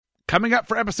Coming up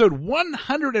for episode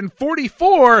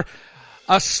 144,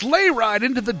 a sleigh ride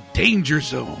into the danger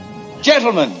zone.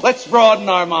 Gentlemen, let's broaden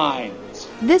our minds.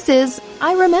 This is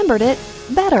I Remembered It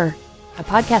Better, a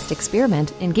podcast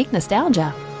experiment in geek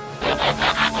nostalgia.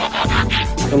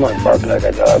 Come on, bark like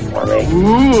a dog for me.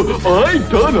 Ooh, I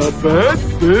done a bad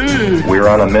thing. We're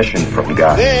on a mission from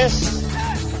God. This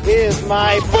is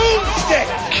my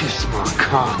boomstick. Kiss my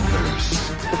Converse.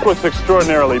 This looks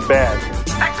extraordinarily bad.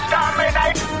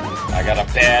 I got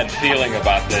a bad feeling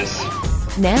about this.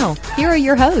 Now, here are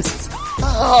your hosts.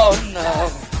 Oh, no.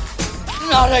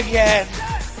 Not again.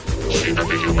 See that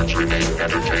the humans remain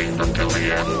entertained until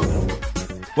the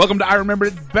end. Welcome to I Remember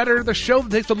It Better, the show that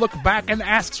takes a look back and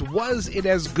asks, was it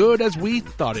as good as we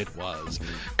thought it was?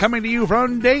 Coming to you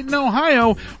from Dayton,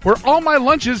 Ohio, where all my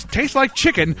lunches taste like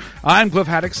chicken. I'm Cliff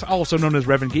Haddix, also known as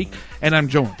Reverend Geek, and I'm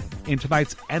joined in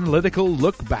tonight's analytical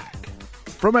look back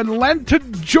from Atlanta,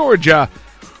 Georgia,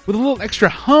 with a little extra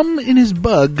hum in his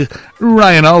bug,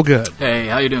 Ryan Allgood. Hey,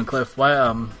 how you doing, Cliff? Why,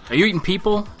 are you eating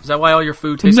people? Is that why all your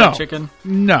food tastes like chicken?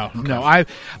 No.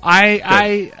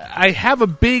 I have a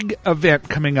big event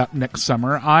coming up next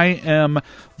summer. I am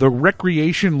the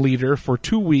recreation leader for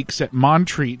 2 weeks at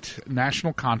Montreat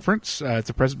National Conference.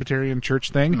 It's a Presbyterian church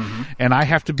thing, and I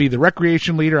have to be the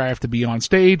recreation leader. I have to be on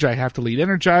stage. I have to lead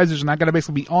energizers, and I got to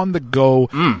basically be on the go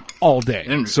all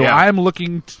day. So I am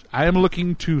looking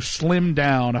to slim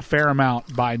down a fair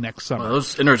amount by next summer. Well,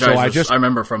 those energizers, I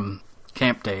remember from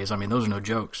camp days. I mean, those are no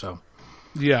joke. So.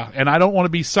 Yeah, and I don't want to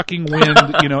be sucking wind,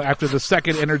 after the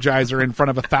second Energizer in front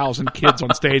of 1,000 kids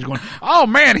on stage going, oh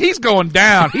man, he's going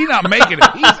down. He's not making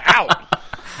it. He's out.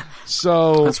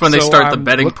 So that's when they start the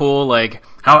betting pool, like,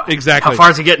 how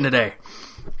far is he getting today?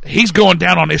 He's going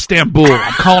down on Istanbul.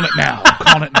 I'm calling it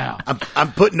now.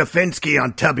 I'm putting a Fensky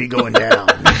on Tubby going down.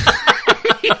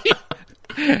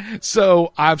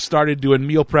 So I've started doing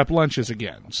meal prep lunches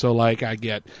again. So like I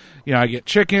get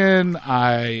chicken,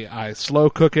 I slow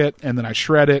cook it, and then I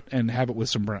shred it and have it with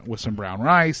some brown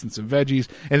rice and some veggies,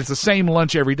 and it's the same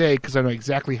lunch every day because I know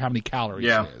exactly how many calories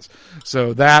it is.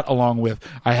 So that, along with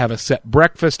I have a set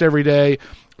breakfast every day.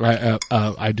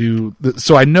 I do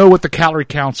so I know what the calorie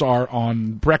counts are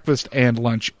on breakfast and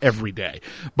lunch every day,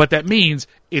 but that means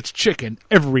it's chicken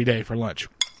every day for lunch.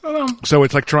 So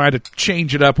it's like trying to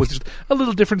change it up with just a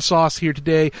little different sauce here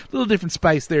today, a little different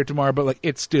spice there tomorrow, but like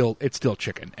it's still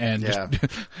chicken, and just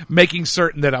making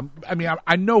certain that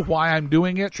I know why I'm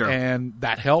doing it, and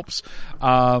that helps.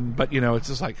 But it's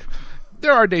just like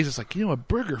there are days it's like a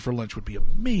burger for lunch would be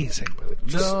amazing.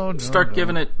 But start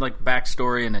giving it like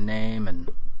backstory and a name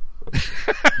and.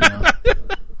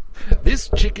 This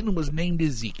chicken was named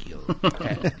Ezekiel.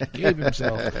 And he gave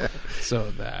himself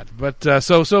that. But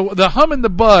so the hum and the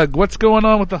bug. What's going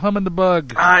on with the hum and the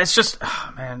bug? It's just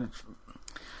man.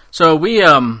 So we I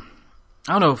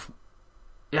don't know if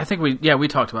I think we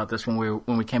talked about this when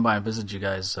we came by and visited you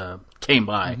guys. Came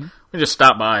by. We just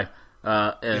stopped by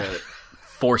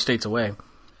 4 states away.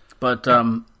 But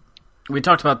we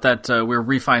talked about that we're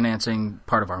refinancing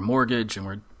part of our mortgage and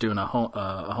we're doing a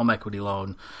home equity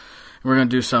loan. We're going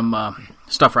to do some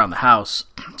stuff around the house.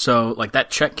 So, like, that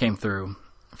check came through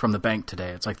from the bank today.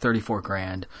 It's like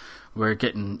 $34,000. We're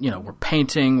getting, we're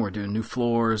painting. We're doing new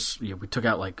floors. We took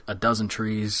out like a dozen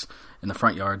trees in the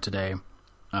front yard today.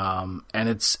 And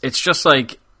it's just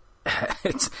like,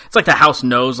 it's like the house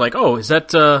knows, like, oh, is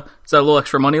that a little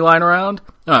extra money lying around?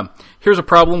 Here's a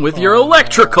problem with your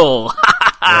electrical.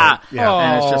 And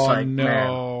it's just like,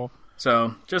 man.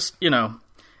 So, just,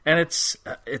 and it's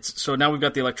so now we've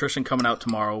got the electrician coming out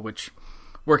tomorrow, which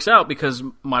works out because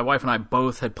my wife and I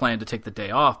both had planned to take the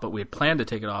day off, but we had planned to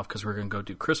take it off because we were going to go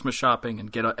do Christmas shopping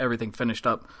and get everything finished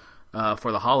up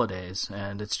for the holidays.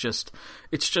 And it's just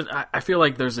I feel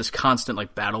like there's this constant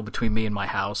like battle between me and my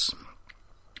house.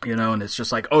 And it's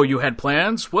just like, oh, you had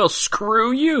plans? Well,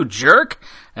 screw you, jerk.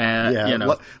 And,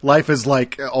 life is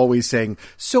like always saying,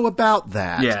 so about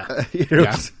that. Yeah.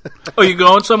 Oh, you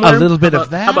going somewhere? A little bit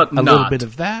of that. How about a not? little bit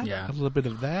of that? Yeah. A little bit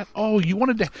of that. Oh, you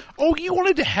wanted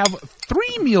to have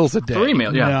 3 meals a day. 3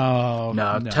 meals, yeah.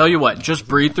 No. Tell you what, just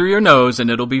breathe through your nose and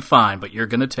it'll be fine, but you're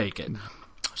going to take it.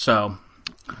 So,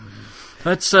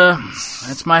 that's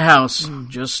my house.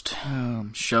 Just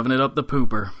shoving it up the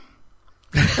pooper.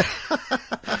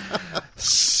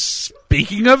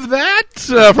 Speaking of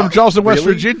that, from Charleston, West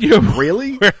Virginia,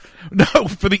 No,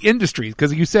 for the industries,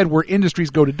 because you said where industries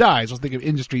go to die. So I was thinking of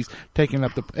industries taking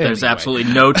up the. There's anyway.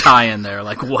 absolutely no tie in there,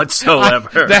 like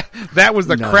whatsoever. That was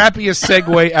the crappiest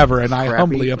segue ever, and I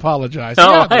humbly apologize.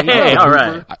 Oh, hey, all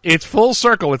right. It's full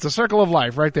circle. It's a circle of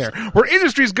life right there. Where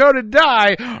industries go to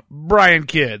die, Brian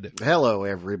Kidd. Hello,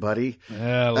 everybody.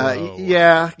 Hello.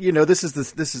 Yeah, this is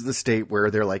the state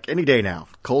where they're like, any day now,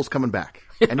 coal's coming back.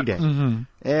 Any day.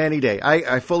 Any day.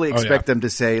 I fully expect them to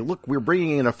say, look, we're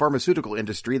bringing in a pharmaceutical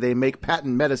industry. They make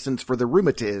patent medicines for the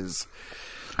rheumatiz.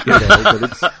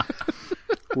 But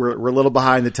we're a little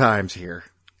behind the times here.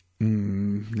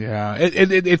 Yeah.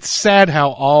 It's sad how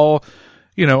all,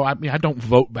 I mean, I don't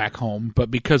vote back home,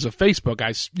 but because of Facebook,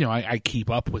 I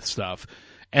keep up with stuff.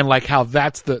 And like how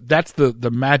that's the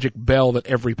magic bell that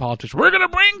every politician, we're going to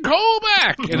bring coal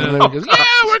back. And everyone goes, yeah,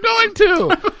 we're going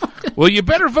to. Well, you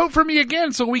better vote for me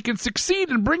again so we can succeed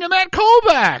in bringing that coal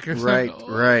back. It's right.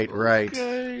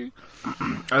 Okay.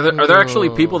 Are there actually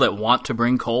people that want to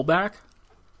bring coal back?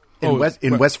 In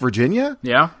West Virginia?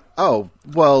 Yeah. Oh,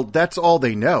 well, that's all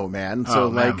they know, man. So,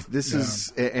 man.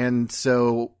 And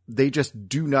so they just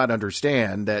do not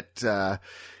understand that,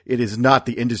 it is not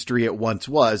the industry it once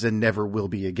was and never will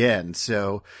be again.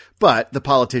 So, but the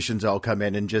politicians all come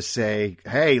in and just say,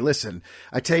 hey, listen,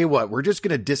 I tell you what, we're just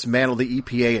going to dismantle the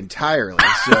EPA entirely.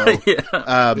 So,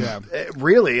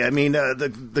 really, I mean,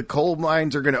 the coal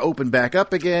mines are going to open back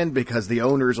up again because the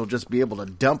owners will just be able to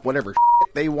dump whatever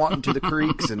they want into the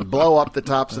creeks and blow up the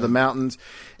tops of the mountains.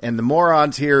 And the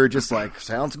morons here are just like,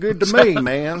 sounds good to me,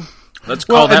 man. Let's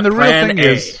call that Plan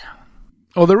A.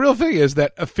 The real thing is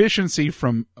that efficiency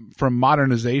from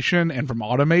modernization and from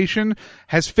automation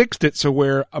has fixed it so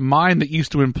where a mine that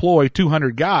used to employ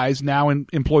 200 guys now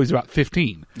employs about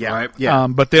 15. Yeah. Right. Yeah.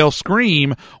 But they'll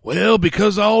scream, well,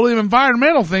 because of all the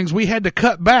environmental things, we had to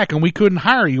cut back and we couldn't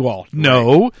hire you all.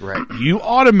 No. Right. You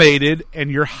automated and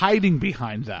you're hiding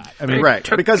behind that. I mean, right.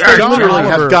 Because they literally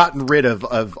have gotten rid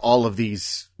of all of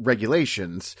these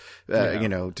regulations,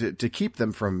 to keep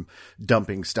them from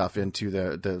dumping stuff into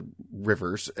the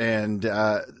rivers, and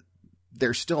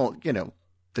they're still,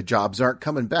 the jobs aren't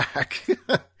coming back.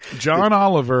 John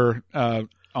Oliver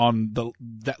on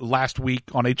that last week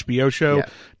on HBO show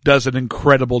does an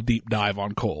incredible deep dive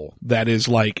on coal. That is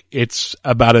like, it's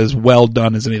about as well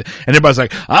done as anything. And everybody's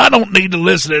like, I don't need to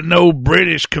listen to no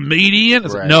British comedian.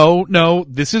 It's like, no,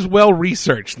 this is well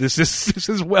researched. This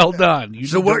is well done.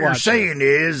 So what you're saying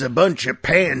is a bunch of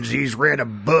pansies read a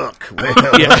book. Well,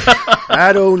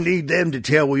 I don't need them to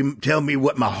tell me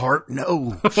what my heart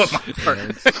knows.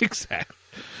 Exactly.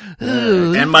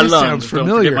 And my lungs. Sounds familiar.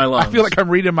 Don't forget my lungs. I feel like I'm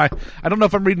reading I don't know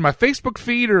if I'm reading my Facebook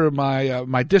feed or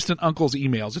my distant uncle's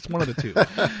emails. It's one of the two.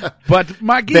 But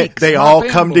my geeks. They all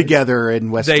come together in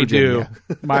West Virginia.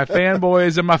 They do. My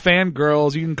fanboys and my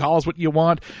fangirls, you can call us what you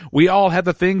want. We all have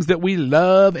the things that we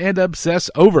love and obsess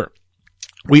over.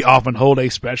 We often hold a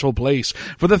special place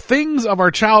for the things of our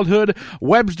childhood.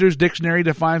 Webster's dictionary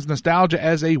defines nostalgia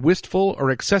as a wistful or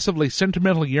excessively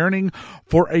sentimental yearning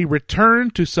for a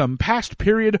return to some past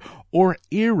period or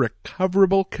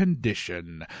irrecoverable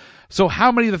condition. So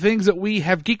how many of the things that we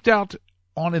have geeked out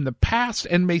on in the past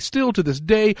and may still to this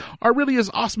day are really as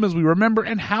awesome as we remember,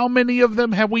 and how many of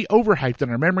them have we overhyped in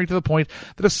our memory to the point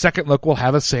that a second look will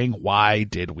have us saying, why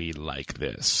did we like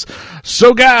this?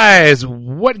 So guys,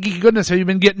 what geeky goodness have you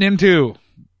been getting into?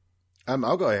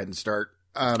 I'll go ahead and start.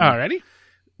 Alrighty.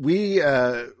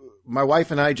 My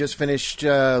wife and I just finished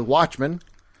Watchmen,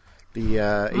 the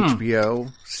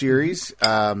HBO series.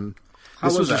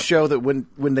 This was a show that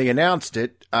when they announced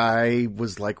it, I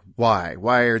was like, why?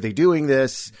 Why are they doing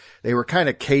this? They were kind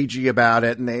of cagey about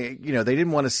it, and they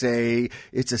didn't want to say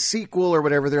it's a sequel or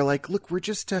whatever. They're like, look, we're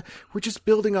just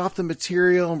building off the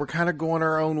material, and we're kind of going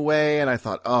our own way. And I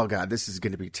thought, oh God, this is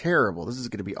going to be terrible. This is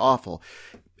going to be awful.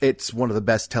 It's one of the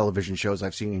best television shows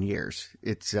I've seen in years.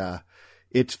 It's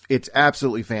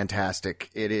absolutely fantastic.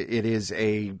 It's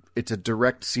a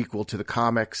direct sequel to the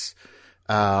comics.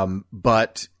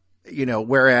 But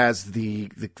whereas the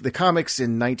comics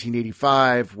in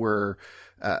 1985 were,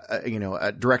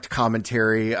 a direct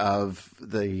commentary of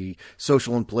the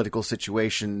social and political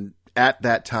situation at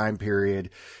that time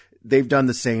period, they've done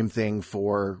the same thing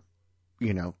for,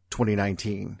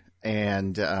 2019.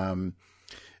 And,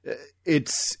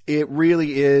 it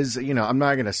really is, I'm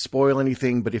not going to spoil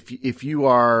anything, but if you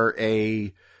are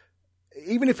even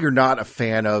if you're not a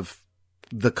fan of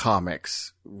the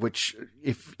comics, which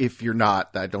if you're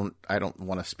not, I don't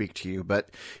want to speak to you, but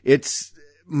it's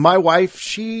my wife.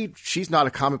 She's not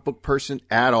a comic book person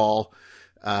at all.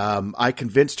 I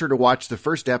convinced her to watch the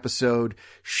first episode.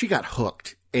 She got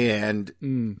hooked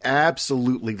and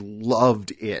absolutely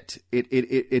loved it.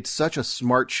 It's such a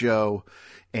smart show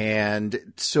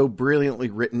and so brilliantly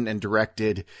written and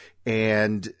directed.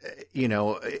 And, you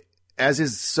know, as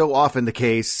is so often the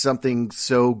case, something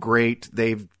so great,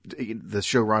 the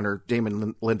showrunner,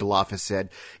 Damon Lindelof, has said,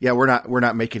 yeah, we're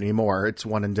not making any more. It's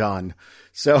one and done.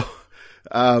 So,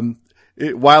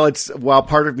 while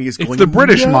part of me is going, it's the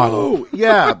British model.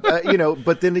 Yeah. You know,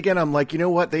 but then again, I'm like, you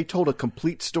know what? They told a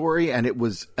complete story and it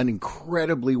was an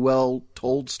incredibly well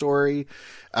told story.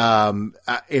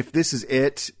 If this is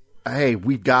it, hey,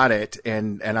 we've got it.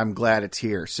 And I'm glad it's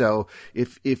here. So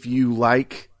if you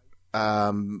like,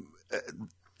 if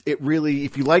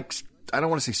you like, I don't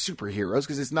want to say superheroes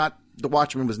because it's not, The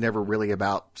Watchmen was never really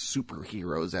about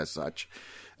superheroes as such.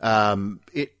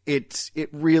 It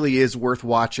really is worth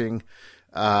watching.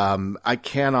 I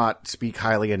cannot speak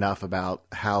highly enough about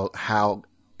how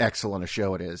excellent a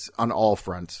show it is on all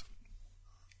fronts.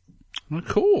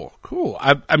 Cool.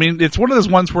 I mean, it's one of those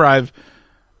ones where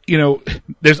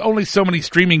there's only so many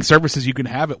streaming services you can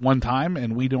have at one time,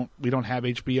 and we don't have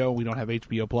HBO, we don't have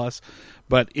HBO Plus,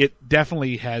 but it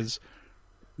definitely has.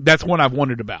 That's one I've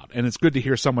wondered about, and it's good to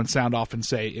hear someone sound off and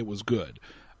say it was good.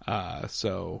 I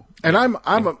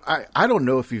don't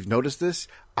know if you've noticed this.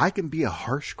 I can be a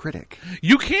harsh critic.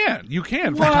 You can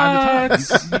from time to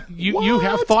time. You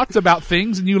have thoughts about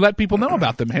things and you let people know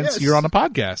about them. Hence, You're on a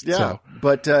podcast. Yeah, so.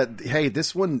 But hey,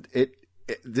 this one,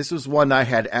 this was one I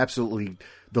had absolutely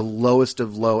the lowest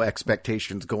of low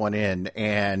expectations going in,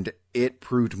 and it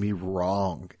proved me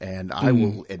wrong. And I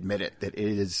will admit it that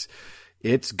it's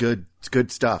good. It's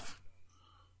good stuff.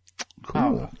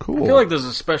 Cool. I feel like there's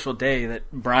a special day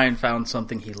that Brian found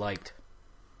something he liked.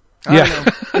 I don't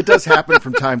know. It does happen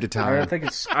from time to time. I think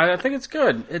it's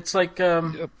good. It's like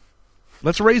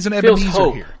let's raise an Ebenezer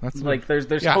hope here. That's like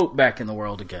there's hope back in the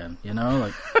world again. You know,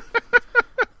 like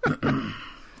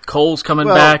Cole's coming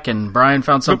back, and Brian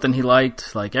found something he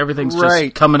liked. Like everything's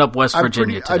just coming up West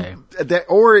Virginia today.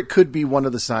 Or it could be one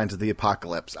of the signs of the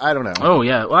apocalypse. I don't know. Oh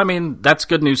yeah, well I mean that's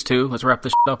good news too. Let's wrap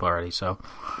this up already. So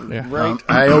right,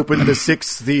 I opened the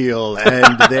sixth seal,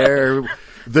 and there.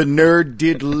 The nerd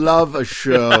did love a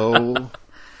show.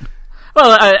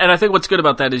 Well, and I think what's good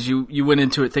about that is you went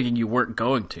into it thinking you weren't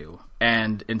going to,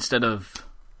 and instead of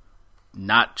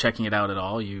not checking it out at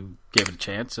all, you gave it a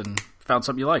chance and found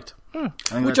something you liked.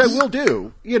 Which I will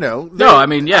do. You know. No, I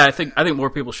mean, yeah, I think more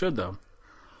people should though.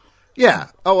 Yeah.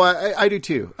 Oh, I do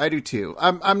too.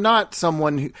 I'm not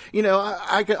someone who, you know,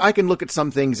 I can look at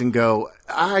some things and go,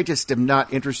 I just am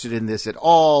not interested in this at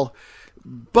all.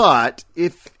 But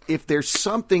if there's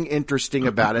something interesting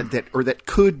about it that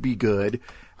could be good,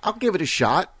 I'll give it a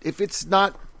shot. If it's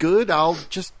not good, I'll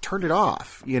just turn it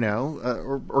off, you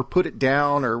know, or put it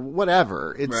down or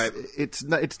whatever. It's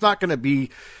not going to be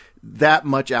that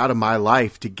much out of my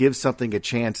life to give something a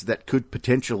chance that could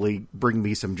potentially bring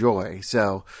me some joy.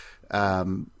 So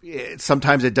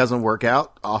sometimes it doesn't work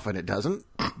out. Often it doesn't.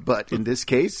 But in this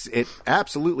case, it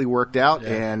absolutely worked out,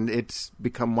 and it's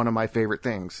become one of my favorite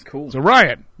things. Cool. So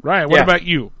Ryan, what about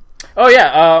you? Oh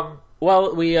yeah.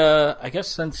 Well, we I guess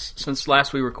since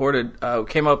last we recorded,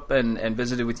 came up and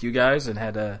visited with you guys and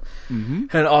had had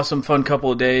an awesome, fun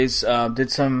couple of days.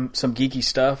 Did some geeky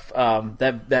stuff.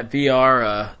 That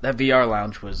VR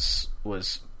lounge was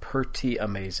pretty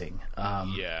amazing.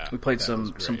 We played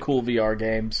some cool VR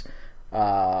games.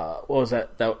 What was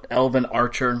that? That Elven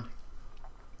Archer.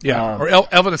 Yeah, or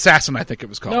Elven Assassin, I think it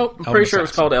was called. No, I'm pretty sure it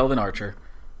was called Elven Archer.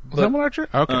 Was it Elven Archer?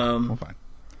 Okay, well, fine.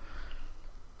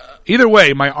 Either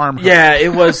way, my arm hurt. Yeah,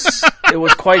 it was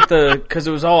quite because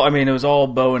it was all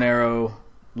bow and arrow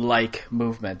like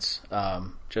movements.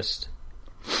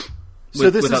 So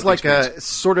this is like a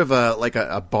sort of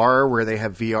a bar where they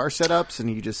have VR setups, and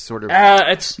you just sort of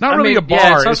it's not really a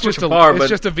bar. Yeah, it's just a bar. It's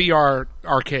just a VR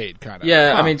arcade kind of.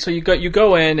 Yeah, I mean, so you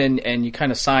go in and you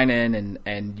kind of sign in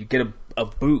and you get a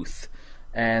booth.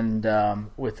 And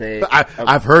with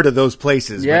I've heard of those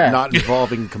places, but not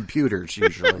involving computers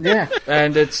usually. Yeah,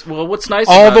 and what's nice?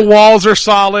 All the walls are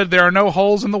solid. There are no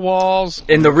holes in the walls.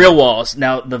 In the real walls.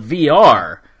 Now the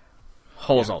VR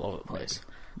holes all over the place. Yeah.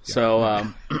 So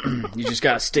you just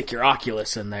gotta stick your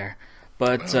Oculus in there.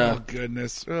 But oh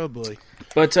goodness, oh boy.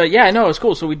 But it was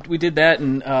cool. So we did that,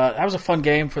 and that was a fun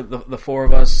game for the four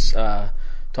of us.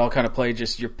 To all kind of play,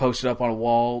 just you're posted up on a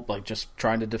wall, like just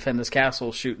trying to defend this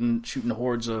castle, shooting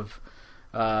hordes of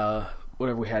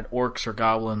whatever we had, orcs or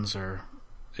goblins or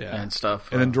and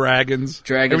stuff. And then dragons.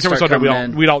 Dragons Every time start we saw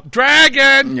coming in. we don't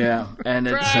dragon. Yeah, and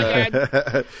it's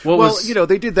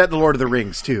they did that in the Lord of the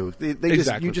Rings too. They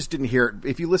Exactly. you just didn't hear it.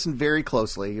 If you listen very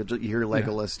closely, you hear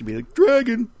Legolas to be like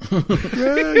dragon,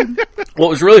 dragon. What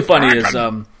was really funny is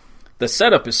the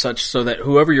setup is such so that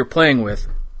whoever you're playing with,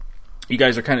 you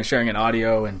guys are kind of sharing an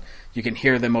audio and you can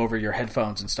hear them over your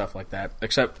headphones and stuff like that.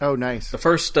 Except, nice. The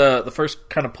first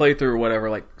kind of playthrough or whatever,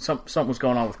 like something was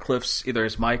going on with Cliff's, either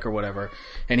his mic or whatever,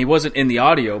 and he wasn't in the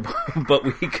audio, but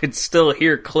we could still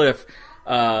hear Cliff.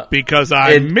 Because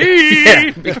I'm me.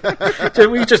 Yeah,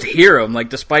 we just hear him. Like,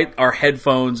 despite our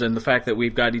headphones and the fact that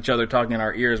we've got each other talking in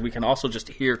our ears, we can also just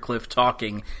hear Cliff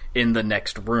talking in the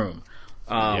next room.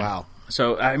 Wow.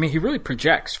 So, I mean, he really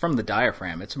projects from the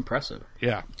diaphragm. It's impressive.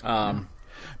 Yeah.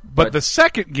 But the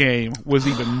second game was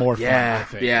even more fun, I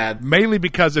think. Yeah. Mainly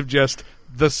because of just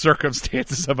the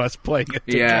circumstances of us playing it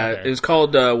together. Yeah, it was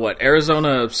called,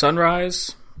 Arizona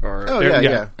Sunrise?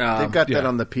 Yeah. They've got that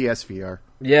on the PSVR.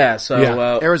 Yeah,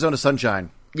 so... Arizona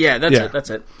Sunshine. Yeah, that's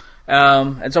it.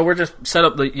 And so we're just set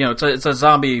up it's a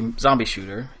zombie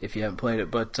shooter, if you haven't played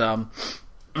it. But,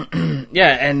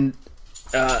 and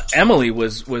Emily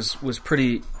was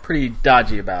pretty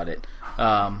dodgy about it.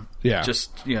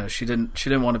 Just she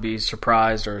didn't want to be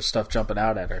surprised or stuff jumping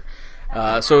out at her.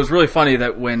 So it was really funny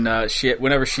that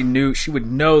whenever she knew, she would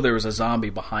know there was a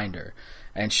zombie behind her,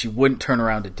 and she wouldn't turn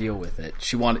around to deal with it.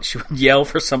 She would yell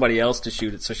for somebody else to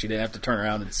shoot it, so she didn't have to turn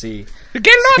around and see. Get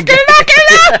it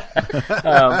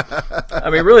off! I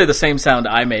mean, really, the same sound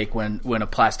I make when a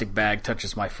plastic bag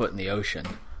touches my foot in the ocean.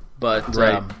 But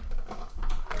right.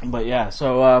 But yeah,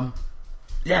 so.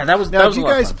 Yeah, that was. Now, that was you a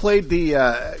lot of guys fun. played the?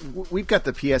 We've got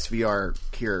the PSVR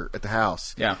here at the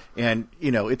house. Yeah, and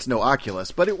it's no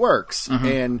Oculus, but it works.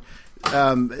 Mm-hmm.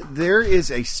 And there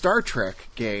is a Star Trek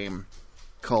game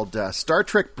called Star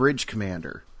Trek Bridge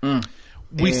Commander.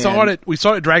 We saw it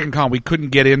at Dragon Con. We couldn't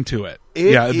get into it.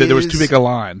 There was too big a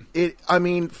line. I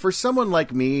mean, for someone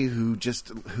like me who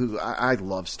I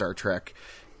love Star Trek,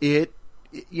 it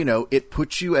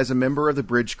puts you as a member of the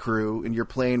bridge crew, and you're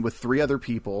playing with 3 other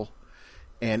people.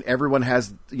 And everyone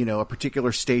has, a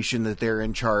particular station that they're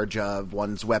in charge of.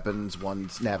 One's weapons,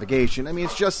 one's navigation. I mean,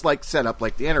 it's just like set up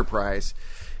like the Enterprise.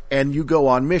 And you go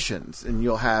on missions, and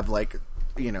you'll have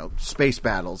space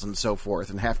battles and so forth,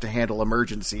 and have to handle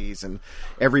emergencies. And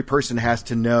every person has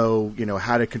to know,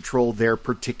 how to control their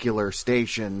particular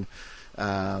station.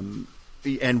 And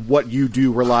what you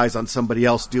do relies on somebody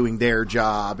else doing their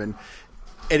job. And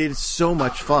it is so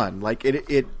much fun. Like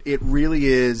it really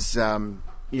is.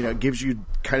 It gives you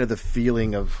kind of the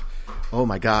feeling of, oh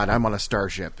my God, I'm on a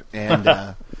starship.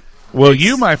 And well,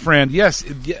 you, my friend, yes,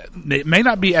 it may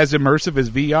not be as immersive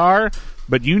as VR,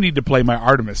 but you need to play my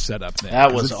Artemis setup now.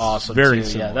 That was awesome. Very too.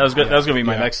 similar. Yeah, that was good. That was going to be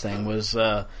my next thing. Was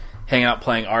hanging out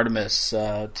playing Artemis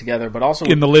together, but also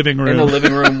in the living room. In the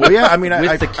living room. Well, yeah, I mean,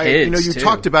 with the kids. you too.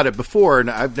 talked about it before, and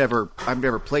I've never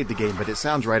played the game, but it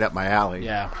sounds right up my alley.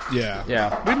 Yeah.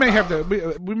 We may have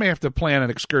to plan an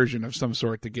excursion of some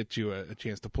sort to get you a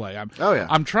chance to play.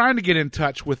 I'm trying to get in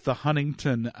touch with the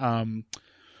Huntington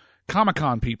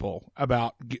Comic-Con people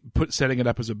about setting it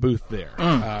up as a booth there.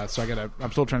 So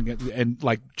I'm still trying to get, and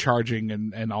like charging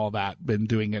and all that, been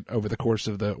doing it over the course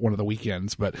of one of the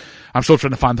weekends, but I'm still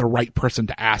trying to find the right person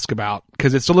to ask about,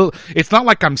 because it's not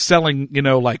like I'm selling,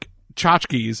 like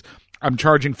tchotchkes. I'm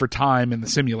charging for time in the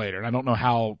simulator, and I don't know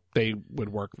how they would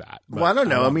work that. Well, I don't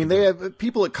know. I mean, they have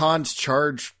people at cons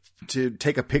charge to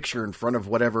take a picture in front of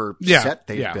whatever set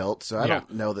they've built, so I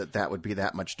don't know that would be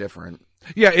that much different.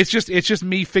 Yeah, it's just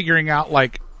me figuring out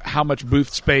like how much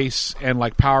booth space and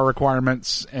like power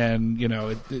requirements, and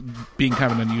it being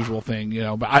kind of an unusual thing,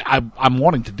 But I'm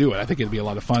wanting to do it. I think it'd be a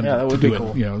lot of fun to do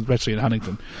cool. it, especially in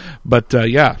Huntington. But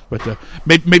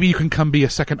maybe you can come be a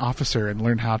second officer and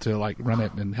learn how to like run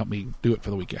it and help me do it for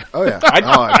the weekend. Oh yeah,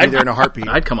 I'd be there in a heartbeat.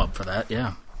 I'd come up for that.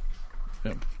 Yeah.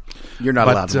 You're not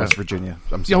allowed in West Virginia.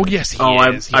 I'm sorry. Oh yes, he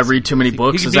is. I read too many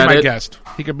books. He Is could be that my it? guest.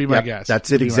 He could be my guest.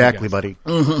 That's it exactly, buddy.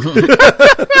 We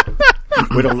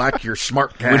don't like your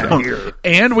smart guy here.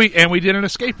 And we did an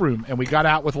escape room, and we got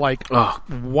out with like by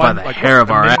the hair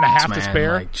of our ass, man. To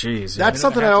spare. Like, geez, that's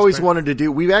something I always wanted to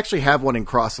do. We actually have one in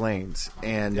Cross Lanes,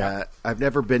 and I've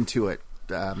never been to it.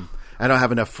 I don't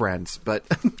have enough friends, but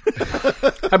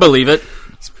I believe it.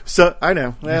 So I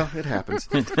know. Well, it happens.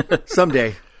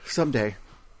 Someday.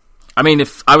 I mean,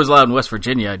 if I was allowed in West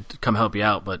Virginia, I'd come help you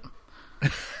out, but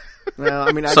well,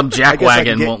 I mean, some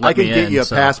jackwagon won't let me in. I can get you a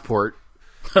passport.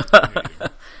 All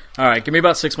right, give me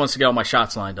about 6 months to get all my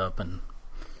shots lined up, and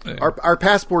our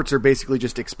passports are basically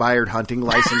just expired hunting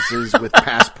licenses with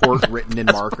passport written in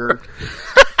marker.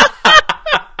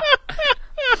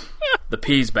 The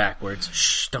P's backwards.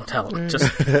 Shh, don't tell them. Just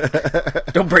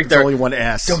don't break their only one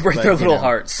S. Don't break their little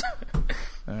hearts.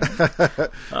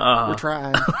 We're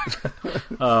trying.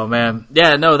 Oh man,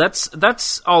 yeah, no,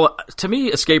 that's all. To me,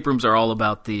 escape rooms are all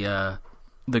about the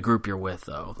group you're with,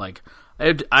 though. Like,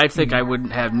 I think I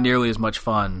wouldn't have nearly as much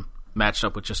fun matched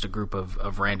up with just a group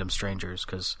of random strangers,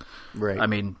 because, right. I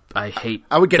mean, I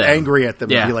would get them. angry at them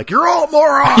and be like, "You're all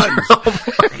morons."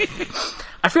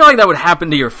 I feel like that would happen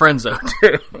to your friends, though,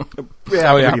 too.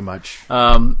 Yeah, pretty much.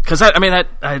 Because I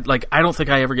don't think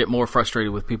I ever get more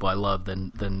frustrated with people I love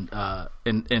than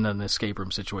in an escape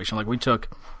room situation. Like, we took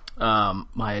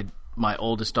my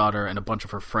oldest daughter and a bunch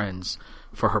of her friends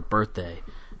for her birthday,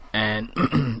 and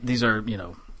these are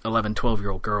 11,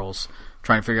 12-year-old girls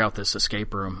trying to figure out this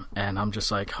escape room, and I'm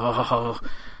just like, oh,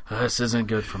 this isn't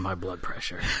good for my blood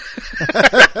pressure.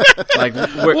 Like,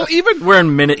 we're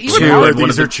in minute 2.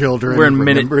 These are children. We're in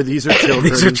minute. These are children.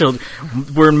 These are children.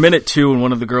 We're in minute 2, and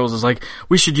one of the girls is like,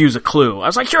 "We should use a clue." I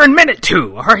was like, "You're in minute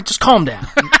 2. All right, just calm down."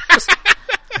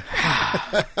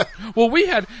 Well, we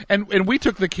had, and we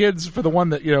took the kids for the one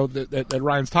that that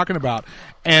Ryan's talking about,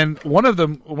 and one of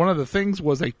the things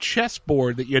was a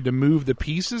chessboard that you had to move the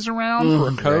pieces around for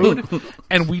a code, right.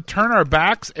 And we turn our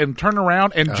backs and turn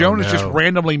around, and Joan is just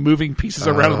randomly moving pieces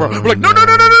around the board. We're like, no.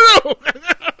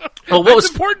 Well, what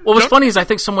was funny is I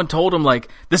think someone told him, like,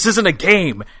 this isn't a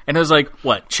game. And it was like,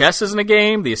 what, chess isn't a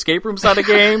game? The escape room's not a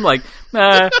game? Like,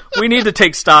 we need to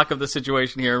take stock of the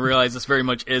situation here and realize this very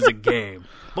much is a game.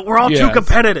 But we're all too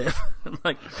competitive.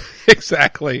 Like,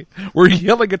 exactly. We're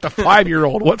yelling at the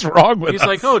 5-year-old. What's wrong with us? He's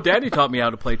like, oh, Daddy taught me how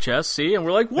to play chess, see? And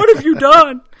we're like, what have you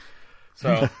done?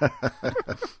 So,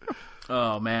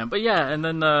 oh, man. But yeah, and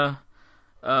then, man,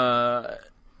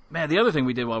 the other thing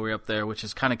we did while we were up there, which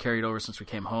is kind of carried over since we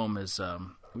came home, is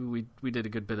we did a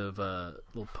good bit of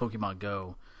little Pokemon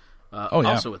Go,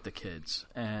 also with the kids,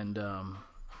 and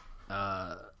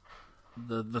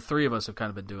the three of us have kind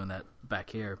of been doing that back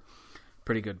here,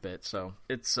 pretty good bit. So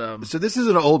it's so this is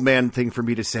an old man thing for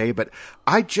me to say, but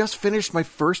I just finished my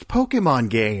first Pokemon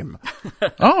game.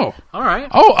 Oh, all right.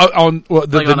 Oh, on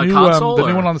the new console, the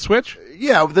new one on the Switch.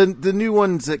 Yeah, the new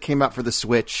ones that came out for the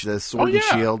Switch, the Sword and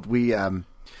Shield.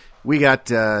 We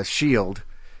got Shield,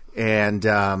 and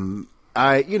I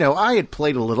had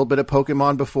played a little bit of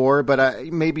Pokemon before, but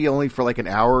maybe only for like an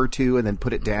hour or two, and then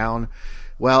put it down.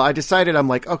 Well, I decided, I'm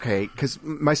like, okay, because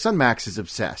my son Max is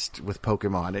obsessed with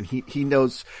Pokemon, and he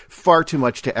knows far too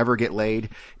much to ever get laid,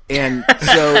 and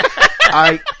so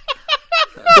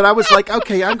But I was like,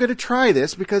 okay, I'm going to try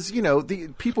this because,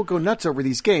 the people go nuts over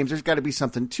these games. There's got to be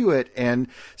something to it. And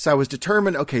so I was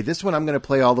determined, okay, this one I'm going to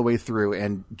play all the way through.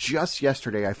 And just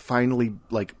yesterday, I finally,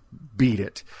 beat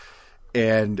it.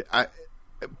 And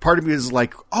part of me is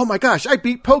like, oh my gosh, I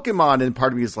beat Pokemon. And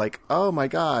part of me is like, oh my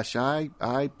gosh, I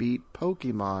beat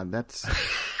Pokemon. That's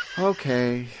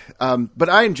okay. But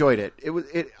I enjoyed it.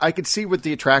 I could see what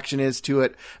the attraction is to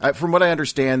it. From what I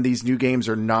understand, these new games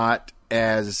are not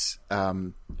as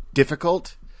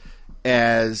difficult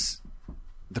as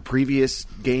the previous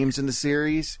games in the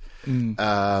series.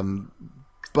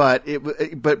 But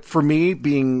for me,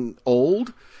 being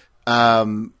old,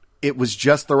 it was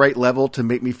just the right level to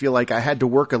make me feel like I had to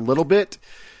work a little bit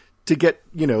to get,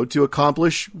 to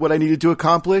accomplish what I needed to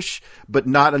accomplish, but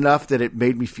not enough that it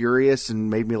made me furious and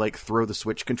made me throw the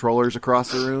Switch controllers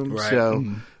across the room. Right. So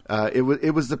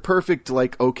it was the perfect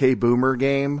OK Boomer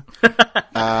game.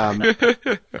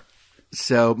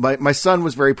 So my son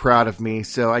was very proud of me.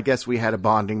 So I guess we had a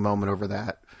bonding moment over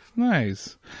that.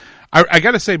 Nice. I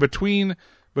got to say, between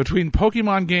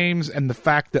Pokemon games and the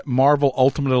fact that Marvel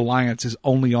Ultimate Alliance is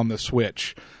only on the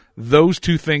Switch, those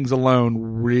two things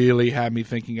alone really had me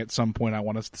thinking at some point I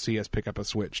want to see us pick up a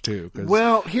Switch too.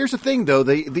 Well, here's the thing though.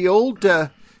 The old,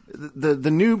 the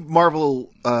new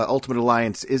Marvel Ultimate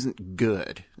Alliance isn't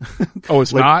good. Oh,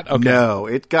 it's not? Okay. No,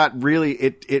 it got really,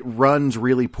 it runs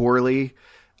really poorly.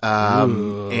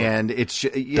 And it's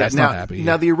That's not happy.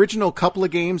 Now the original couple of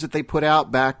games that they put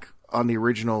out back on the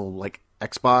original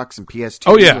Xbox and PS2.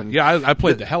 Oh yeah, I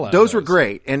played the hell out of those. Those were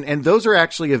great, and those are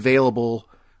actually available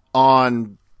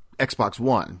on Xbox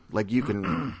One. You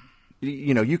can,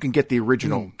 you can get the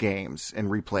original games and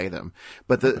replay them.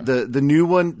 But the new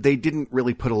one, they didn't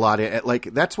really put a lot in.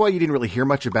 That's why you didn't really hear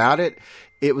much about it.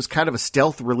 It was kind of a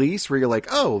stealth release where you're like,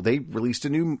 oh, they released a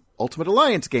new Ultimate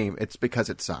Alliance game. It's because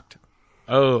it sucked.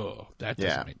 Oh, that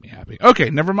doesn't make me happy. Okay,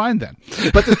 never mind then.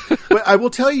 But I will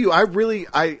tell you,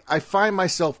 I find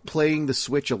myself playing the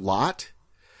Switch a lot.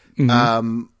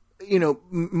 Mm-hmm.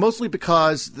 Mostly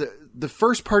because the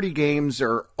first party games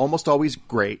are almost always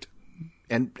great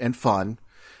and fun.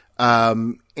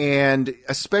 And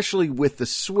especially with the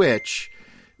Switch,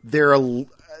 there are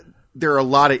a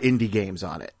lot of indie games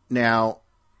on it. Now,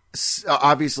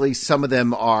 obviously, some of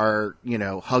them are,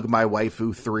 Hug My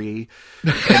Waifu 3,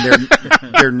 and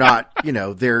they're not,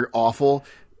 they're awful.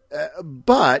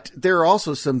 But there are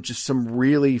also some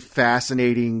really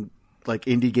fascinating like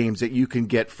indie games that you can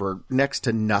get for next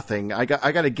to nothing. I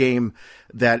got a game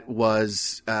that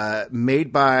was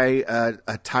made by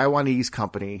a Taiwanese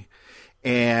company,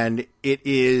 and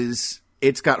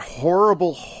it's got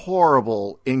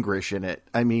horrible English in it.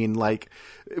 I mean, like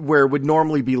where it would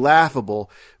normally be laughable,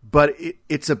 but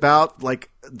it's about like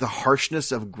the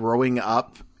harshness of growing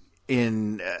up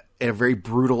in a very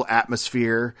brutal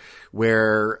atmosphere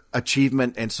where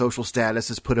achievement and social status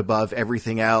is put above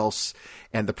everything else,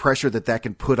 and the pressure that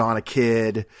can put on a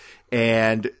kid.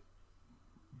 But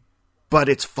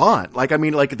it's fun. Like, I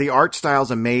mean, like the art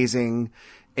style's amazing,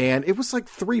 and it was like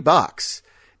 $3.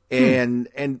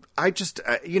 And I just,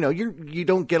 you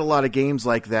don't get a lot of games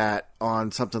like that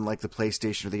on something like the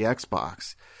PlayStation or the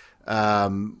Xbox.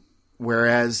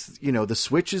 Whereas, the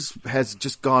Switch has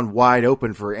just gone wide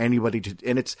open for anybody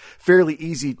and it's fairly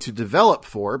easy to develop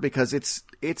for because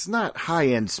it's not high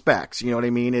end specs. You know what I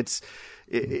mean?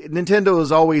 Nintendo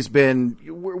has always been,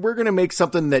 we're going to make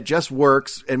something that just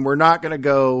works, and we're not going to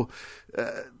go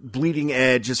bleeding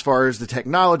edge as far as the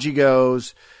technology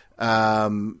goes.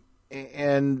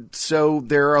 And so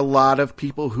there are a lot of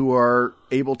people who are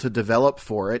able to develop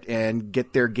for it and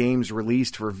get their games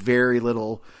released for very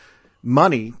little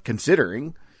money,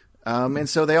 considering. And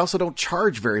so they also don't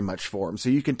charge very much for them. So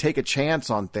you can take a chance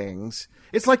on things.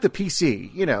 It's like the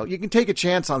PC, you can take a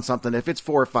chance on something if it's $4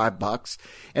 or $5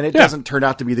 and it doesn't turn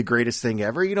out to be the greatest thing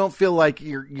ever. You don't feel like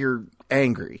you're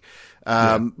angry.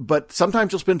 But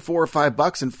sometimes you'll spend $4 or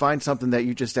 $5 and find something that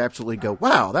you just absolutely go,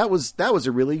 wow, that was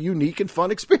a really unique and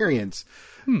fun experience.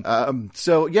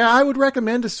 So yeah, I would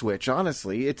recommend a Switch.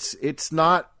 Honestly, it's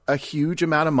not a huge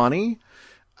amount of money.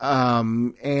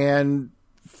 And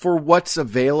for what's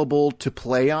available to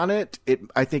play on it,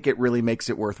 I think it really makes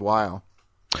it worthwhile.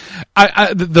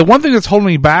 The one thing that's holding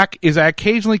me back is I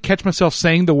occasionally catch myself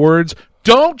saying the words,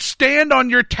 "Don't stand on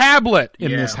your tablet"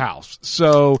 in this house.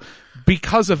 So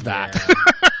because of that,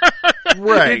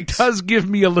 right, it does give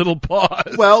me a little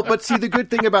pause. Well, but see, the good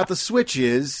thing about the Switch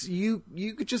is you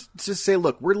could just say,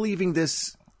 look, we're leaving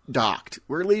this docked.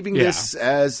 We're leaving this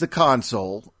as the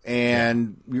console,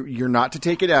 and you're not to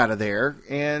take it out of there.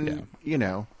 And,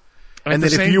 and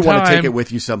then if you want to take it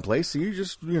with you someplace, you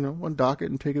just, undock it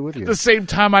and take it with you. At the same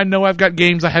time, I know I've got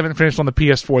games I haven't finished on the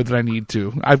PS4 that I need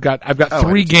to. I've got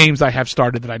 3 games I have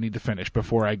started that I need to finish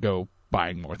before I go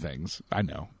buying more things. I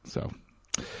know. So,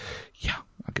 yeah,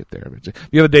 I'll get there.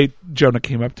 The other day, Jonah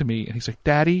came up to me and he's like,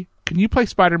 "Daddy, can you play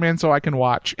Spider-Man so I can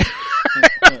watch?"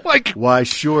 Like, why,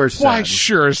 sure,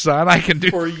 son. I can do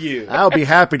for you. I'll be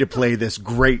happy to play this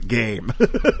great game.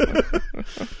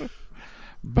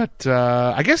 But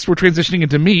I guess we're transitioning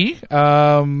into me.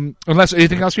 Unless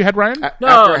anything else you had, Ryan?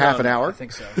 After half an hour, I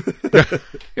think so.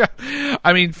 Yeah.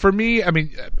 I mean, for me,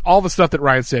 all the stuff that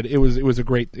Ryan said, it was a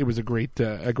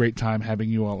great time having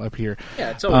you all up here.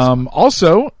 Yeah, it's always fun.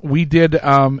 Also, we did.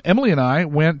 Emily and I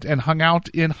went and hung out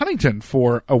in Huntington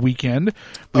for a weekend.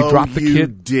 We dropped the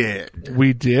kid. Did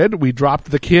we did? We dropped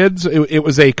the kids. It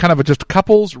was a kind of just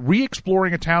couples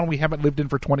re-exploring a town we haven't lived in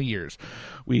for 20 years.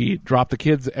 We dropped the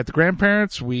kids at the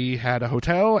grandparents. We had a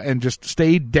hotel and just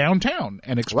stayed downtown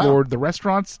and explored the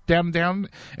restaurants down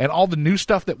and all the new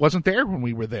stuff that wasn't there when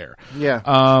we were there.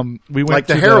 Yeah. We went like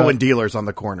the heroin dealers on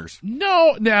the corners.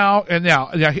 No, now,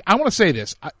 I want to say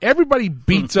this. Everybody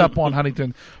beats up on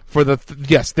Huntington for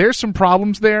yes, there's some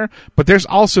problems there, but there's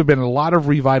also been a lot of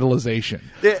revitalization.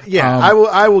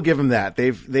 I will give them that.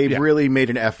 They've really made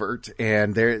an effort,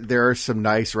 and there are some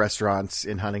nice restaurants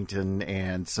in Huntington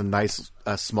and some nice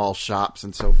small shops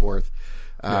and so forth.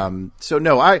 So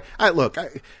no, I look,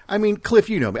 I mean, Cliff,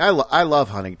 you know me. I love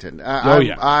Huntington.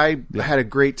 I had a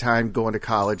great time going to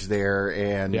college there,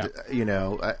 and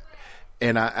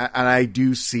and I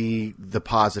do see the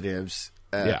positives.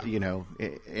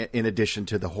 In addition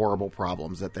to the horrible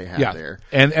problems that they have there.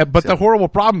 But the horrible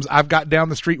problems I've got down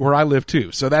the street where I live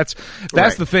too. So that's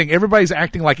right. The thing. Everybody's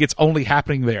acting like it's only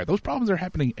happening there. Those problems are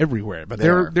happening everywhere, but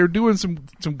they're doing some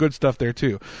good stuff there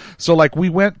too. So like we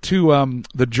went to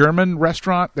the German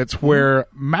restaurant that's where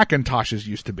Macintoshes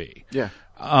used to be. Yeah.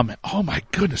 Oh my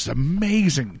goodness,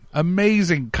 amazing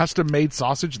custom made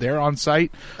sausage there on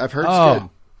site. I've heard it's good.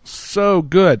 So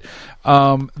good.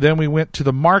 Then we went to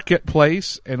the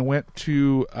marketplace and went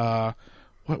to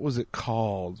what was it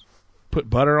called? Put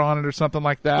butter on it or something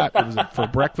like that. It was for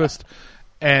breakfast,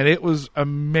 and it was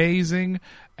amazing.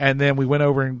 And then we went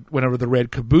over the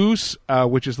Red Caboose,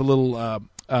 which is the little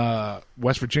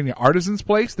West Virginia Artisans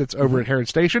Place that's over at Harrod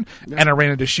Station, and I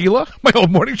ran into Sheila, my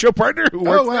old morning show partner who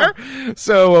works there.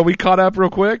 So we caught up real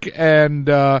quick, and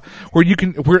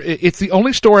it's the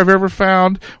only store I've ever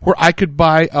found where I could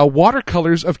buy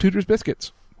watercolors of Tudor's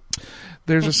biscuits.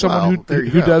 There's someone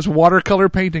who does watercolor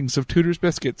paintings of Tudor's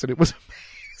biscuits, and it was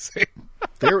amazing.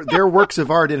 They're works of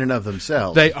art in and of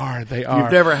themselves. They are.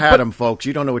 You've never had them, folks.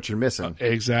 You don't know what you're missing.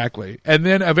 Exactly. And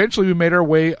then eventually we made our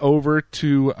way over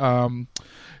to the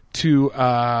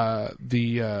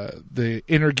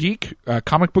Inner Geek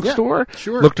comic book store.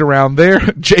 Sure. Looked around there.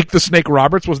 Jake the Snake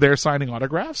Roberts was there signing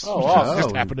autographs. Oh, wow.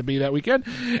 Just happened to be that weekend.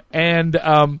 And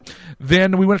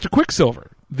then we went to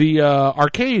Quicksilver, the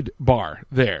arcade bar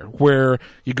there, where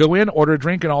you go in, order a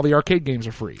drink, and all the arcade games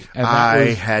are free. And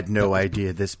I had no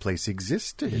idea this place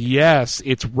existed. Yes,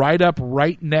 it's right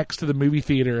next to the movie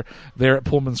theater there at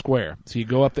Pullman Square. So you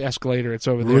go up the escalator, it's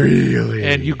over there. Really?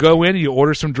 And you go in, and you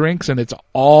order some drinks, and it's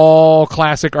all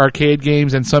classic arcade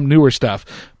games and some newer stuff.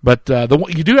 But the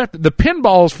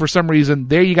pinballs, for some reason,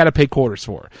 there you got to pay quarters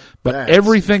for. But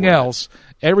everything else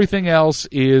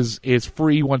is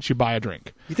free once you buy a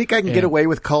drink. You think I can get away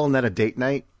with calling that a date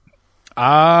night?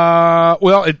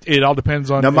 Well, it all depends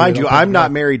on. Now, mind you, I'm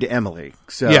not married to Emily,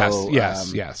 so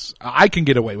yes. I can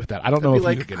get away with that. I don't know if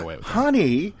you can get away with that.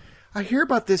 Honey, I hear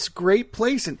about this great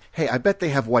place, and hey, I bet they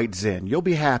have White Zen. You'll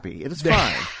be happy. It is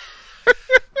fine.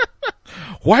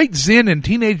 White Zen and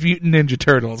Teenage Mutant Ninja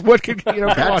Turtles. What could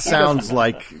that sounds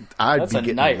like I'd That's be a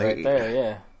getting night laid. right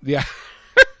there, yeah.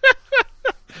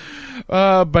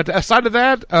 But aside of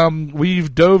that,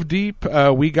 we've dove deep.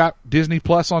 We got Disney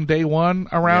Plus on day one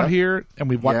around here, and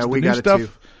we've watched the new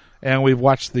stuff, and we've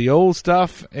watched the old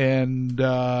stuff, and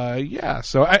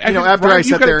So after I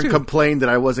sat there and complained that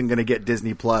I wasn't going to get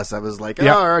Disney Plus, I was like,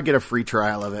 I'll get a free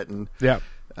trial of it, and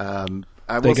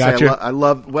I will say I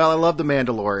love The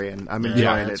Mandalorian. I'm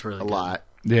enjoying it really a lot.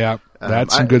 Yeah,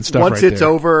 that's some good stuff. Once it's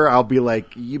over, I'll be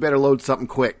like, you better load something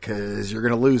quick because you're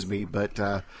going to lose me. But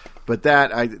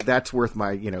that's worth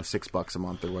my $6 a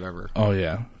month or whatever. Oh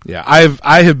yeah.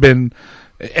 I have been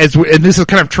and this is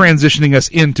kind of transitioning us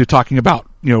into talking about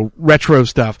retro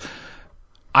stuff.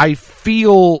 I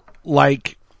feel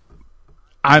like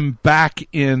I'm back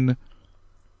in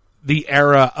the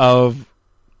era of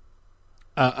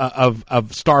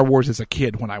Star Wars as a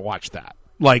kid when I watched that.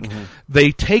 Like,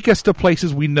 they take us to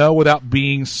places we know without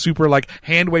being super,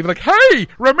 hand waving, like, hey,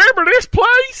 remember this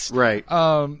place? Right.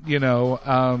 But,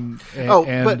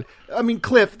 I mean,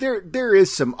 Cliff, there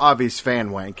is some obvious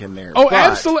fan wank in there. Oh,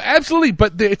 absolutely.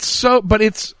 But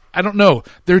I don't know.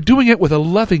 They're doing it with a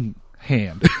loving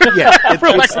hand. Yeah.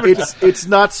 It's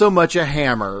not so much a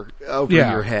hammer over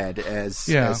your head as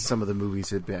some of the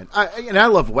movies have been. I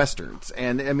love Westerns.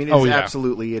 And, I mean,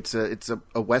 absolutely, it's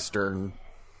a Western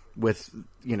with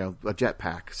a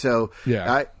jetpack. So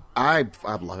I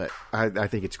love it. I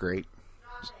think it's great.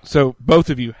 So both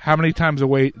of you, how many times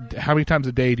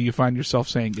a day do you find yourself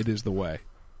saying it is the way,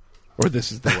 or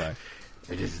this is the way?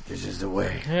 This is the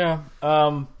way. Yeah.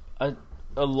 A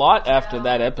lot after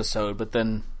that episode, but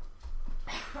then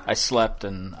I slept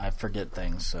and I forget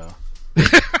things. So.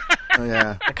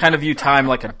 Yeah. I kind of view time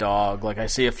like a dog. Like I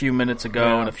see a few minutes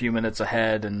ago and a few minutes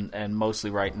ahead, and mostly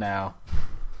right now.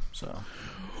 So.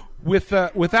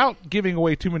 Without giving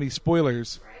away too many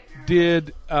spoilers,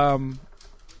 are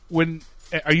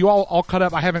you all caught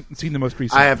up? I haven't seen the most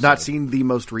recent. I have not seen the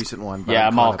most recent one. But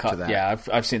I'm all caught. Yeah,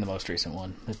 I've seen the most recent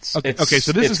one. It's okay.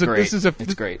 So this is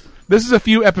it's great. This is a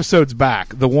few episodes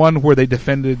back. The one where they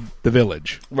defended the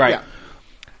village. Right. Yeah.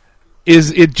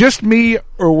 Is it just me,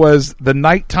 or was the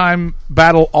nighttime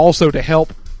battle also to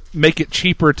help make it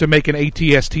cheaper to make an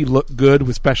AT-ST look good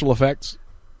with special effects?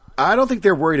 I don't think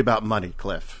they're worried about money,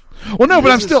 Cliff. Well, no,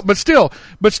 but still,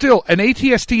 an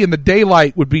AT-ST in the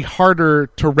daylight would be harder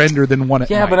to render than one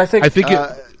at night. Yeah, but I think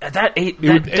that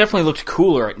would definitely looked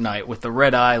cooler at night with the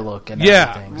red eye look and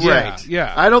everything. Right.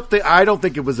 Yeah. I don't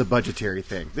think it was a budgetary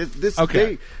thing.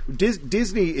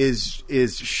 Disney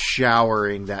is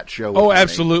showering that show. With money.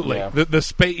 Absolutely. Yeah.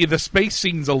 The space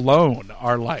scenes alone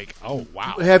are like, oh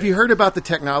wow. Have you heard about the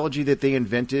technology that they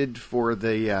invented for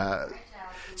the?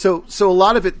 So a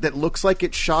lot of it that looks like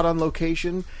it's shot on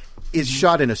location is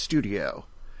shot in a studio.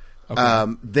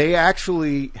 Okay. They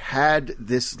actually had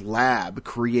this lab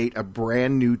create a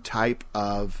brand new type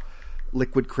of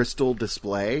liquid crystal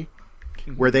display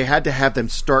where they had to have them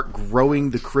start growing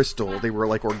the crystal. They were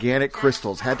like organic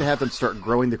crystals. Had to have them start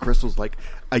growing the crystals like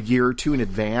a year or two in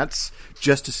advance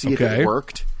just to see if it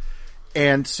worked.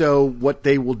 And so what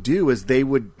they will do is they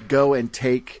would go and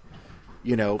take,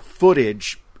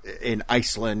 footage in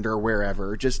Iceland or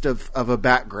wherever, just of a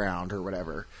background or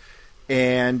whatever.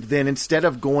 And then instead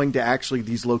of going to actually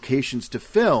these locations to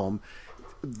film,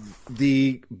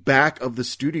 the back of the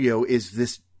studio is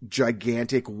this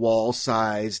gigantic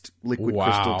wall-sized liquid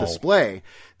crystal display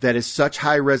that is such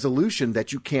high resolution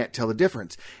that you can't tell the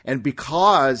difference. And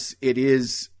because it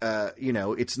is,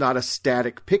 it's not a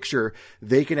static picture,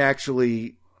 they can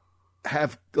actually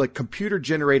have like computer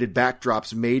generated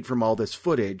backdrops made from all this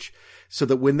footage so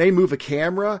that when they move a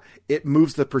camera, it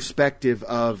moves the perspective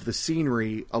of the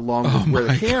scenery along with where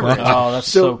the camera is. Oh, that's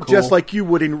so cool. Just like you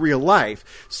would in real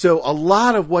life. So a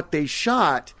lot of what they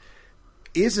shot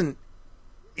isn't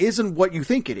what you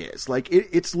think it is. Like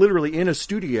it's literally in a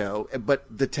studio, but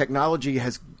the technology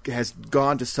has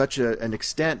gone to such an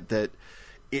extent that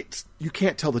you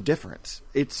can't tell the difference.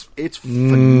 It's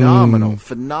phenomenal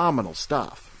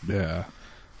stuff. Yeah.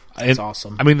 It's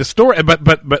awesome. I mean, the story,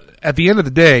 but at the end of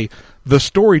the day, the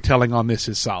storytelling on this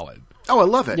is solid. Oh, I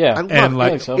love it. Yeah. I love and it.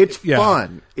 like, it's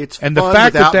fun. It's and fun the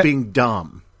fact without being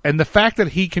dumb. And the fact that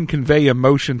he can convey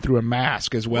emotion through a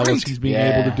mask as well as he's being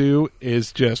able to do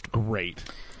is just great.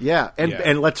 Yeah,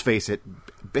 and let's face it,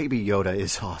 Baby Yoda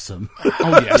is awesome.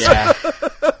 Oh, yes. Yeah.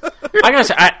 I gotta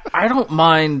say, I don't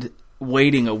mind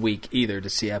waiting a week either to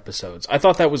see episodes. I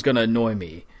thought that was going to annoy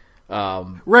me.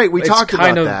 Right, we talked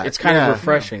about that. It's kind of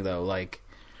refreshing, though. Like,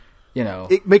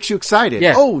 it makes you excited.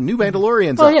 Yeah. Oh, new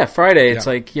Mandalorian's Well, up. yeah, Friday, it's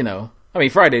like,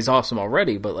 Friday's awesome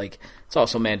already, but like, it's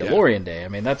also Mandalorian Day. I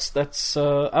mean, that's I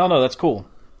don't know, that's cool.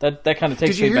 That kind of takes me back.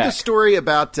 Did you hear the story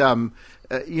about,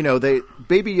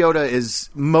 Baby Yoda is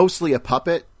mostly a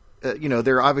puppet.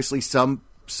 There are obviously some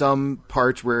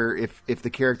parts where if the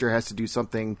character has to do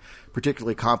something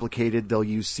particularly complicated, they'll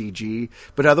use CG,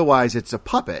 but otherwise it's a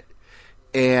puppet.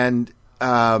 And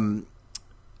Werner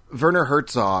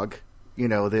Herzog,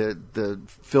 the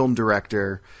film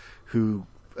director who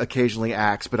occasionally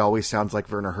acts but always sounds like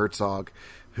Werner Herzog,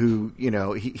 who,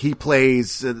 he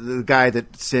plays the guy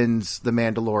that sends the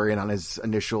Mandalorian on his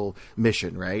initial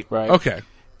mission, right? Right. Okay.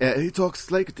 He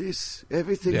talks like this.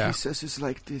 Everything he says is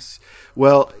like this.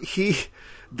 Well,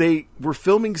 they were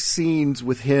filming scenes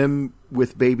with him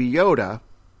with Baby Yoda,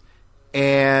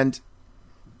 and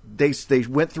they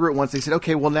went through it once. They said,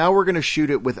 okay, well, now we're going to shoot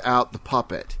it without the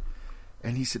puppet.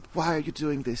 And he said, why are you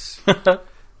doing this?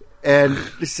 And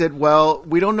they said, well,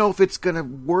 we don't know if it's going to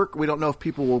work. We don't know if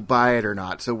people will buy it or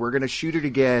not. So we're going to shoot it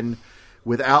again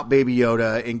without Baby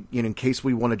Yoda in case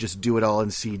we want to just do it all in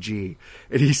CG.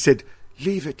 And he said,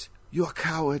 leave it. You're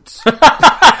cowards.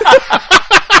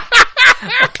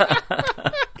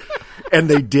 And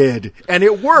they did. And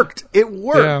it worked. It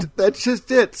worked. Yeah. That's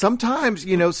just it. Sometimes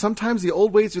the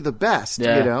old ways are the best,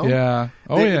 Yeah.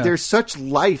 Yeah. There's such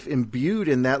life imbued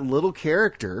in that little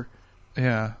character.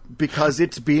 Yeah. Because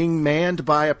it's being manned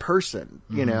by a person,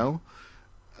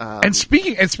 And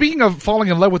speaking of falling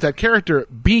in love with that character,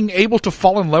 being able to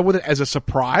fall in love with it as a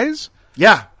surprise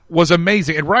was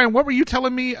amazing. And Ryan, what were you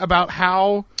telling me about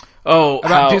how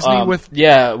Disney with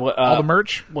all the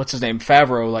merch? What's his name?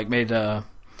 Favreau made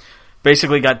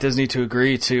basically got Disney to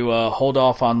agree to hold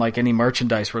off on any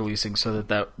merchandise releasing so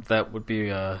that would be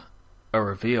a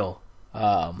reveal.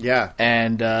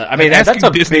 And that's a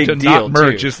Disney big to deal. Not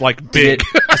merch too. is big,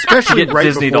 especially get right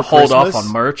Disney to before hold Christmas. off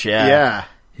on merch. Yeah.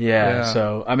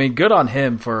 So good on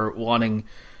him for wanting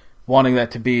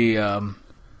that to be a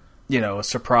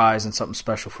surprise and something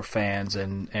special for fans,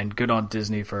 and good on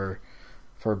Disney for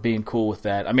being cool with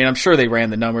that. I mean, I'm sure they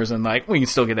ran the numbers and we can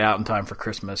still get it out in time for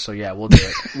Christmas. So yeah, we'll do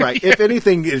it. Right. If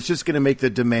anything, it's just going to make the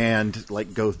demand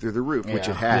go through the roof, which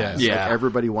it has. Yeah.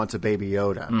 Everybody wants a Baby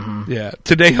Yoda. Mm-hmm. Yeah.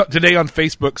 Today on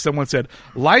Facebook, someone said,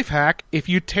 "Life hack: if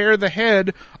you tear the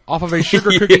head off of a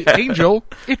sugar cookie angel,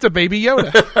 it's a Baby Yoda."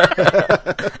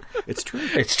 It's true.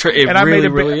 It's true. It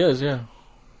really is. Yeah.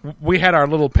 We had our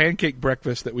little pancake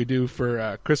breakfast that we do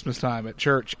for Christmas time at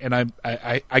church, and I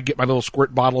get my little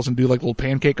squirt bottles and do little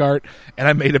pancake art, and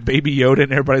I made a Baby Yoda,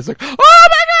 and everybody's like, "Oh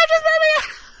my gosh, it's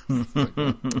Baby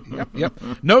Yoda!" Yep.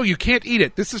 No, you can't eat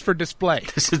it. This is for display.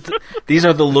 These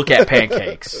are the look at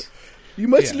pancakes. You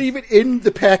must leave it in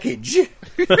the package.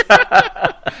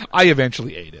 I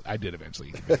eventually ate it. I did eventually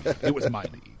eat it. It was mine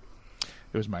to eat.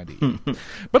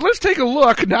 But let's take a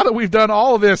look. Now that we've done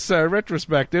all of this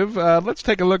retrospective, let's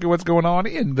take a look at what's going on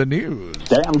in the news.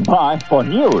 Stand by for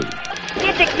news.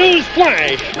 Epic news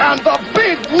flash. And the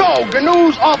big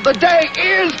no-ga-news of the day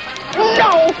is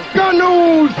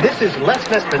no-ga-news. This is Les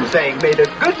Nessman saying, may the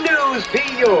good news be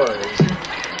yours.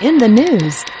 In the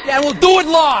news. Yeah, we'll do it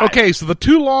live. Okay, so the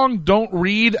too long don't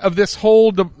read of this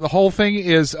the whole thing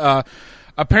is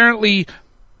apparently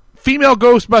female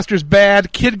Ghostbusters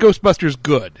bad, kid Ghostbusters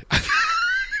good.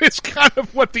 It's kind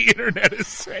of what the internet is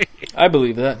saying. I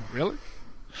believe that. Really?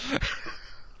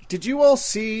 Did you all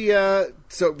see?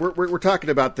 So we're talking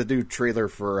about the new trailer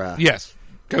for yes,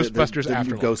 Ghostbusters the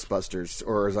Afterlife. Ghostbusters,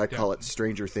 or as I call it,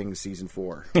 Stranger Things Season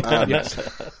 4. Yes.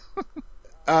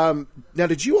 Now,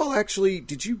 did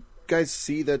you guys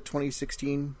see the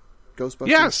 2016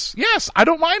 Ghostbusters? Yes. I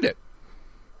don't mind it.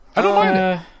 I don't mind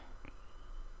it.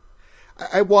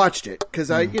 I watched it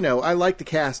because I like the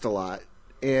cast a lot,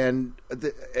 and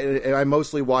I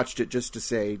mostly watched it just to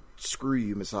say, screw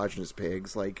you, misogynist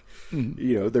pigs. Like,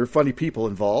 there are funny people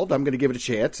involved. I'm going to give it a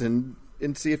chance and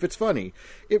see if it's funny.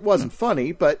 It wasn't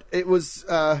funny, but it was.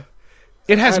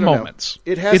 It has moments.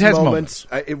 It has moments.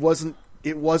 It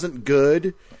wasn't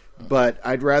good, but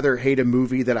I'd rather hate a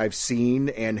movie that I've seen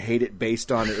and hate it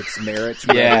based on its merits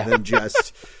rather than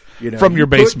just. From your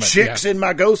basement, put chicks in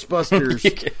my Ghostbusters.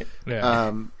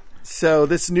 So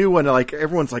this new one, like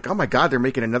everyone's like, "Oh my god, they're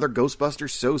making another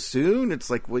Ghostbusters so soon!" It's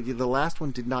like, well, the last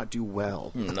one did not do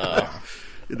well. No,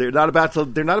 they're not about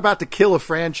to kill a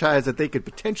franchise that they could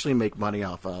potentially make money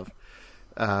off of.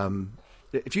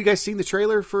 Have you guys seen the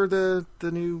trailer for the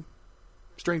new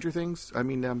Stranger Things? I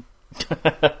mean,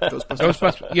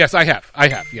 Ghostbusters. Yes, I have.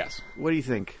 Yes. What do you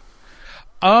think?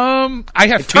 I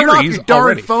have turn theories off your darn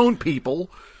already. phone,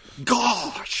 people.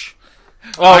 Gosh.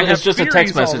 Oh, it's just a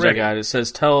text message already. I got. It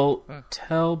says, "Tell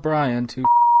Brian to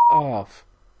off."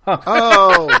 Huh.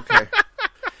 Oh, okay.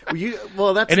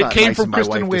 That's and not it came nice from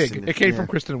Kristen Wiig. It came from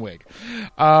Kristen Wiig.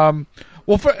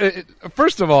 Well,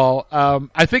 first of all,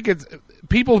 I think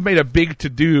people have made a big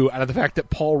to-do out of the fact that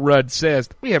Paul Rudd says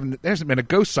there hasn't been a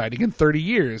ghost sighting in 30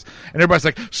 years. And everybody's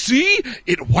like, see?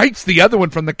 It wipes the other one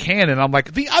from the canon. I'm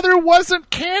like, the other wasn't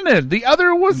canon. The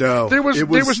other was... No. There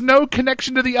was no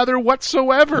connection to the other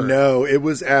whatsoever. No, it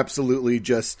was absolutely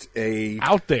just a...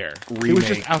 out there. Remake, it was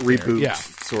just out reboot, there. Yeah.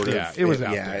 sort of. Yeah, it was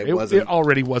out there. It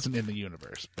already wasn't in the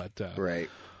universe. But right.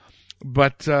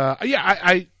 But,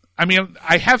 I mean,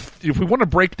 I have. If we want to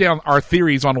break down our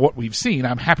theories on what we've seen,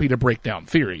 I'm happy to break down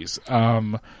theories.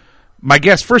 My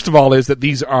guess, first of all, is that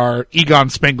these are Egon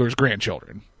Spengler's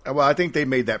grandchildren. Well, I think they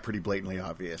made that pretty blatantly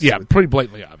obvious. Yeah, pretty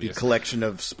blatantly obvious. The collection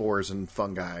of spores and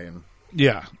fungi and.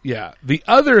 Yeah. The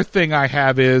other thing I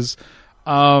have is,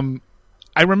 I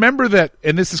remember that,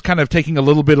 and this is kind of taking a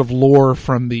little bit of lore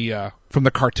from the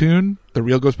cartoon, the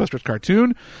real Ghostbusters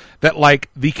cartoon, that like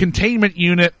the containment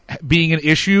unit being an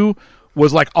issue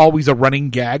was like always a running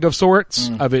gag of sorts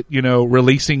of it,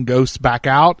 releasing ghosts back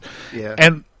out. Yeah.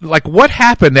 And like what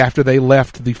happened after they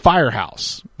left the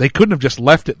firehouse? They couldn't have just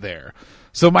left it there.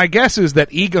 So my guess is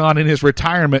that Egon in his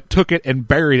retirement took it and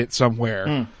buried it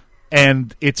somewhere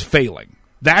and it's failing.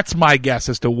 That's my guess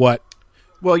as to what.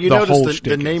 Well, you notice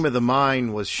the name of the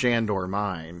mine was Shandor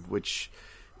Mine, which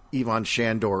Yvonne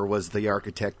Shandor was the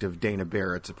architect of Dana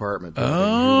Barrett's apartment building.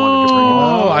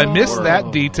 I missed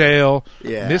that detail.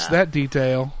 Yeah. Missed that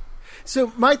detail.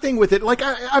 So my thing with it, like,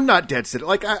 I'm not dead set.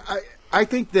 Like, I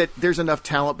think that there's enough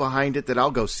talent behind it that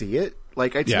I'll go see it.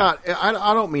 Like, it's not.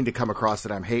 I don't mean to come across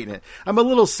that I'm hating it. I'm a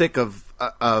little sick of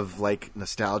like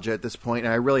nostalgia at this point,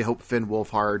 and I really hope Finn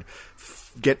Wolfhard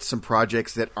gets some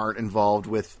projects that aren't involved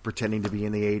with pretending to be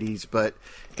in the 80s. But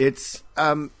it's,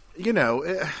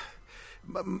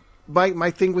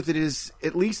 my thing with it is,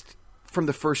 at least from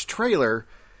the first trailer,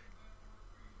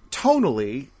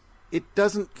 tonally, it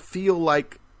doesn't feel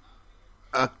like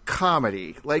a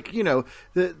comedy. Like,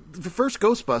 the first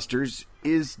Ghostbusters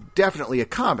is definitely a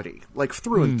comedy, like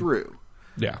through and through.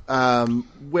 Yeah.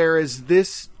 Whereas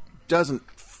this doesn't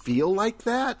feel like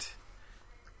that.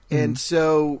 And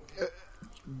so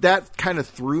that kind of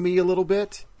threw me a little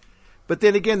bit. But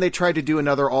then again, they tried to do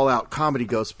another all-out comedy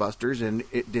Ghostbusters, and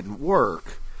it didn't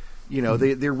work.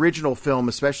 The original film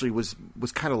especially was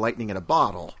kind of lightning in a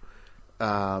bottle.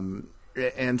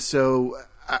 And so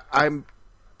I'm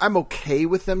okay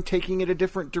with them taking it a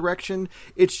different direction.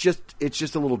 It's just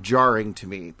a little jarring to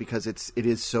me because it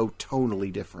is so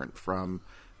tonally different from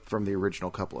the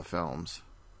original couple of films.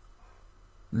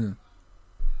 Mm.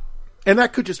 And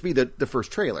that could just be the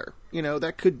first trailer.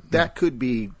 That could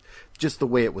be just the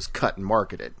way it was cut and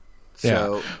marketed.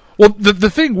 So, yeah. Well, the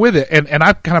thing with it, and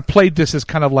I've kind of played this as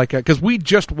kind of like because we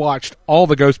just watched all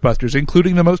the Ghostbusters,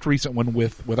 including the most recent one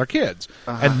with our kids,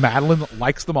 and Madeline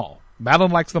likes them all.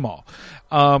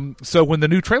 So when the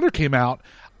new trailer came out,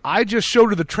 I just showed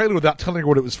her the trailer without telling her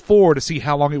what it was for to see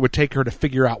how long it would take her to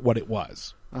figure out what it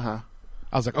was. I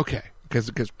was like, okay,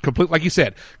 because like you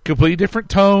said, completely different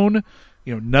tone.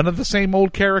 None of the same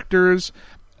old characters.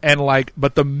 And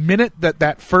but the minute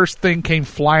that first thing came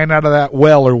flying out of that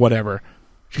well or whatever,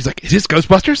 she's like, "Is this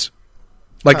Ghostbusters?"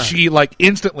 She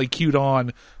instantly cued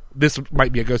on, this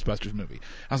might be a Ghostbusters movie.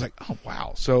 I was like, "Oh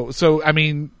wow!" So I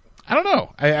mean, I don't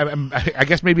know. I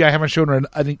guess maybe I haven't shown her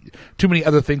too many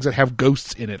other things that have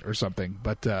ghosts in it or something.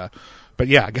 But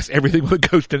yeah, I guess everything with a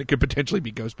ghost in it could potentially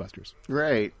be Ghostbusters.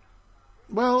 Right.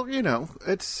 Well,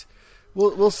 it's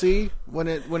we'll see when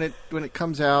it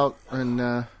comes out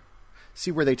and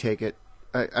see where they take it.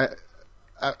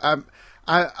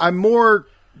 I'm more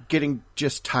getting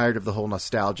just tired of the whole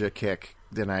nostalgia kick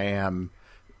than I am.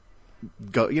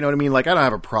 You know what I mean? Like, I don't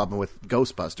have a problem with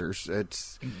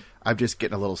Ghostbusters. I'm just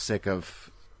getting a little sick of,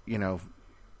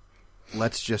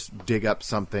 let's just dig up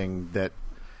something that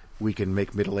we can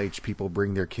make middle-aged people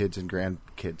bring their kids and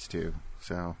grandkids to.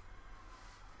 So,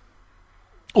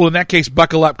 well, in that case,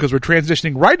 buckle up, because we're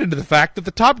transitioning right into the fact that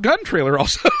the Top Gun trailer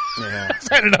also has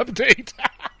had an update.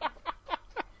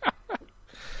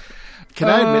 Can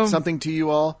I admit something to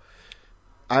you all?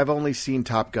 I've only seen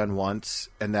Top Gun once,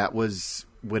 and that was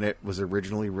when it was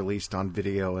originally released on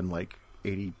video in like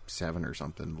 87 or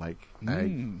something. Like,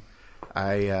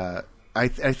 I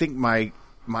think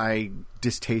my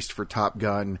distaste for Top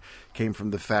Gun came from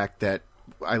the fact that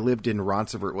I lived in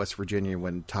Ronceverte, West Virginia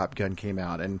when Top Gun came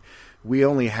out, and we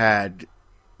only had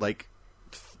like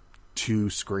 2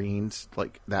 screens.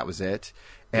 Like, that was it.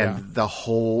 And the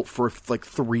whole, for like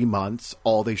 3 months,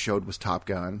 all they showed was Top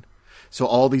Gun. So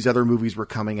all these other movies were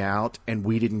coming out, and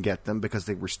we didn't get them because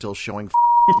they were still showing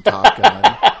Top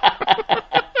Gun.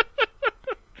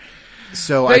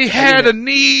 So they had a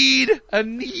need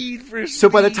for. So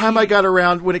by the time I got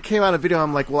around, when it came out of video,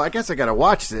 I'm like, well, I guess I got to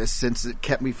watch this since it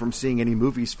kept me from seeing any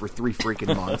movies for 3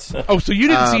 freaking months. Oh, so you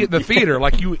didn't see it in the theater?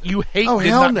 Like you hate did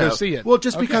not no. go see it? Well,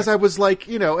 just because I was like,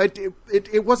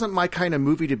 it wasn't my kind of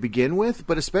movie to begin with,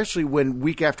 but especially when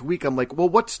week after week, I'm like, well,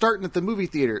 what's starting at the movie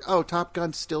theater? Oh, Top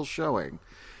Gun's still showing.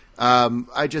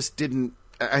 I just didn't.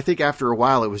 I think after a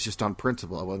while, it was just on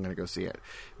principle. I wasn't going to go see it.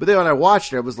 But then when I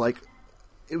watched it, I was like,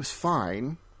 it was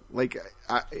fine. Like,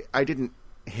 I didn't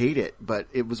hate it, but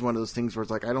it was one of those things where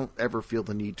it's like, I don't ever feel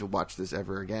the need to watch this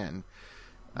ever again.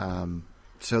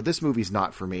 So this movie's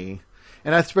not for me.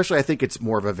 And especially, I think it's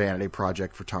more of a vanity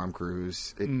project for Tom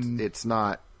Cruise. It's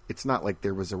not like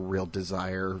there was a real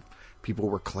desire. People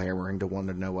were clamoring to want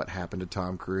to know what happened to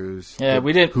Tom Cruise. Yeah,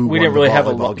 we didn't really have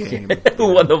a lot.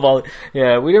 Who won the volley?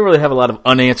 Yeah, we didn't really have a lot of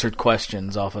unanswered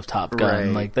questions off of Top Gun. Right.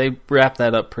 Like, they wrapped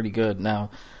that up pretty good. Now,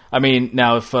 I mean,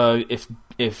 if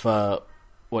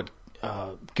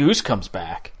Goose comes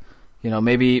back,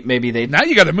 maybe they now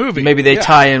you got a movie. Maybe they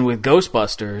tie in with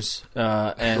Ghostbusters,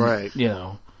 and right.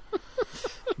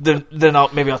 then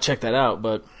I'll check that out.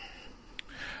 But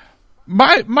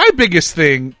my biggest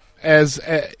thing is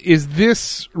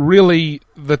this really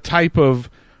the type of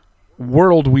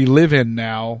world we live in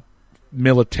now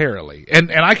militarily,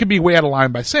 and I could be way out of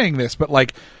line by saying this, but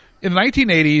like. In the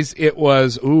 1980s, it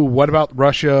was, what about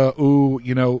Russia?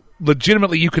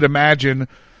 Legitimately, you could imagine,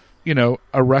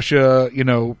 a Russia,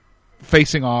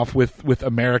 facing off with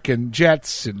American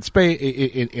jets in space,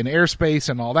 in airspace,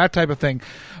 and all that type of thing.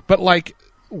 But like,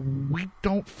 we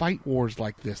don't fight wars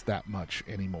like this that much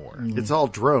anymore. It's all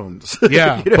drones.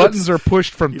 Yeah, buttons are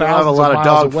pushed from thousands of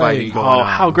miles away. Oh,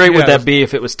 how great would that be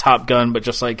if it was Top Gun, but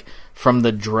just like from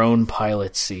the drone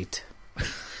pilot seat?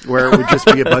 Where it would just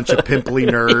be a bunch of pimply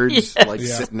nerds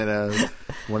sitting in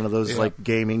one of those like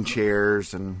gaming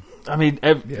chairs, and I mean,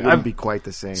 it wouldn't be quite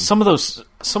the same. Some of those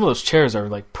chairs are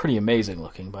like pretty amazing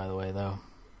looking, by the way, though.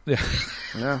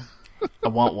 Yeah. I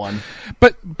want one.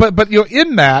 But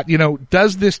in that,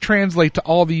 does this translate to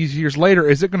all these years later?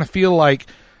 Is it going to feel like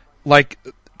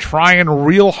trying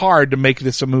real hard to make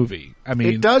this a movie? I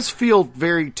mean, it does feel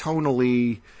very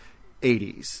tonally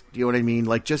 80s. Do you know what I mean?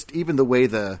 Like, just even the way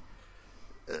the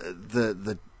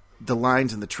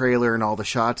lines in the trailer and all the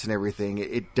shots and everything,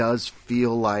 it does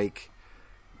feel like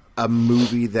a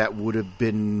movie that would have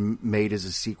been made as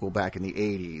a sequel back in the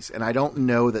 80s. And I don't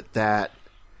know that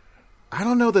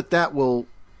will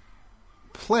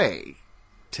play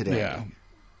today. Yeah.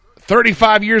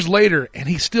 35 years later, and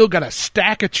he's still got a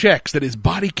stack of checks that his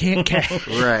body can't cash.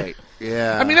 Right.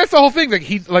 Yeah. I mean, that's the whole thing.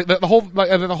 Like the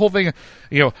whole thing.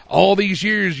 All these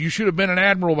years you should have been an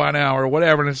admiral by now, or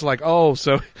whatever. And it's like,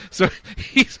 so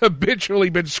he's habitually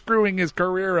been screwing his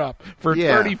career up for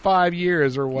 35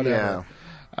 years or whatever.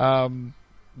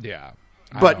 Yeah.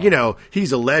 But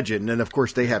he's a legend, and of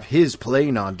course they have his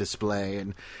plane on display,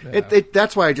 and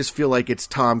that's why I just feel like it's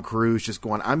Tom Cruise just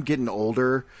going, I'm getting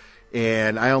older,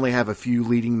 and I only have a few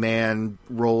leading man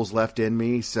roles left in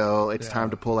me, so it's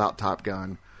time to pull out Top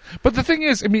Gun. But the thing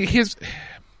is, I mean, his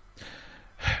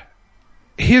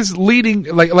leading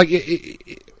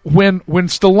when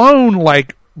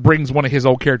Stallone brings one of his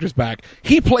old characters back,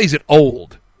 he plays it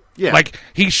old. Yeah. Like,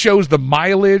 he shows the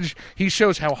mileage. He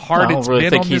shows how hard it's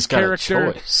been on this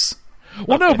character.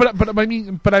 Well, no,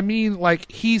 but I mean,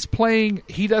 like, he's playing.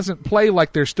 He doesn't play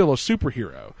like there's still a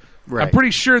superhero. Right. I'm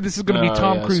pretty sure this is going to be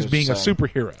Tom Cruise being a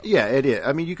superhero. Yeah, it is.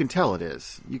 I mean, you can tell it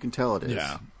is.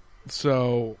 Yeah.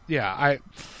 So, yeah,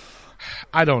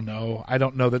 I don't know. I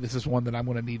don't know that this is one that I'm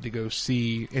going to need to go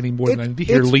see any more than I need to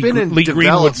hear Lee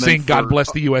Greenwood sing "God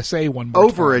Bless the USA" one more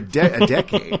over time. a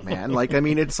decade, man. Like, I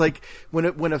mean, it's like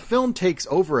when a film takes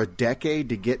over a decade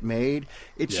to get made,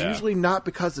 it's usually not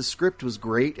because the script was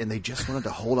great and they just wanted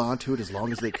to hold on to it as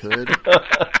long as they could.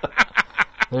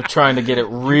 They're trying to get it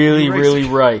really, really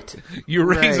right. You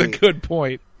raise a good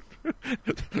point.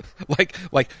 like,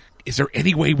 is there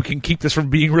any way we can keep this from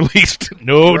being released?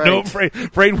 No, afraid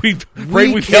we've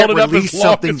held it up as long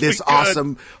something as this we could.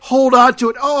 awesome. Hold on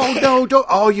to it. Oh no, don't.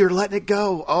 Oh, you're letting it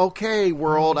go. Okay,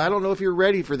 world. I don't know if you're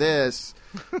ready for this.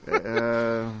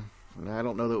 I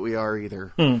don't know that we are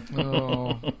either.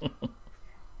 Oh.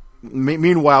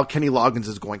 Meanwhile, Kenny Loggins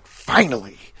is going,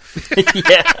 finally.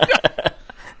 Yeah.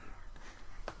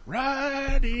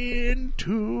 Right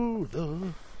into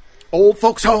the old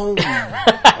folks' home.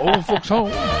 Old folks'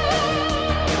 home.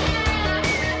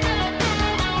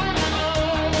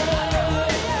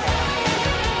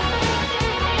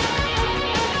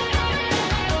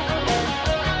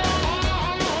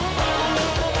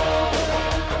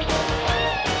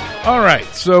 All right,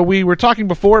 so we were talking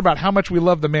before about how much we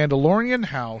love The Mandalorian,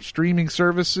 how streaming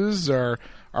services are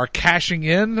cashing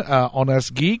in on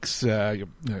us geeks.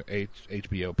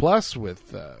 HBO Plus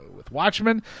with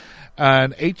Watchmen,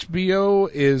 and HBO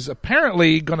is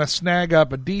apparently going to snag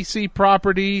up a DC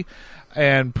property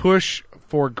and push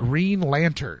for Green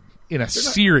Lantern in a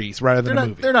series rather than a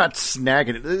movie. They're not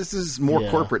snagging it. This is more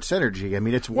corporate synergy. I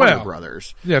mean, it's Warner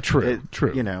Brothers. Yeah, true.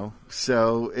 You know,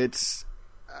 so it's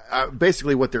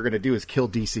basically what they're going to do is kill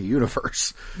DC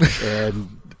Universe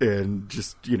and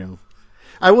just, you know.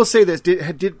 I will say this: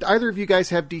 did either of you guys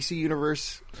have DC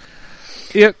Universe?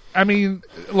 I mean,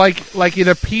 like it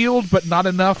appealed, but not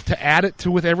enough to add it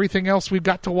to with everything else we've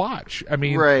got to watch. I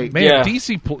mean, man,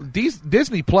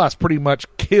 Disney Plus pretty much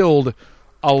killed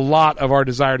a lot of our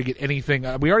desire to get anything.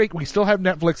 We still have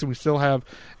Netflix and we still have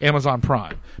Amazon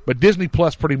Prime, but Disney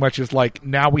Plus pretty much is like,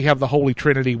 now we have the Holy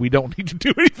Trinity. We don't need to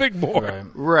do anything more.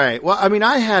 Right. Well, I mean,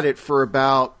 I had it for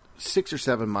about 6 or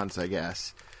 7 months, I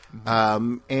guess,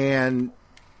 and.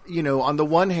 You know, on the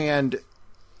one hand,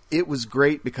 it was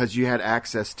great because you had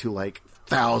access to like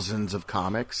thousands of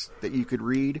comics that you could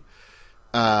read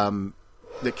that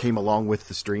came along with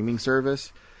the streaming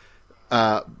service.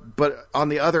 But on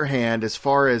the other hand, as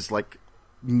far as like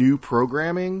new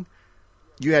programming,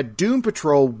 you had Doom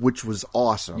Patrol, which was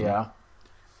awesome. Yeah.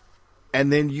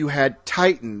 And then you had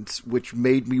Titans, which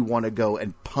made me want to go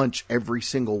and punch every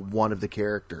single one of the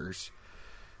characters.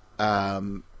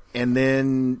 And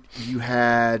then you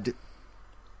had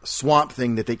Swamp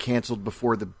Thing that they canceled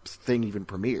before the thing even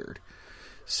premiered.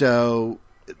 So,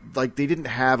 like, they didn't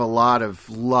have a lot of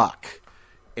luck.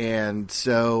 And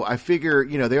so I figure,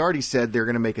 you know, they already said they're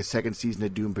going to make a second season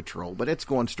of Doom Patrol, but it's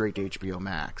going straight to HBO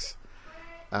Max.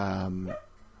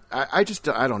 I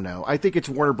don't know. I think it's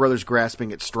Warner Brothers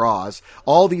grasping at straws.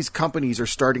 All these companies are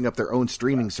starting up their own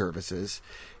streaming services.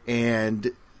 And,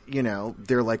 you know,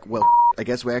 they're like, well, I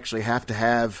guess we actually have to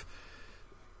have,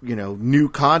 you know, new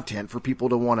content for people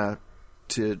to want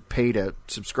to pay to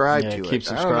subscribe to it. Keep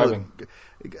subscribing.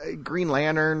 Green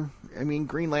Lantern. I mean,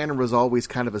 Green Lantern was always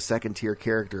kind of a second tier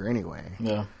character anyway.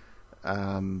 Yeah.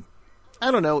 I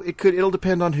don't know. It'll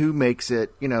depend on who makes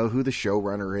it. You know, who the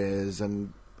showrunner is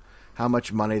and how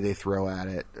much money they throw at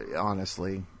it.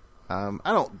 Honestly, I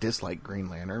don't dislike Green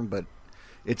Lantern, but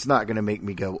it's not going to make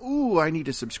me go, "Ooh, I need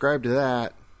to subscribe to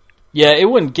that." Yeah, it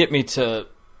wouldn't get me to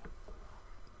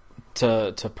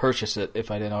purchase it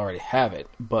if I didn't already have it.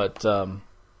 But I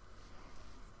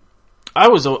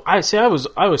always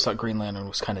thought Green Lantern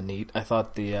was kind of neat. I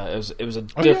thought it was a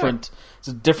different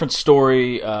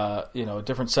story, you know, a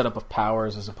different setup of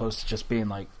powers as opposed to just being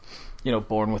like, you know,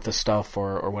 born with the stuff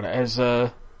or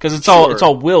whatever. Because it's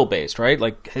all will based, right?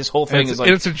 Like his whole thing is like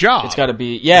it's a job. It's got to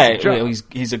be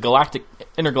he's a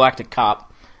intergalactic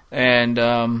cop, and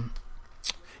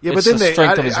yeah, but then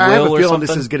I have a feeling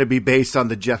this is going to be based on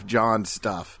the Jeff Johns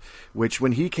stuff, which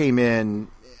when he came in,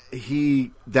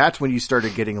 that's when you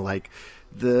started getting like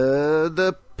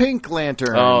the Pink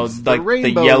Lanterns, the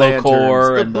Rainbow the Yellow Lanterns,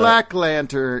 Corps, the and Black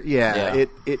Lantern. Yeah,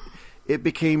 it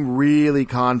became really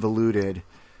convoluted.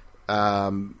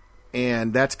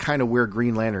 And that's kind of where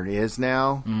Green Lantern is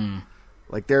now. Mm.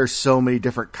 Like, there are so many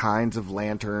different kinds of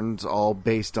lanterns, all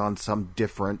based on some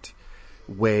different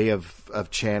way of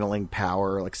channeling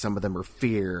power. Like some of them are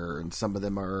fear, and some of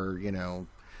them are,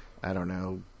 I don't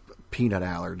know, peanut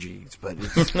allergies. But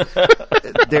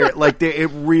it's,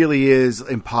 it really is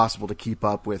impossible to keep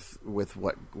up with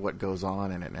what goes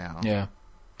on in it now. Yeah.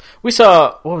 We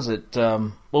saw, what was it?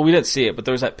 Well, we didn't see it, but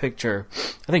there was that picture.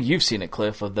 I think you've seen it,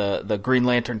 Cliff, of the Green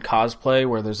Lantern cosplay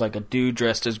where there's like a dude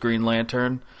dressed as Green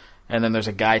Lantern, and then there's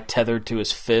a guy tethered to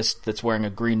his fist that's wearing a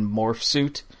green morph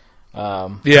suit.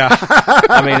 Yeah.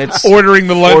 I mean, it's ordering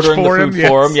the lunch for him.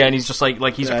 Yeah, and he's just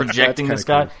like he's projecting this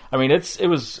guy. Cool. I mean, it's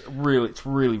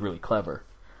really, really clever.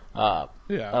 I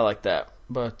like that.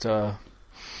 But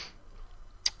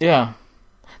yeah.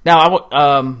 Now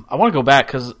I want to go back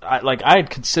because I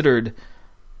had considered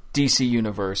DC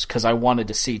Universe because I wanted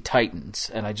to see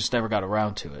Titans and I just never got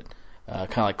around to it.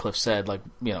 Kind of like Cliff said, I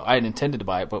had intended to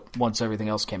buy it, but once everything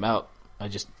else came out, I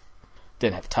just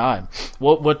didn't have time.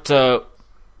 What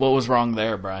was wrong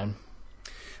there, Brian?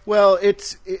 Well,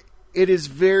 it is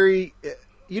very.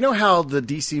 You know how the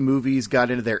DC movies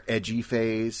got into their edgy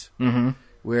phase,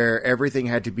 where everything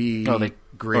had to be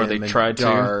grim and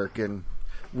dark and.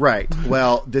 Right.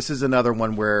 Well, this is another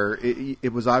one where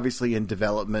it was obviously in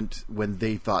development when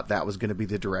they thought that was going to be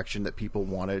the direction that people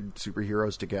wanted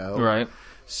superheroes to go. Right.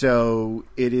 So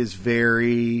it is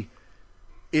very.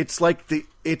 It's like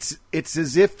it's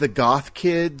as if the goth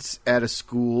kids at a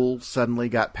school suddenly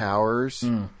got powers,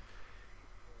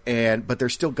 but they're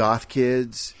still goth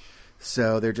kids,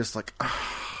 so they're just like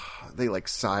they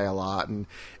sigh a lot and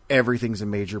everything's a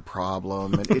major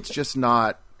problem, and it's just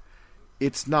not.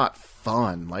 It's not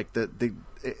fun.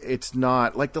 It's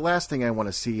not like the last thing I want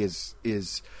to see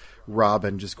is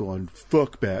Robin just going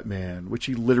fuck Batman, which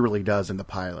he literally does in the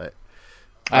pilot.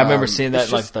 I remember seeing that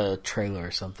the trailer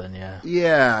or something. Yeah.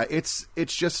 Yeah, it's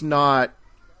just not.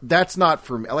 That's not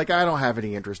for me. I don't have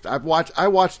any interest. I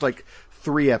watched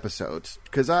 3 episodes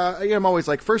because I'm always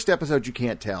first episode you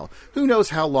can't tell. Who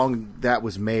knows how long that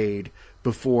was made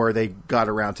before they got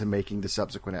around to making the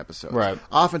subsequent episodes. Right.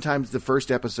 Oftentimes, the first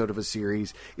episode of a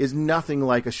series is nothing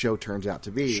like a show turns out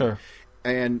to be. Sure.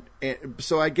 And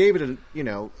so I gave it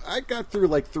I got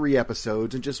through 3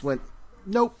 episodes and just went,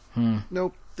 nope,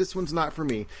 nope, this one's not for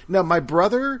me. Now, my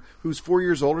brother, who's 4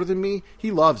 years older than me, he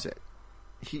loves it.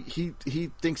 He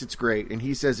thinks it's great, and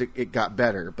he says it got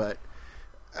better, but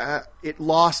it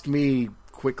lost me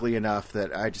quickly enough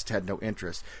that I just had no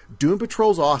interest. Doom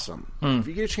Patrol's awesome. If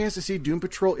you get a chance to see Doom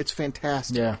Patrol, it's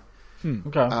fantastic. Yeah.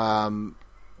 Okay.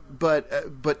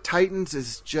 But Titans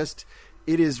is just,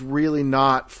 it is really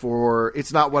not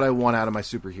it's not what I want out of my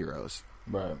superheroes.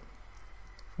 Right.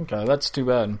 Okay, that's too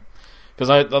bad. Because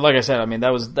like I said, I mean that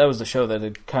was the show that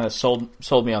had kind of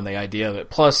sold me on the idea of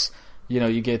it. Plus,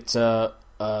 you get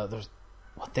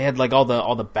they had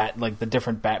all the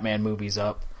different Batman movies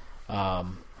up.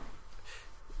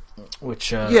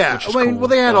 Which I mean, cool. Well,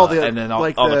 they had all the and then all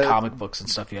the comic books and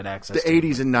stuff you had access to. The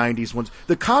 80s and 90s ones.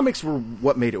 The comics were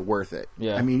what made it worth it.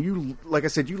 Yeah. I mean, like I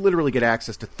said, you literally get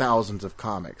access to thousands of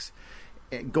comics,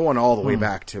 going all the way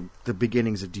back to the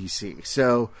beginnings of DC.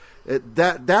 So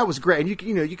that was great. And you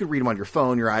could read them on your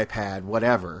phone, your iPad,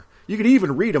 whatever. You could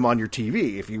even read them on your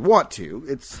TV if you want to.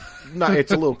 It's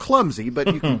a little clumsy,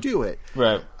 but you can do it.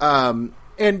 Right.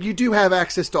 And you do have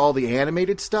access to all the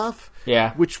animated stuff.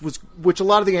 Yeah. Which a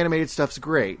lot of the animated stuff's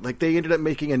great. They ended up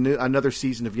making another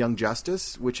season of Young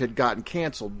Justice, which had gotten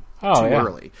canceled too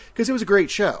early because it was a great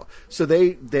show. So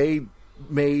they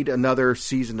made another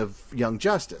season of Young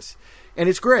Justice, and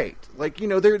it's great.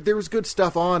 There was good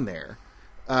stuff on there.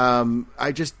 After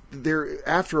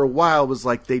a while was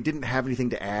they didn't have anything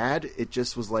to add. It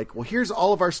just was well, here's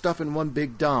all of our stuff in one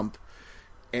big dump,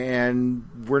 and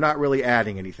we're not really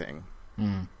adding anything.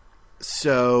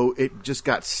 So it just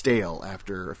got stale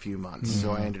after a few months. So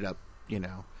I ended up,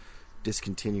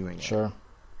 discontinuing it. Sure.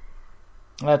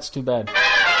 That's too bad.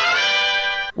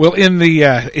 Well, in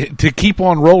the to keep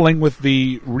on rolling with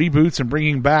the reboots and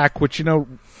bringing back, which now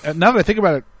that I think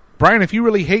about it, Brian, if you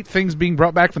really hate things being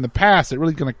brought back from the past, it's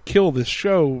really going to kill this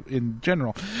show in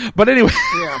general. But anyway,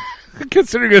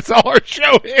 considering it's all our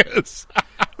show is.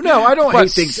 No, I don't hate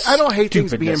things. I don't hate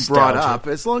things being brought up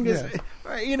as long as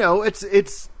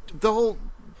it's the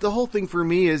whole thing for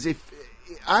me is if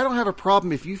I don't have a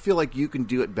problem if you feel like you can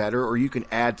do it better or you can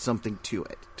add something to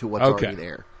it to what's already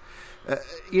there.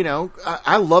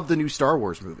 I love the new Star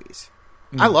Wars movies.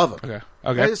 I love them.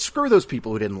 Okay. Screw those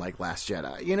people who didn't like Last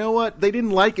Jedi. You know what? They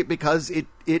didn't like it because it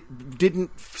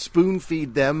didn't spoon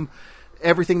feed them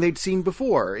everything they'd seen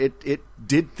before. It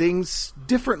did things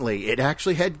differently. It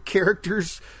actually had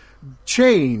characters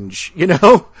change, you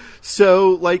know?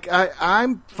 So, like,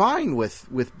 I'm fine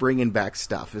with bringing back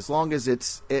stuff as long as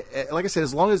it's, like I said,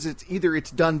 as long as it's either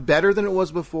it's done better than it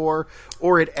was before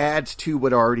or it adds to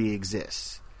what already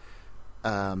exists.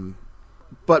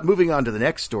 But moving on to the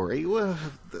next story, we'll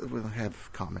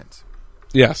have comments.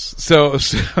 Yes.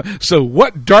 So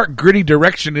what dark, gritty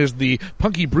direction is the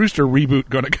Punky Brewster reboot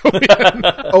going to go in?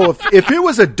 Oh, if it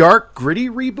was a dark, gritty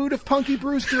reboot of Punky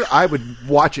Brewster, I would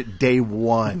watch it day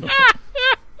one.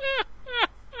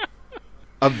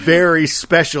 A very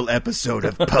special episode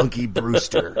of Punky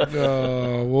Brewster.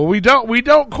 Well, we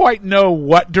don't quite know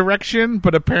what direction,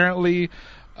 but apparently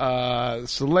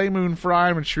Soleil Moon Frye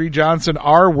and Sheree Johnson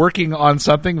are working on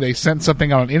something. They sent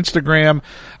something on Instagram,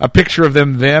 a picture of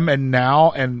them and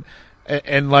now, and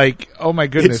like, oh my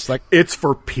goodness, it's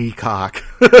for Peacock.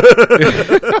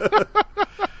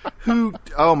 Who?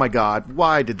 Oh my God!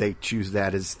 Why did they choose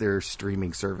that as their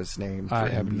streaming service name? For I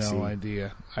have NBC? no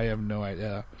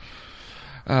idea.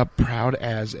 Proud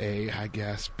as I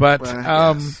guess, but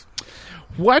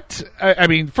What I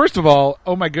mean, first of all,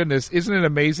 oh my goodness, isn't it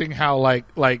amazing how like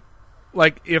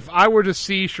if I were to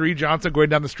see Sheree Johnson going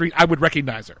down the street, I would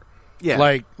recognize her.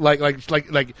 Yeah,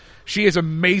 like she is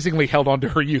amazingly held on to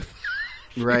her youth.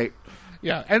 Right.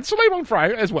 Yeah, and Soleil Moon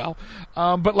Frye as well.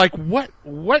 But like,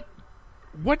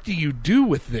 what do you do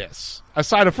with this?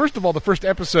 Aside of, first of all, the first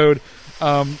episode,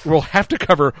 we'll have to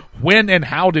cover when and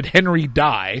how did Henry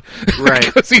die, right?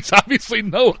 Because he's obviously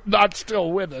not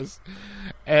still with us.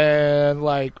 And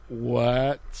like,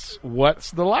 what's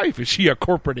the life? Is she a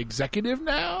corporate executive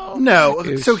now?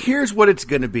 No. So here's what it's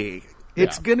going to be.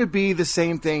 It's going to be the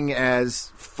same thing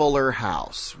as Fuller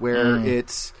House, where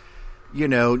it's,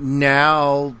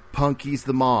 now Punky's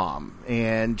the mom,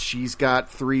 and she's got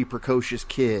 3 precocious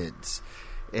kids.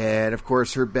 And, of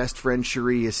course, her best friend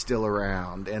Cherie is still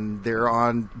around, and they're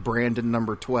on Brandon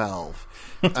number 12.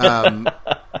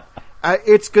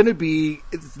 It's going to be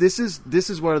this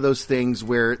is one of those things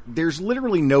where there's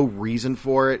literally no reason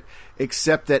for it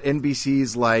except that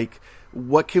NBC's like,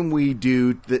 what can we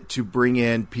do to bring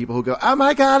in people who go, oh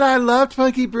my God, I loved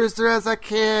Punky Brewster as a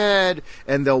kid,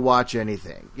 and they'll watch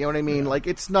anything. You know what I mean? Yeah. Like,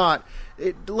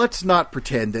 let's not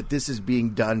pretend that this is being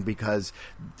done because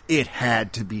it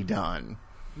had to be done.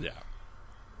 Yeah.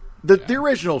 The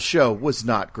original show was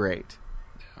not great.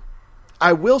 Yeah.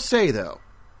 I will say though,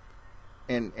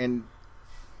 and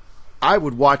I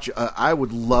would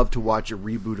love to watch a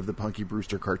reboot of the Punky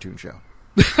Brewster cartoon show.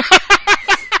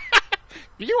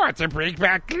 You want to bring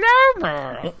back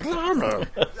Glamour?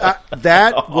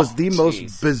 That was the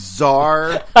most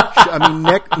bizarre. I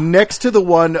mean, next to the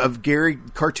one of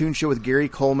cartoon show with Gary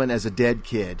Coleman as a dead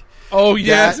kid. Oh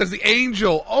yes, as the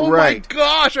angel. Oh right. My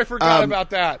gosh, I forgot about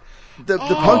that. The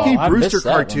Punky Brewster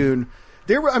cartoon.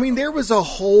 There was a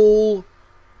whole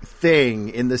thing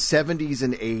in the 70s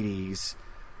and 80s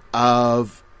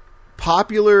of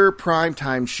popular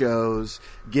primetime shows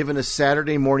given a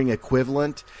Saturday morning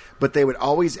equivalent, but they would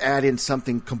always add in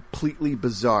something completely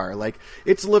bizarre. Like,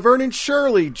 it's Laverne and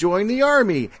Shirley join the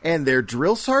army, and their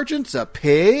drill sergeant's a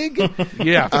pig?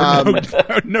 Yeah,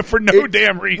 for no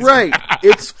damn reason. Right.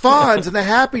 It's Fonz and the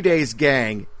Happy Days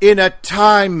gang in a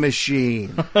time machine.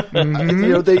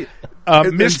 Mm-hmm.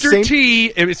 Mr. T,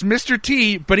 it's Mr.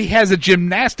 T, but he has a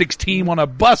gymnastics team on a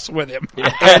bus with him.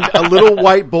 And a little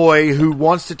white boy who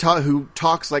wants to talk, who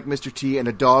talks like Mr. T, and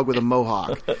a dog with a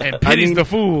mohawk. And pities the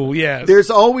fool, yes.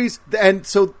 There's always, and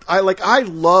so I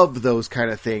love those kind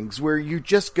of things where you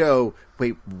just go,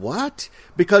 wait, what?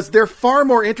 Because they're far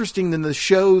more interesting than the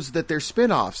shows that they're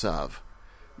spin-offs of,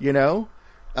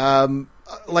 I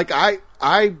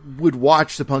would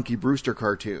watch the Punky Brewster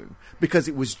cartoon because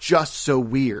it was just so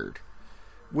weird.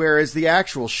 Whereas the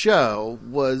actual show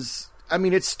was,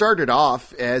 it started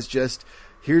off as just,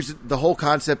 here's the whole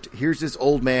concept, here's this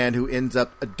old man who ends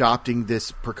up adopting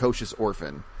this precocious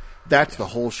orphan. That's the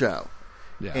whole show.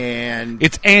 Yeah. And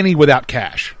it's Annie without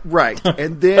cash. Right.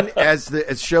 And then as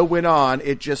the show went on,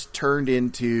 it just turned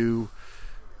into,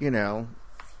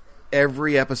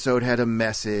 every episode had a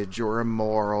message or a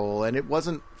moral, and it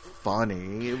wasn't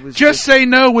funny. It was just say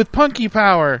no with Punky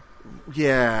Power.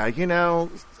 Yeah,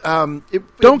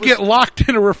 don't get locked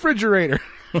in a refrigerator.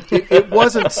 It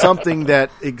wasn't something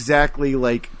that exactly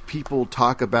like people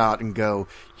talk about and go,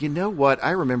 you know what?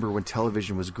 I remember when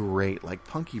television was great, like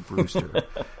Punky Brewster.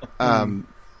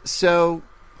 So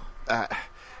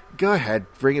go ahead,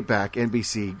 bring it back,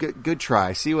 NBC. Good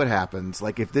try. See what happens.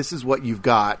 Like, if this is what you've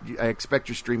got, I expect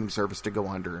your streaming service to go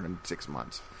under in 6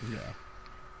 months. Yeah.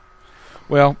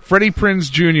 Well, Freddie Prinze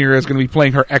Jr. is going to be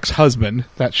playing her ex-husband.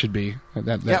 That should be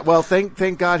that. Yeah, well,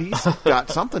 thank God he's got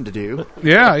something to do.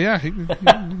 Yeah.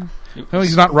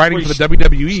 He's not writing for the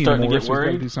WWE anymore, so he's got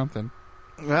to do something.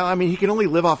 Well, I mean, he can only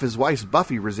live off his wife's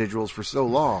Buffy residuals for so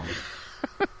long.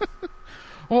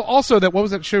 Well, also, what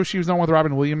was that show she was on with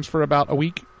Robin Williams for about a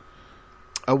week?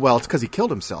 Oh, well, it's because he killed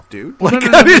himself, dude. No.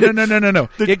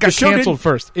 It got canceled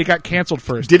first. It got canceled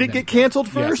first. Did it get canceled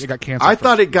first? Yes, it got canceled. I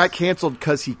thought it got canceled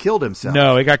because he killed himself.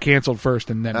 No, it got canceled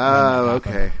first, and then. Oh,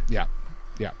 okay. Yeah,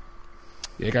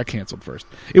 it got canceled first.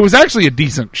 It was actually a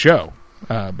decent show,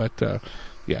 but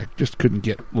just couldn't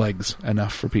get legs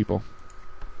enough for people.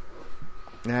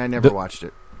 I never watched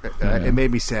it. It made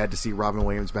me sad to see Robin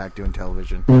Williams back doing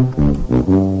television.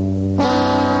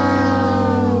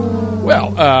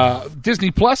 Well, Disney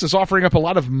Plus is offering up a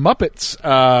lot of Muppets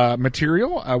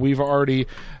material. We've already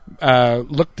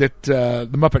looked at the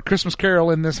Muppet Christmas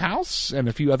Carol in this house and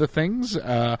a few other things.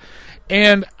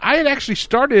 And I had actually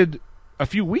started a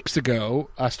few weeks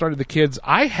ago, started the kids.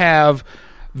 I have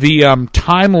the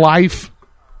Time Life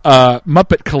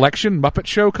Muppet collection, Muppet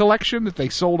Show collection that they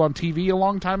sold on TV a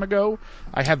long time ago.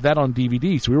 I have that on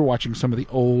DVD, so we were watching some of the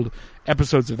old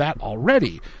episodes of that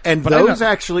already. And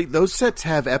those sets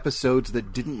have episodes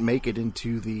that didn't make it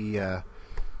into the,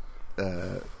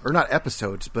 or not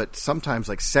episodes, but sometimes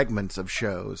like segments of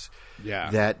shows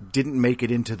that didn't make it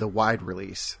into the wide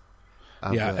release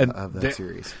of that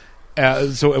series.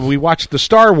 So we watched the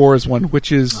Star Wars one,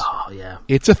 which is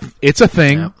it's a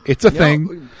thing. Yeah. It's a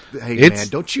thing. Hey man,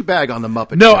 don't you bag on the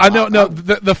Muppet No, Show. I know. No,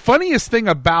 the funniest thing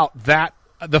about that,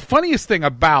 the funniest thing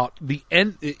about the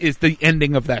end is the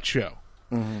ending of that show,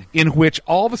 in which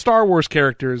all the Star Wars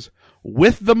characters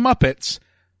with the Muppets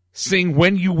sing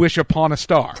 "When You Wish Upon a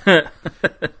Star,"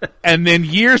 and then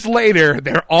years later,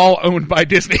 they're all owned by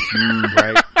Disney.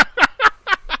 Right.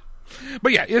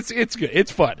 But yeah, it's good.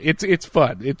 It's fun. It's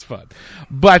fun.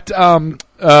 But a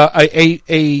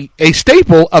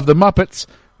staple of the Muppets,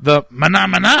 the Mana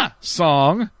Mana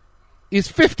song, is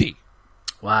 50.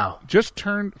 Wow, just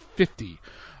turned 50.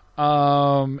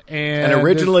 And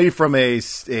originally from a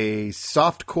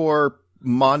softcore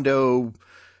Mondo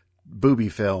booby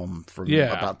film from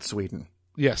about Sweden.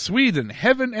 Yeah, Sweden.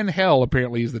 Heaven and Hell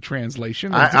apparently is the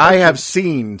translation. I have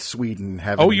seen Sweden.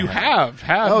 Heaven. Oh, you have?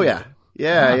 Oh, yeah.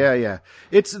 Yeah.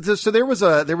 So there was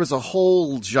a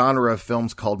whole genre of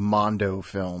films called Mondo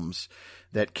films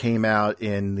that came out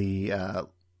in the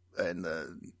late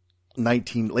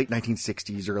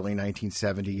 1960s, early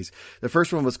 1970s. The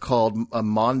first one was called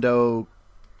Mondo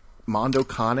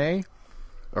Cane,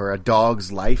 or A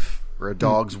Dog's Life, or A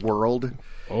Dog's World.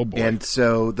 Oh boy. And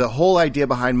so the whole idea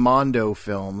behind Mondo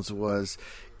films was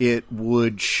it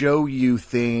would show you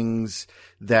things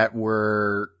that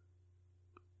were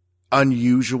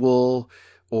unusual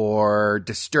or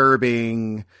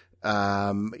disturbing,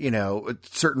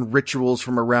 certain rituals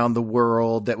from around the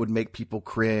world that would make people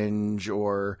cringe,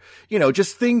 or,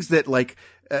 just things that like,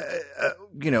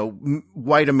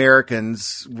 white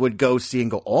Americans would go see and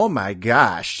go, "Oh my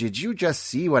gosh, did you just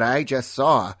see what I just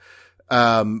saw?"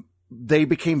 They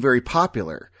became very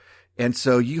popular. And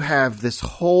so you have this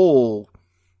whole,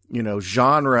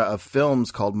 genre of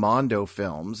films called Mondo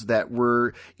films that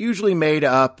were usually made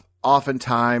up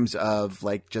oftentimes of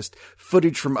like just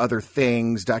footage from other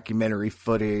things, documentary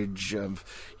footage of,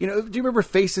 do you remember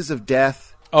Faces of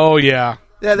Death? Oh yeah.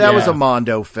 Yeah, that was a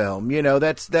Mondo film.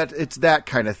 It's that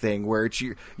kind of thing where it's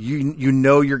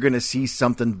you're going to see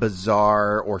something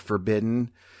bizarre or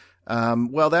forbidden.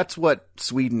 Well, that's what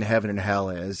Sweden, Heaven and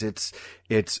Hell is.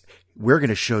 We're going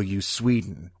to show you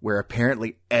Sweden, where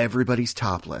apparently everybody's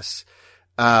topless,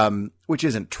 which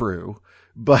isn't true,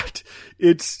 but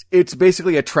it's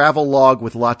basically a travel log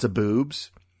with lots of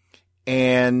boobs.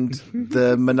 And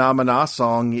the Mana Mana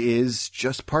song is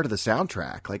just part of the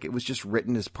soundtrack. Like, it was just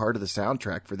written as part of the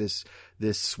soundtrack for this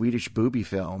Swedish booby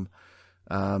film.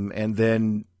 And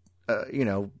then,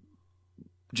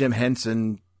 Jim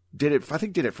Henson did it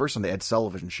first on the Ed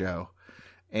Sullivan Show.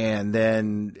 And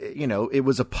then, it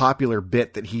was a popular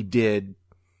bit that he did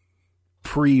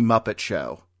pre-Muppet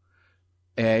Show.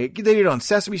 They did it on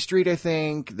Sesame Street, I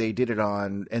think. They did it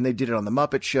on the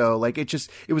Muppet Show. Like, it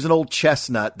was an old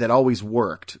chestnut that always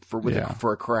worked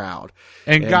for a crowd.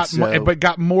 And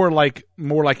got more like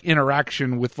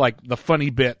interaction with like the funny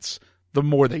bits the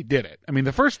more they did it. I mean,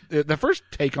 the first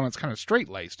take on it's kind of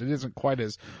straight-laced. It isn't quite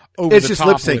as over the top. It's just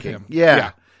lip-syncing.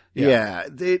 Yeah.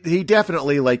 He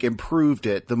definitely like improved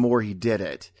it the more he did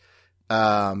it.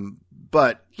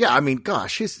 But yeah, I mean,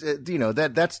 gosh,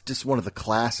 that's just one of the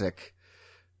classic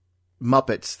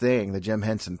Muppets thing, the Jim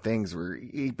Henson things, where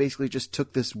he basically just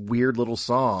took this weird little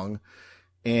song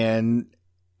and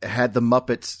had the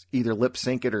Muppets either lip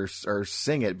sync it or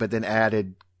sing it, but then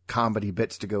added comedy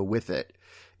bits to go with it.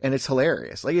 And it's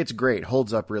hilarious. Like, it's great.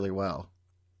 Holds up really well.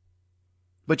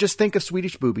 But just think of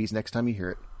Swedish Boobies next time you hear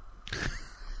it.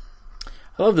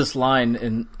 I love this line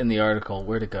in the article.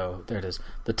 Where'd it go? There it is.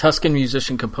 The Tuscan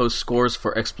musician composed scores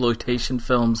for exploitation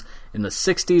films in the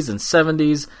 60s and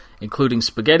 70s, including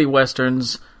spaghetti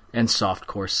westerns and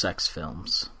softcore sex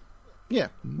films. Yeah.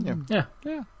 Yeah.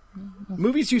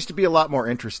 Movies used to be a lot more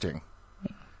interesting.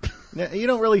 You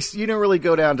don't really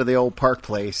go down to the old Park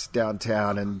Place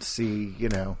downtown and see,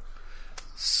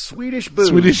 Swedish boobs.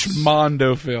 Swedish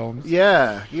Mondo films.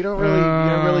 Yeah, you don't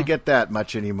really get that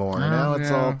much anymore. Now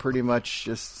it's all pretty much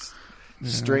just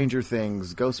Stranger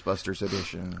Things, Ghostbusters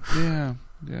edition.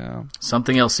 Yeah.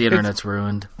 Something else the internet's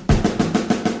ruined.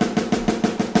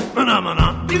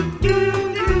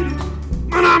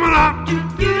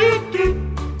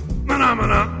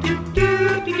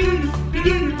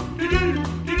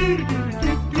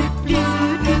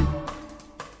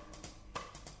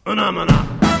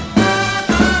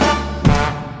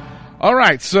 All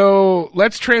right, so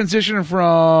let's transition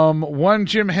from one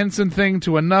Jim Henson thing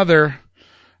to another.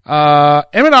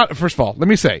 First of all, let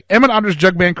me say, Emmett Otter's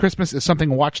Jug Band Christmas is something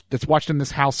that's watched in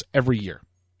this house every year.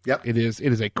 Yep. It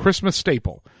is a Christmas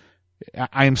staple.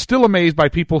 I am still amazed by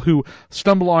people who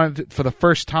stumble on it for the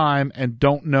first time and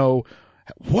don't know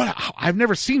I've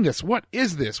never seen this. What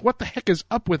is this? What the heck is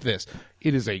up with this?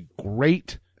 It is a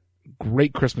great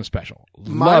Christmas special.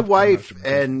 My wife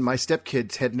and my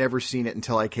stepkids had never seen it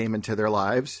until I came into their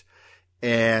lives.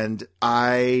 And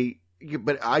I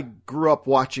grew up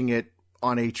watching it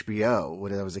on HBO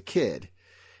when I was a kid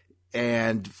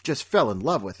and just fell in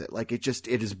love with it. Like, it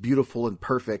is beautiful and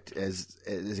perfect as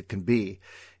it can be.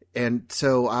 And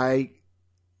so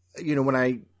when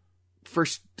I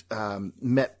first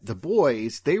met the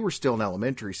boys, they were still in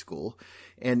elementary school.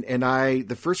 And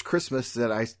the first Christmas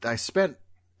that I spent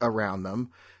around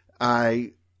them,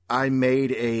 I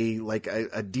made a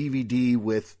DVD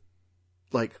with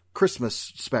like Christmas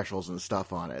specials and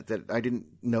stuff on it that I didn't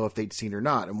know if they'd seen or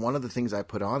not. And one of the things I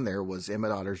put on there was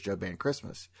Emmett Otter's Jug Band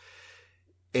Christmas.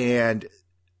 And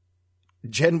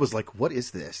Jen was like, "What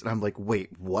is this?" And I'm like, "Wait,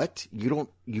 what?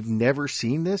 You've never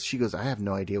seen this?" She goes, "I have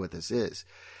no idea what this is."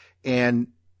 And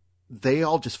they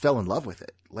all just fell in love with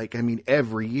it. Like, I mean,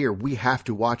 every year we have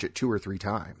to watch it 2 or 3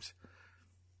 times.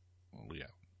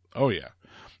 Oh yeah.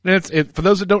 For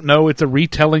those that don't know, it's a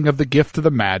retelling of The Gift of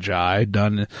the Magi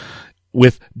done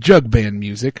with jug band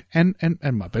music and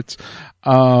Muppets.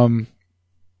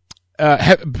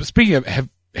 Speaking of,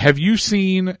 have you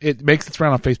seen, it makes its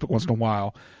round on Facebook once in a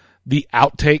while, the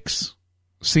outtakes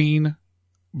scene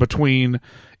between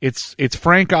it's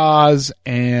Frank Oz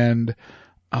and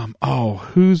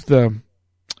who's the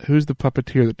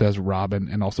puppeteer that does Robin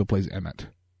and also plays Emmett?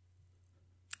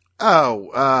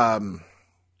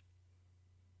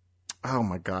 Oh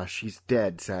my gosh, he's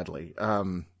dead, sadly.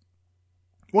 Well,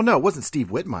 no, it wasn't Steve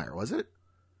Whitmire, was it?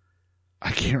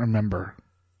 I can't remember.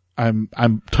 I'm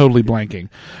totally blanking.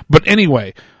 But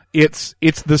anyway, it's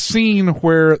the scene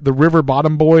where the River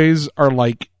Bottom Boys are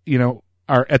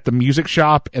are at the music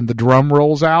shop and the drum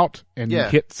rolls out and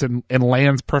hits and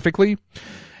lands perfectly.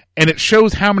 And it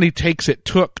shows how many takes it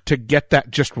took to get that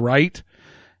just right.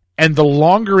 And the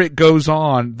longer it goes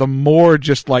on, the more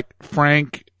just like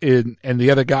Frank and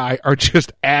the other guy are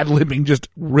just ad-libbing just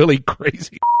really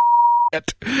crazy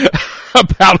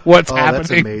about what's happening.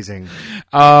 That's amazing.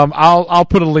 I'll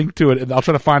put a link to it and I'll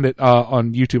try to find it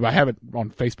on YouTube. I have it on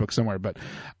Facebook somewhere, but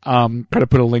try to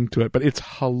put a link to it. But it's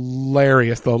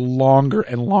hilarious the longer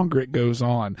and longer it goes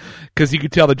on, because you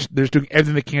can tell that they're doing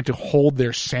everything they can to hold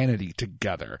their sanity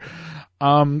together.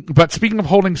 But speaking of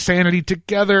holding sanity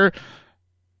together,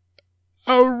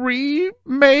 a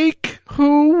remake?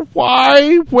 Who?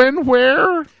 Why? When?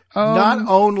 Where? Not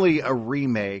only a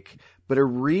remake, but a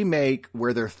remake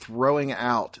where they're throwing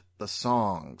out the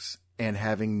songs and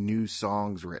having new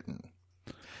songs written.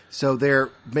 So they're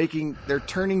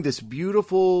turning this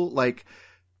beautiful, like,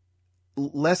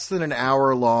 less than an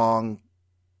hour long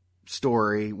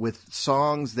story with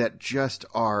songs that just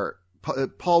are.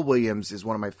 Paul Williams is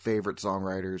one of my favorite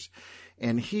songwriters,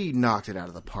 and he knocked it out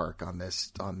of the park on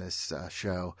this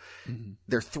show. Mm-hmm.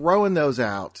 They're throwing those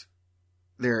out.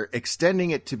 They're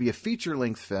extending it to be a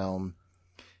feature-length film.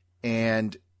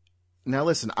 And now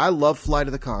listen, I love Flight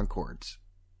of the Conchords.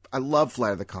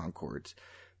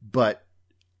 But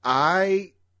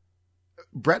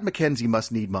Brett McKenzie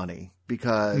must need money,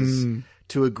 because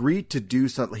to agree to do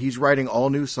something, he's writing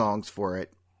all new songs for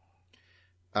it.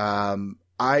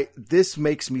 This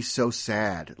makes me so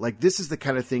sad. Like, this is the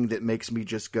kind of thing that makes me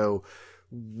just go,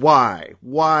 why?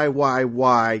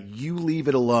 You leave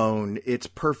it alone. It's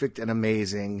perfect and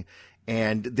amazing.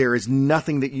 And there is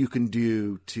nothing that you can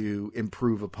do to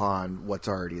improve upon what's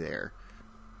already there.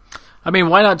 I mean,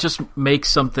 why not just make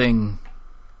something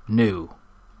new?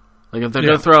 Like, if they're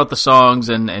going to throw out the songs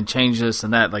and change this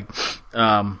and that, like,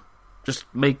 just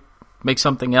make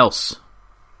something else.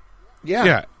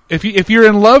 Yeah. If you're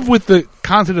in love with the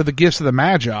concept of the Gifts of the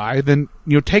Magi, then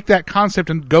take that concept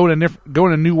and go in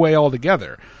a new way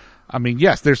altogether. I mean,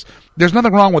 yes, there's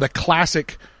nothing wrong with a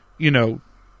classic,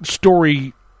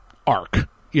 story arc,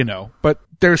 but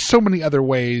there's so many other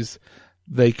ways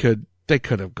they could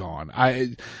have gone.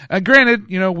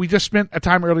 Granted, we just spent a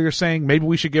time earlier saying maybe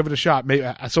we should give it a shot. Maybe,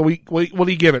 so what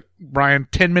do you give it, Brian?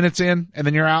 10 minutes in, and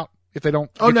then you're out if they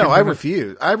don't. Oh no, I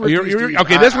refuse.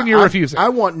 Okay, this one you're refusing. I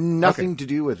want nothing to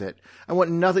do with it. I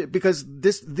want nothing because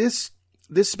this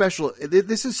special.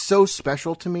 This is so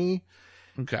special to me.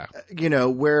 Okay,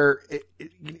 where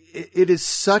it is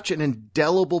such an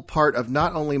indelible part of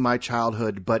not only my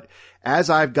childhood, but as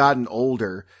I've gotten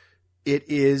older, it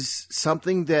is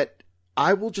something that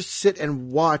I will just sit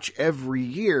and watch every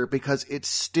year because it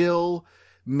still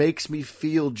makes me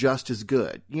feel just as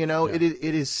good. It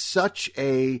is such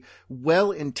a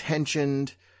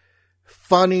well-intentioned,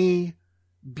 funny,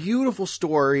 beautiful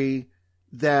story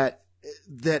that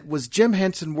was Jim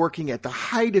Henson working at the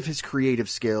height of his creative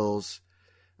skills.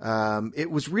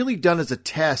 It was really done as a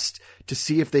test to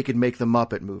see if they could make the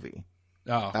Muppet movie.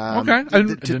 Oh, okay. I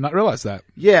did not realize that.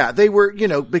 Yeah, they were,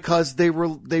 because they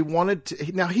wanted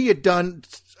to. Now, he had done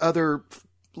other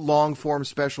long form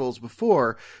specials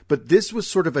before, but this was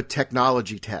sort of a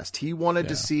technology test. He wanted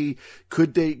to see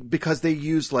because they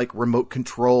used like remote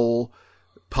control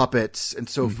puppets and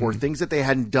so forth, things that they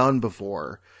hadn't done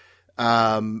before,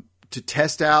 to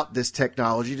test out this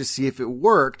technology to see if it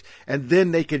worked, and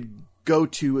then they could go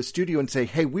to a studio and say,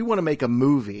 "Hey, we want to make a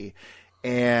movie,"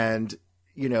 and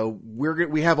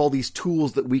we have all these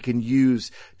tools that we can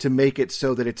use to make it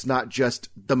so that it's not just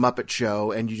the Muppet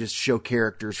Show and you just show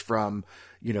characters from,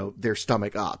 their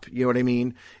stomach up. You know what I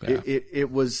mean? Yeah. It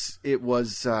was a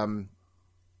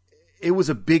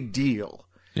big deal.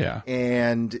 Yeah.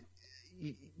 And,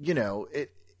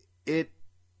 the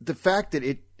fact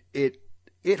that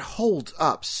it holds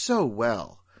up so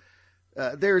well.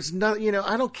 There's no,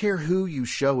 I don't care who you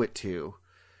show it to.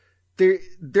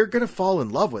 They're going to fall in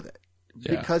love with it.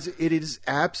 Yeah. Because it is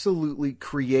absolutely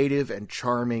creative and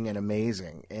charming and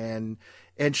amazing and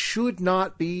should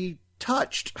not be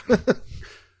touched.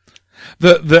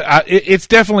 It's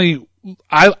definitely,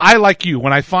 I like you,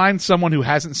 when I find someone who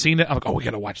hasn't seen it, I'm like, oh, we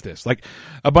got to watch this. Like,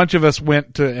 a bunch of us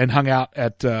went and hung out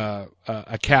at a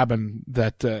cabin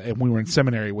that and we were in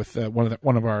seminary with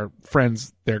one of our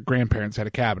friends. Their grandparents had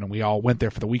a cabin, and we all went there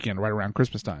for the weekend right around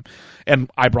Christmas time. And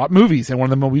I brought movies, and one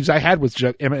of the movies I had was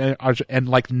just, and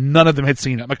like none of them had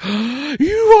seen it. I'm like, oh,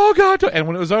 you all got to. And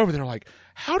when it was over, they're like,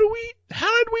 how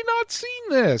had we not seen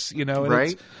this? And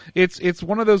right? It's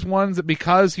one of those ones that,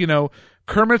 because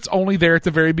Kermit's only there at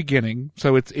the very beginning,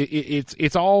 so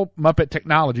it's all Muppet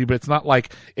technology, but it's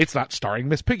not starring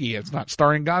Miss Piggy, it's not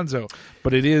starring Gonzo,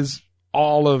 but it is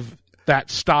all of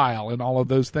that style and all of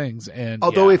those things. And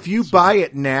although if you buy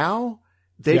it now,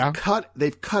 they've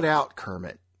cut out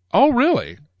Kermit. Oh,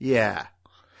 really? Yeah,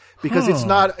 because it's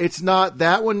not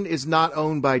that one is not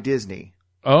owned by Disney.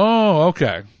 Oh,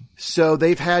 okay. So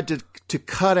they've had to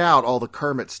cut out all the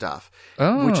Kermit stuff,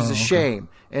 which is a shame.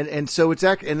 And so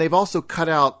and they've also cut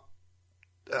out,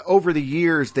 over the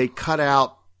years, they cut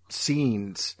out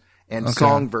scenes and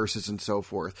song verses and so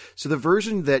forth. So the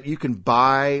version that you can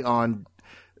buy on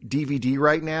DVD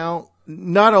right now,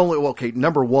 not only,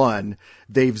 number one,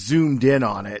 they've zoomed in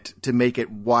on it to make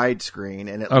it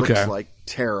widescreen and it looks like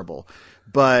terrible,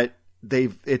 but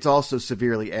it's also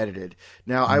severely edited.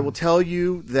 Now, I will tell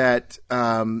you that,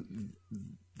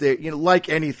 like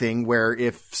anything where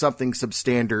if something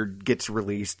substandard gets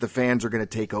released, the fans are going to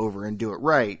take over and do it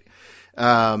right.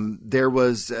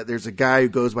 There's a guy who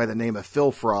goes by the name of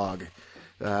Phil Frog,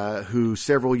 who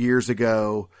several years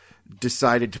ago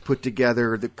decided to put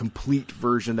together the complete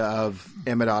version of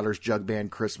Emmett Otter's Jug Band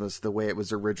Christmas the way it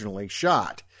was originally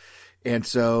shot. And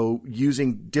so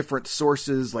using different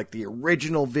sources like the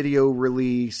original video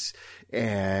release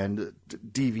and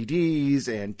DVDs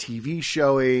and TV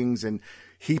showings, and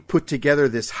he put together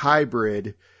this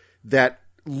hybrid that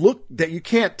you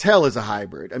can't tell is a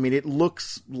hybrid. I mean, it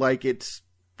looks like it's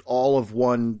all of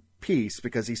one piece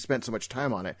because he spent so much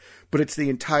time on it, but it's the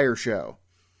entire show.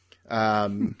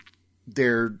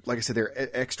 They're, like I said, they're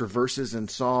extra verses and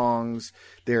songs.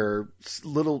 They're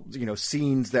little,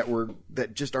 scenes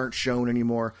that just aren't shown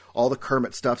anymore. All the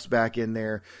Kermit stuff's back in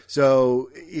there. So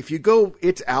if you go,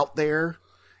 it's out there.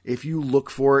 If you look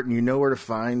for it and you know where to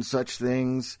find such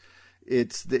things,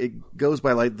 it goes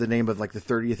by like the name of like the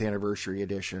 30th anniversary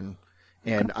edition.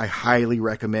 And I highly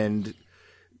recommend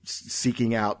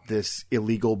seeking out this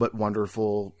illegal but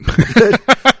wonderful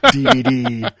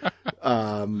DVD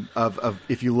of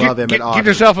if you love Emmett Otter. Get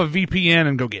yourself a VPN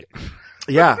and go get it.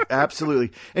 Yeah,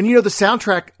 absolutely. And the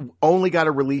soundtrack only got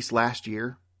a release last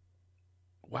year.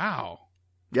 Wow.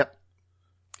 Yep.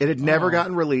 It had never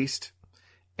gotten released,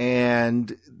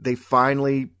 and they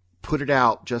finally put it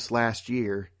out just last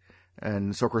year.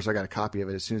 And so, of course, I got a copy of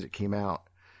it as soon as it came out.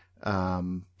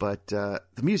 But the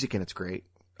music in it's great.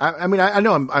 I mean, I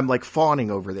know I'm like fawning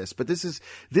over this, but this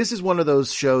is one of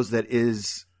those shows that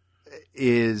is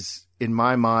in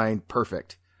my mind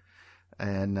perfect.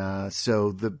 And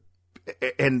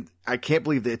and I can't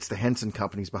believe that it's the Henson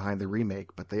Company's behind the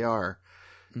remake, but they are.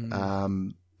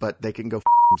 But they can go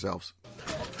themselves.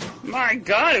 My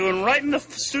God, it went right in the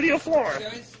studio floor.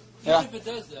 Yeah.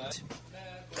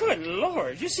 Good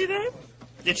Lord, you see that?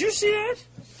 Did you see that?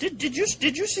 Did you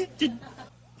see?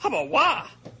 How about wah?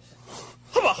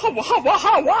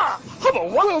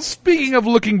 Well, speaking of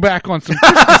looking back on some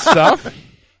Christmas stuff,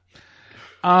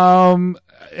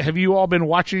 have you all been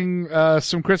watching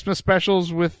some Christmas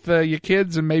specials with your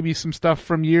kids and maybe some stuff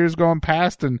from years gone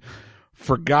past and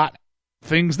forgot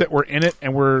things that were in it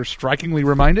and were strikingly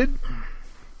reminded?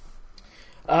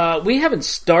 We haven't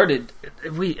started.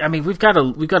 We've got a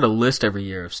list every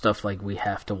year of stuff like we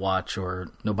have to watch or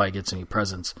nobody gets any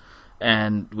presents,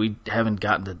 and we haven't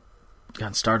gotten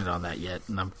started on that yet,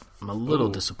 and I'm a little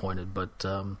disappointed. But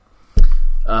no.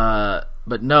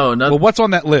 Well, what's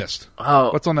on that list?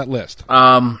 What's on that list? We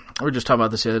were just talking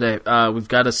about this the other day. We've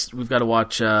got to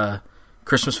watch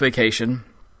Christmas Vacation,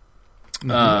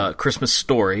 Christmas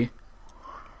Story,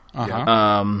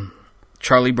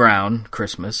 Charlie Brown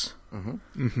Christmas. What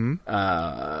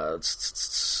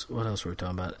else were we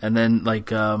talking about? And then like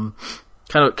kind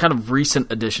of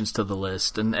recent additions to the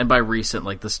list, and by recent,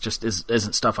 like this just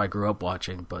isn't stuff I grew up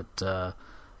watching, but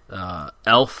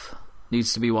Elf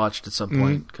needs to be watched at some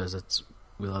point because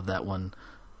we love that one.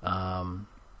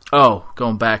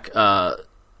 Going back, not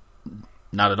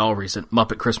at all recent,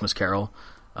 Muppet Christmas Carol,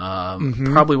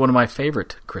 probably one of my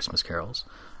favorite Christmas carols.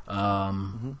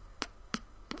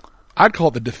 I'd call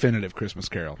it the definitive Christmas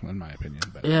Carol, in my opinion.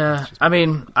 But yeah, I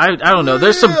mean, I don't know.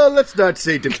 There's some. Let's not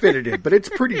say definitive, but it's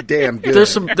pretty damn good. There's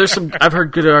some. I've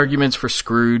heard good arguments for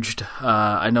Scrooged.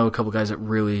 I know a couple guys that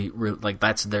really like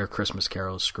that's their Christmas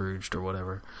Carol, Scrooged or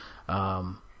whatever.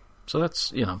 So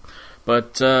that's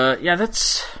but yeah,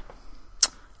 that's.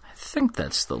 I think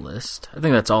that's the list. I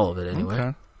think that's all of it anyway.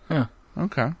 Okay. Yeah.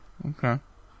 Okay.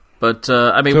 But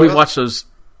I mean, we've watched those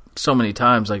so many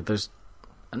times. Like, there's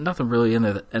nothing really in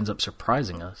there that ends up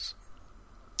surprising us.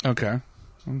 Okay.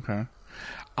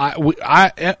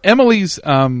 Emily's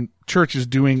church is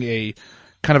doing a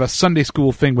kind of a Sunday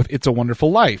school thing with It's a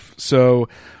Wonderful Life. So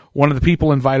one of the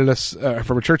people invited us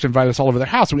from a church, invited us all over their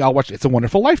house, and we all watched It's a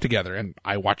Wonderful Life together. And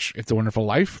I watch It's a Wonderful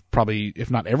Life probably,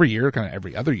 if not every year, kind of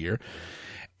every other year.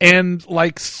 And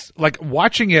like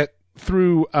watching it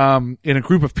through in a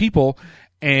group of people,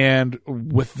 and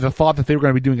with the thought that they were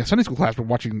going to be doing a Sunday school class, but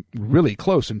watching really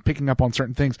close and picking up on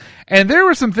certain things. And there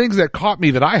were some things that caught me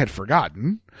that I had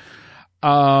forgotten.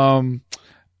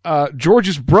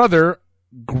 George's brother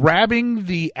grabbing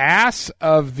the ass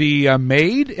of the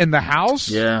maid in the house.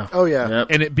 Yeah. Oh, yeah. Yep.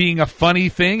 And it being a funny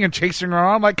thing and chasing her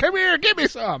around like, come here, give me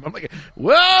some. I'm like,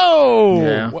 whoa.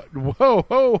 Yeah.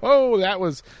 Whoa. That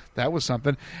was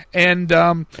something. And,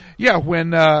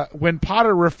 when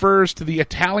Potter refers to the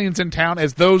Italians in town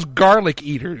as those garlic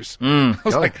eaters, I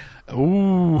was like,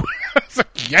 ooh. I was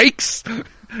like, yikes.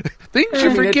 Things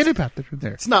you forget about that are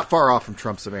there. It's not far off from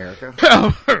Trump's America.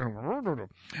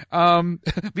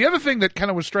 The other thing that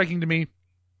kind of was striking to me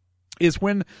is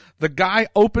when the guy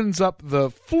opens up the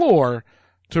floor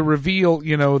to reveal,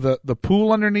 the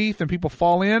pool underneath and people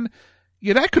fall in.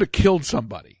 Yeah, that could have killed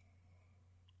somebody.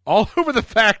 All over the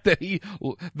fact that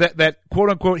that quote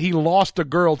unquote he lost a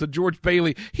girl to George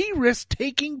Bailey. He risked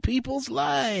taking people's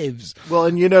lives. Well,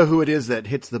 and you know who it is that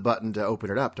hits the button to open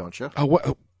it up, don't you?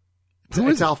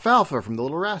 It's Alfalfa from the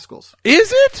Little Rascals.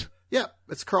 Is it? Yeah,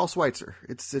 it's Carl Schweitzer.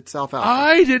 It's Alfalfa.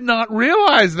 I did not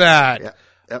realize that. Yeah.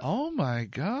 Yep. Oh my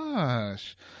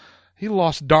gosh, he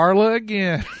lost Darla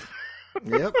again.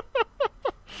 Yep.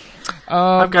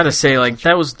 I've got to say, like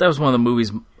that was one of the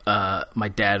movies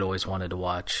my dad always wanted to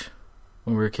watch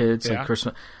when we were kids. Yeah. Like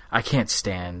Christmas, I can't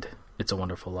stand It's a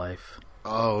Wonderful Life.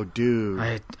 Oh,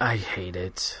 dude. I hate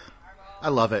it. I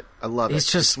love it.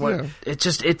 It's just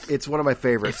it's one of my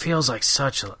favorites. It feels like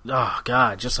such a, oh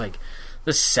God, just like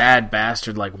this sad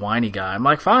bastard, like whiny guy. I'm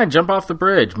like, fine, jump off the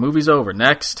bridge. Movie's over.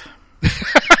 Next.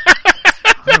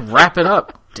 Wrap it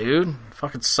up, dude.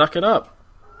 Fucking suck it up.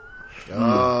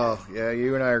 Oh, yeah,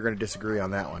 you and I are going to disagree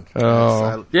on that one.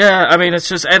 Oh. Yeah, I mean, it's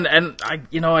just, and I,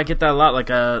 I get that a lot. Like,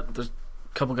 there's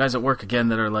a couple guys at work again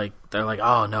that are like,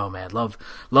 oh no, man, love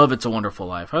It's a Wonderful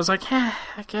Life. I was like, yeah,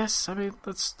 I guess. I mean,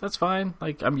 that's fine.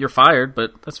 Like, you're fired,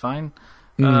 but that's fine.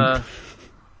 I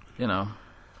don't know.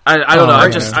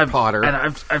 Mr. Potter. And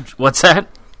I've what's that?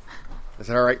 Is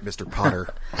that all right, Mr.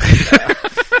 Potter?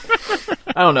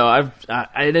 I don't know.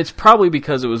 And it's probably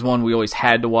because it was one we always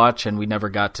had to watch, and we never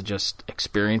got to just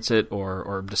experience it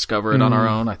or discover it on our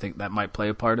own. I think that might play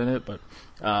a part in it, but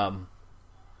I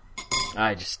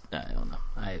don't know.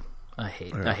 I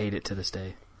hate it to this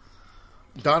day.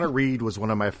 Donna Reed was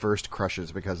one of my first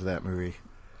crushes because of that movie.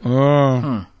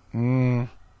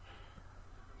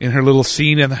 In her little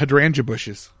scene in the hydrangea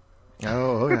bushes.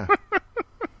 Oh yeah.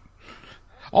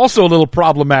 Also a little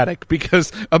problematic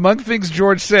because among things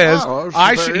George says,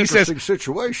 he says,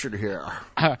 situation here.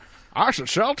 I should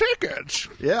sell tickets.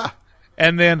 Yeah.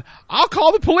 And then I'll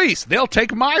call the police. They'll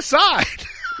take my side.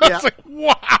 I was like,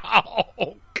 wow,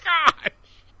 God.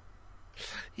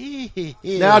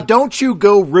 Now, don't you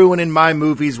go ruining my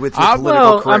movies with your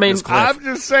political correctness, Cliff. I'm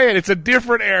just saying, it's a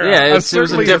different era. Yeah, it was a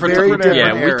different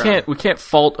era. era. We can't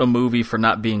fault a movie for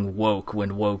not being woke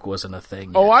when woke wasn't a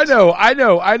thing yet. Oh, I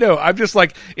know. I'm just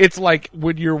like, it's like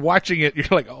when you're watching it, you're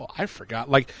like, oh, I forgot.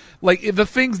 Like the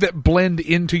things that blend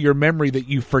into your memory that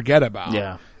you forget about.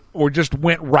 Yeah. Or just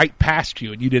went right past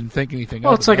you and you didn't think anything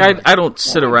well, of it. Well, it's like I don't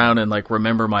sit around and like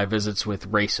remember my visits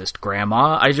with racist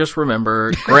grandma. I just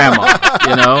remember grandma,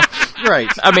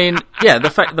 Right. I mean, yeah, the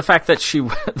fact that she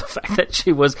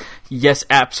was, yes,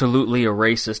 absolutely a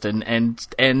racist,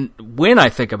 and when I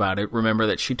think about it, remember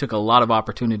that she took a lot of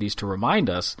opportunities to remind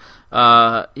us,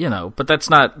 but that's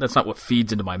not what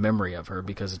feeds into my memory of her,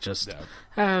 because it just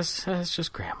as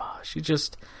just grandma. She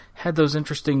just had those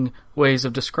interesting ways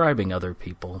of describing other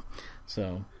people.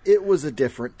 So it was a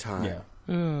different time.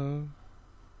 Yeah.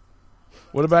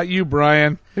 What about you,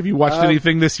 Brian? Have you watched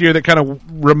anything this year that kind of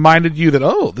reminded you that,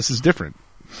 oh, this is different?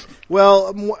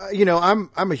 Well,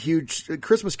 I'm a huge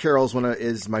Christmas Carol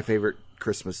is my favorite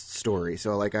Christmas story.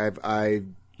 So like I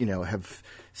have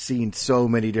seen so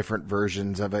many different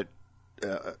versions of it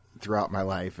throughout my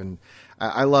life, and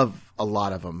I love a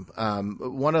lot of them.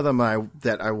 One of them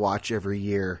that I watch every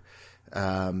year,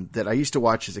 that I used to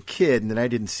watch as a kid, and then I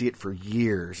didn't see it for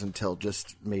years until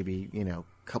just maybe a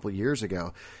couple of years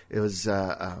ago. It was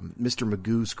Mr.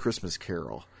 Magoo's Christmas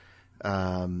Carol.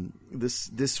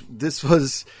 This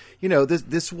was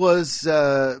this was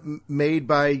made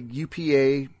by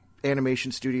UPA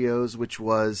Animation Studios, which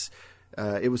was.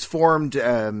 It was formed,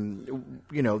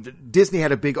 Disney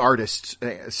had a big artist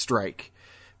strike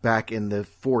back in the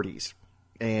 40s.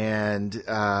 And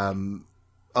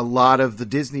a lot of the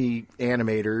Disney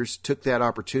animators took that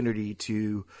opportunity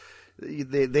to...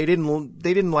 They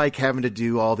didn't like having to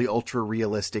do all the ultra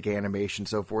realistic animation and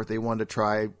so forth. They wanted to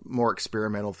try more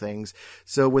experimental things.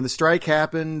 So when the strike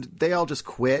happened, they all just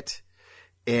quit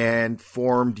and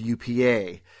formed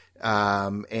UPA.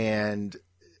 And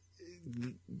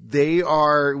they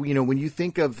are, when you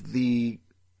think of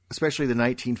especially the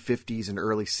 1950s and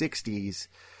early 60s,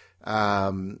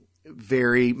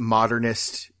 very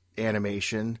modernist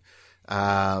animation.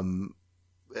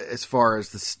 As far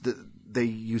as they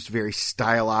used very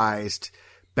stylized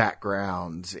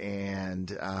backgrounds, and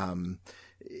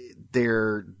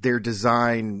their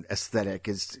design aesthetic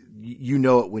is,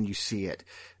 it when you see it.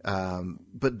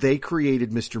 But they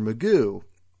created Mr. Magoo.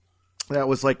 That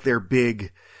was like their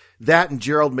big. That and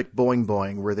Gerald McBoing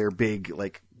Boing were their big,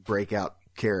 like, breakout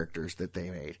characters that they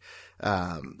made.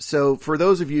 So for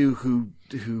those of you who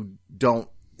don't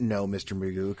know Mr.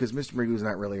 Magoo, because Mr. Magoo's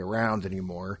not really around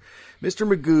anymore,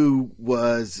 Mr. Magoo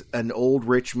was an old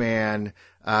rich man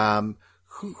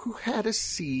who had a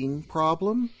seeing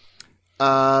problem.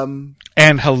 And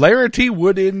hilarity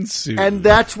would ensue. And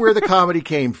that's where the comedy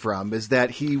came from, is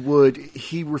that he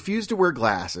refused to wear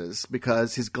glasses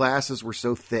because his glasses were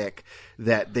so thick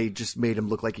that they just made him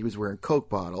look like he was wearing Coke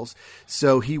bottles.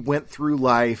 So he went through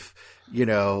life,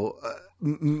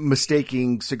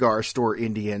 mistaking cigar store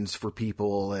Indians for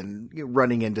people and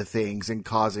running into things and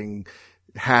causing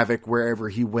havoc wherever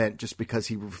he went just because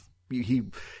he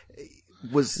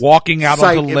was walking out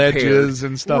onto ledges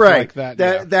and stuff like that.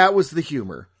 That was the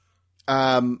humor.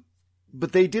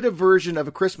 But they did a version of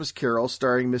A Christmas Carol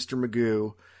starring Mr.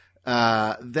 Magoo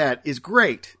that is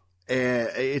great.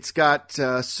 It's got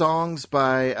songs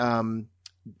by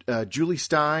Julie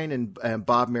Stein and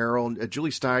Bob Merrill.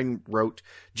 Julie Stein wrote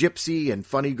Gypsy and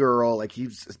Funny Girl. Like,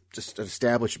 he's just an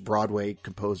established Broadway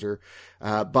composer.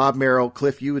 Bob Merrill,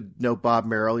 Cliff, you would know Bob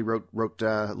Merrill. He wrote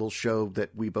a little show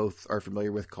that we both are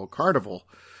familiar with called Carnival.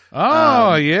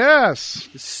 Oh, yes.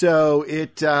 So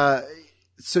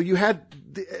so you had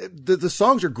the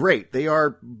songs are great. They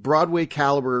are Broadway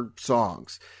caliber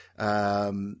songs.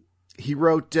 He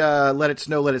wrote Let It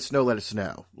Snow, Let It Snow, Let It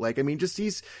Snow. Like, I mean, just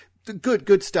these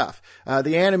good stuff.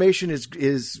 The animation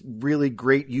is really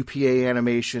great UPA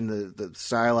animation, the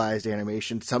stylized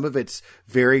animation. Some of it's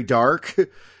very dark,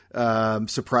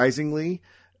 surprisingly.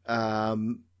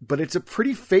 But it's a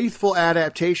pretty faithful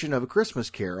adaptation of A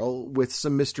Christmas Carol with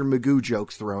some Mr. Magoo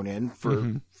jokes thrown in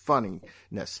for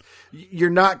funniness. You're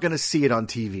not going to see it on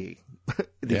TV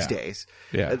these days.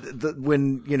 Yeah.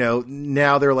 When,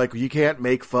 now they're like, you can't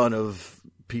make fun of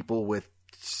people with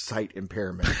sight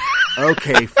impairment.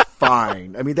 Okay,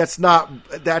 fine. I mean, that's not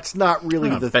really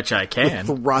bet you I can.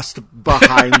 the thrust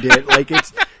behind it. Like,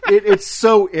 it's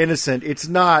so innocent. It's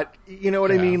not, you know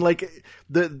what I mean? Like,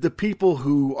 the people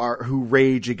who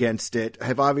rage against it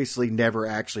have obviously never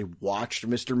actually watched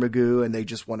Mr. Magoo, and they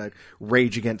just want to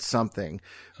rage against something.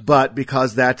 But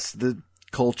because that's the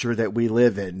culture that we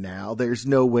live in now, there's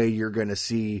no way you're going to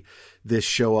see this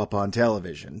show up on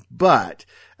television. But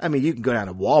I mean, you can go down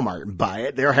to Walmart and buy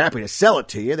it. They're happy to sell it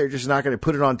to you. They're just not going to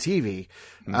put it on TV.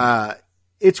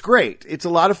 It's great. It's a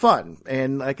lot of fun.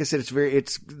 And like I said,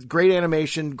 it's great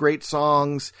animation, great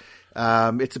songs.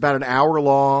 It's about an hour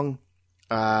long.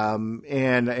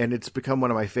 And it's become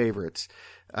one of my favorites.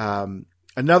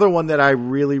 Another one that I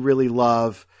really, really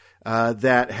love,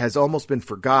 that has almost been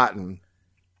forgotten.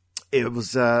 It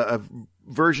was a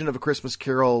version of A Christmas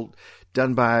Carol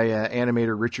done by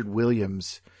animator Richard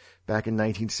Williams back in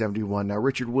 1971. Now,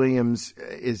 Richard Williams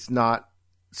is not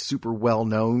super well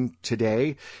known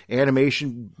today.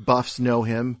 Animation buffs know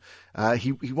him.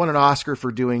 He won an Oscar for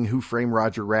doing Who Framed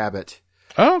Roger Rabbit.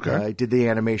 Oh, okay. He did the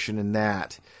animation in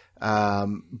that.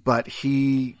 But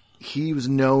he was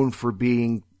known for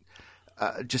being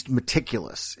just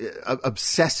meticulous,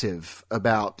 obsessive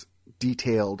about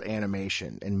detailed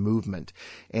animation and movement,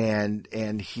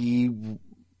 and he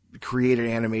created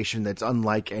animation that's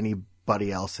unlike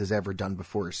anybody else has ever done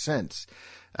before or since.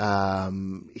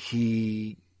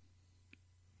 He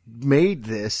made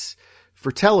this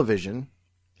for television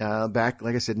back,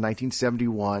 like I said,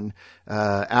 1971.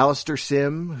 Alistair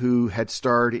Sim, who had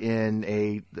starred in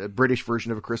a British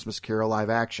version of A Christmas Carol live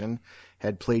action,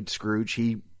 had played Scrooge.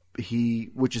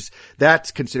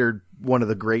 That's considered one of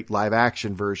the great live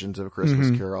action versions of A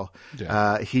Christmas Carol.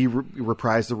 Yeah. He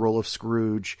reprised the role of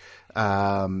Scrooge.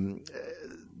 The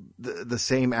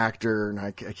same actor, and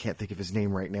I can't think of his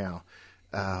name right now.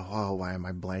 Why am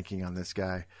I blanking on this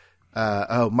guy?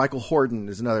 Michael Hordern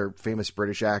is another famous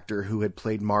British actor who had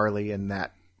played Marley in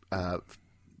that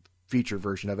feature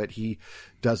version of it. He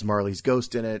does Marley's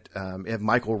ghost in it. Sir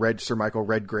Michael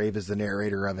Redgrave is the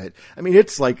narrator of it. I mean,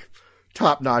 it's like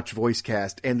top-notch voice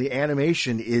cast, and the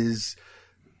animation is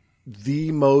the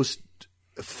most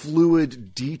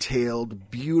fluid,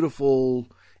 detailed, beautiful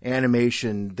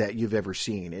animation that you've ever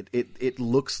seen. It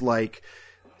looks like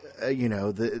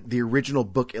the original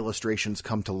book illustrations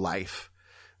come to life.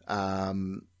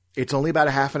 It's only about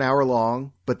a half an hour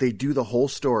long, but they do the whole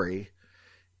story,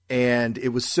 and it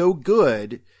was so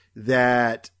good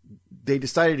that they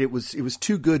decided it was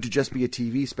too good to just be a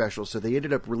TV special, so they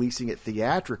ended up releasing it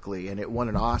theatrically, and it won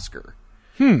an Oscar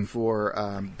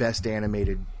for Best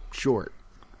Animated Short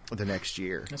the next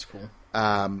year. That's cool.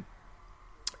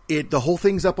 The whole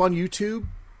thing's up on YouTube.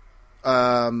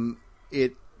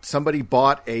 Somebody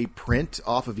bought a print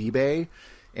off of eBay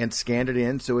and scanned it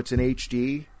in, so it's in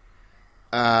HD.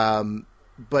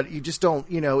 But you just don't,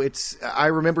 I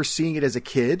remember seeing it as a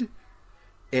kid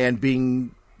and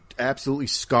being absolutely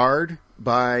scarred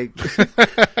by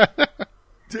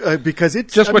because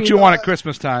it's just what you want at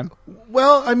Christmas time.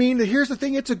 Well, I mean, here's the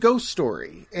thing: it's a ghost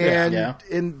story, and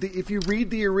if you read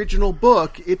the original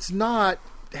book, it's not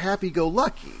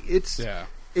happy-go-lucky.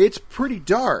 It's pretty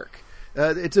dark.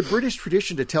 It's a British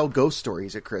tradition to tell ghost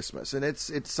stories at Christmas, and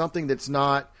it's something that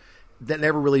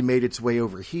never really made its way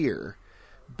over here,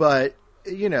 but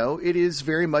it is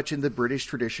very much in the British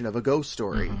tradition of a ghost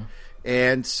story,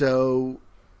 and so.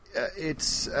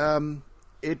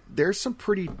 There's some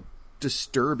pretty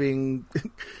disturbing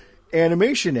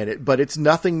animation in it, but it's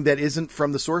nothing that isn't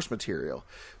from the source material.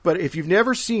 But if you've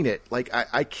never seen it, like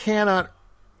I cannot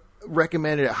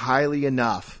recommend it highly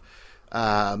enough.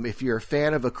 If you're a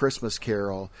fan of A Christmas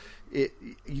Carol,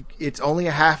 it's only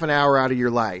a half an hour out of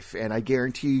your life, and I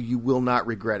guarantee you will not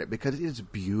regret it because it is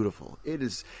beautiful. It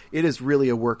is really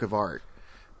a work of art.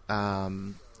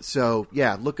 So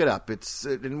yeah, look it up.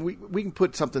 And we can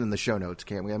put something in the show notes,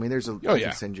 can't we? I mean, there's a I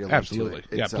can send you a link absolutely.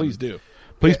 To it. Yeah, please do.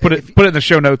 Please put it in the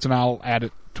show notes, and I'll add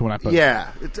it to when I post.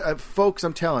 Yeah, folks,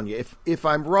 I'm telling you, if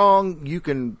I'm wrong, you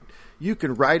can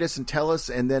write us and tell us,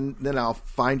 and then I'll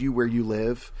find you where you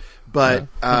live. But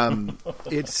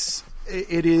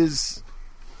it is.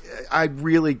 I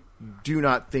really do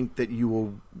not think that you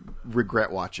will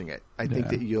regret watching it. I think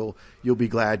that you'll be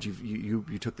glad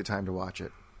you took the time to watch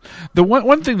it. The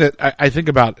one thing that I think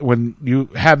about when you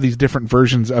have these different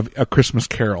versions of A Christmas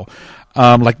Carol,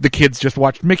 like the kids just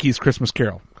watched Mickey's Christmas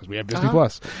Carol because we have Disney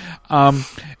Plus, and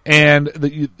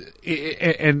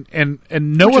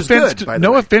no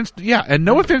offense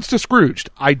to Scrooged.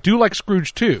 I do like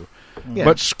Scrooge too,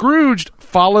 but Scrooged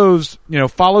follows the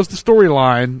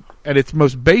storyline at its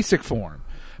most basic form.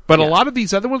 But a lot of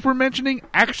these other ones we're mentioning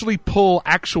actually pull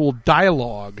actual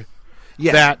dialogue.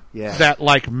 That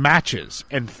like matches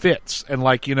and fits, and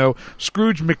like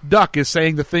Scrooge McDuck is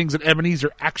saying the things that Ebenezer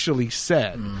actually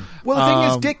said. Well, the thing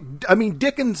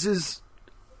is,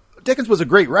 Dickens was a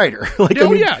great writer.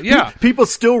 People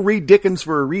still read Dickens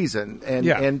for a reason,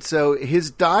 and so his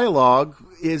dialogue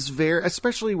is very,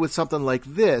 especially with something like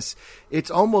this, it's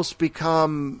almost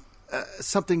become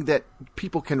something that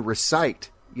people can recite.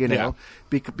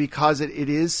 Because it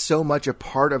is so much a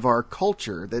part of our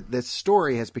culture that this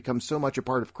story has become so much a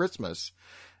part of Christmas.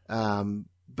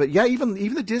 But yeah, even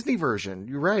the Disney version,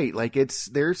 you're right. Like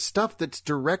there's stuff that's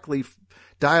directly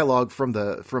dialogue from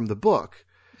the book.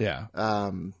 Yeah.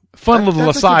 Fun little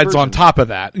asides on top of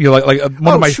that.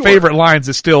 One of my favorite lines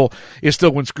is still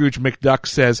when Scrooge McDuck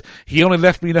says, "He only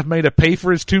left me enough money to pay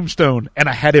for his tombstone, and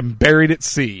I had him buried at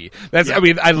sea." I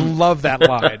mean, I love that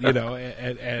line.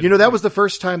 And that was the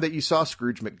first time that you saw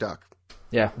Scrooge McDuck.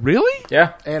 Yeah. Really?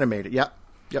 Yeah. Animated. Yep.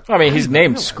 I mean, he's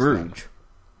named Scrooge.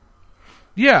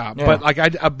 Yeah, but I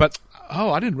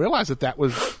didn't realize that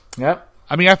was. Yep.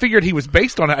 I mean, I figured he was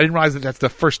based on it. I didn't realize that's the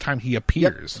first time he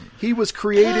appears. Yep. He was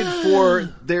created for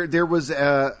there was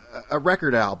a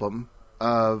record album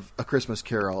of A Christmas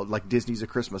Carol, like Disney's A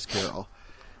Christmas Carol,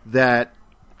 that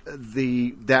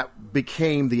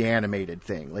became the animated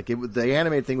thing. Like the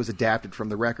animated thing was adapted from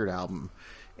the record album,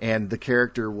 and the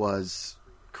character was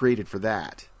created for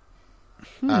that.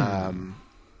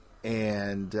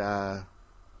 And of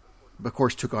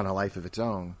course took on a life of its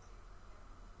own.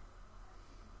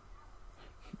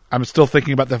 I'm still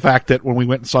thinking about the fact that when we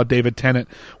went and saw David Tennant,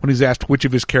 when he's asked which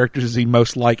of his characters is he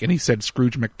most like, and he said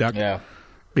Scrooge McDuck. Yeah.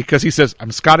 Because he says,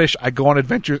 I'm Scottish, I go on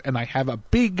adventures, and I have a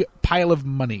big pile of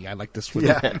money I like to swim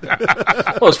in.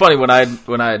 Well, it's funny, when I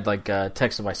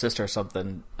texted my sister or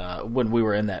something, when we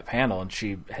were in that panel, and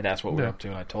she had asked what we were up to,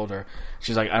 and I told her,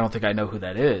 she's like, I don't think I know who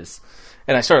that is.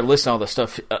 And I started listing all the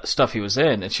stuff he was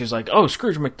in, and she was like, oh,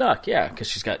 Scrooge McDuck, yeah, because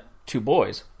she's got two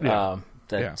boys. Yeah.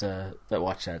 That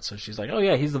watch that. So she's like, oh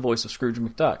yeah, he's the voice of Scrooge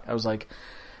McDuck. I was like,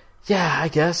 yeah, I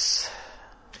guess.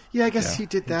 Yeah, I guess he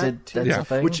did that. That's a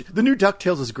thing. Which the new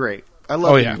DuckTales is great. I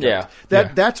love it. Yeah.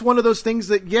 That's one of those things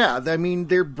that I mean,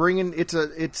 they're bringing it's a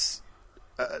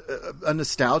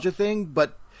nostalgia thing,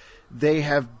 but they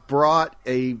have brought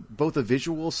both a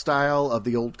visual style of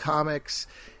the old comics,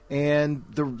 and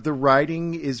the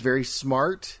writing is very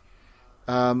smart.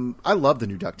 I love the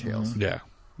new DuckTales. Yeah.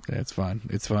 Yeah, it's fun.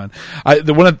 It's fun.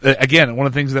 One of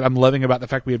the things that I'm loving about the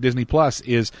fact we have Disney Plus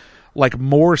is like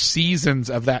more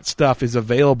seasons of that stuff is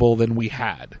available than we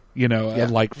had,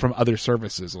 like from other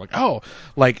services.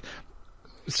 Like,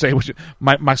 say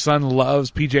my son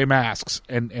loves PJ Masks,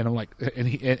 and I'm like, and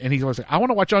he's always like, I want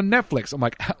to watch on Netflix. I'm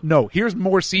like, no, here's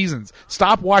more seasons.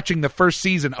 Stop watching the first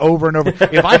season over and over.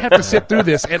 If I have to sit through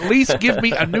this, at least give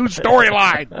me a new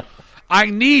storyline. I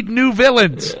need new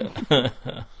villains.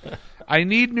 I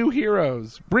need new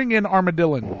heroes. Bring in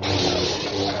Armadillon.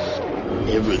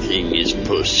 Everything is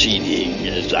proceeding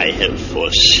as I have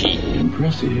foreseen.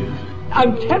 Impressive.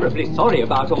 I'm terribly sorry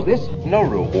about all this. No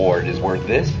reward is worth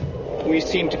this. We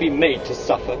seem to be made to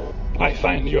suffer. I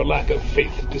find your lack of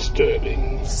faith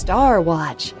disturbing. Star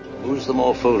Watch. Who's the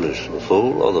more foolish, the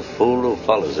fool or the fool who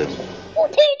follows him?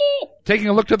 Taking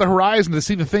a look to the horizon to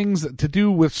see the things to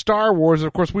do with Star Wars.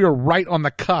 Of course, we are right on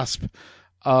the cusp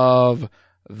of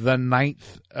the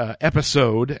 9th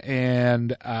episode,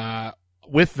 and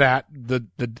with that, the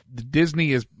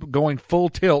Disney is going full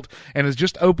tilt and has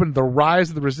just opened the Rise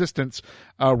of the Resistance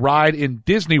ride in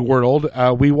Disney World.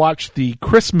 We watched the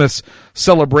Christmas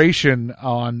celebration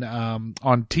on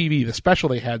TV, the special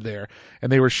they had there, and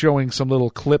they were showing some little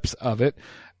clips of it,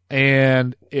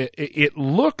 and it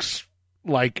looks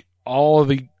like all of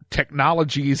the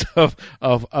technologies of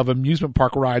amusement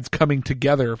park rides coming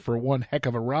together for one heck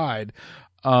of a ride.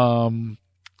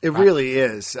 It really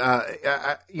is.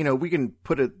 We can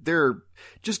put it there.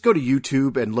 Just go to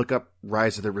YouTube and look up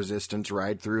Rise of the Resistance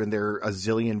ride through, and there are a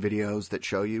zillion videos that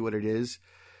show you what it is.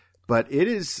 But it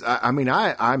is,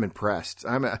 I'm impressed.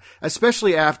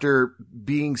 Especially after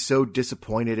being so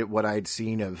disappointed at what I'd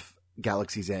seen of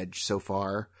Galaxy's Edge so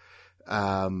far.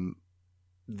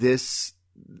 This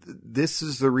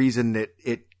is the reason that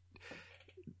it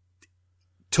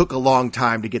took a long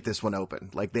time to get this one open.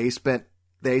 Like they spent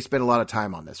a lot of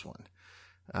time on this one.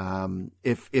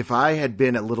 If I had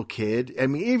been a little kid, I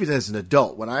mean, even as an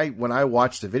adult, when I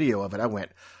watched the video of it, I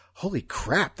went, holy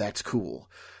crap, that's cool.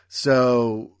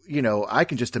 So, I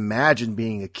can just imagine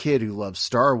being a kid who loves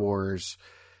Star Wars,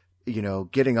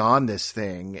 getting on this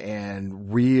thing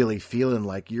and really feeling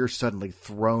like you're suddenly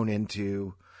thrown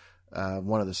into,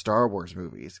 one of the Star Wars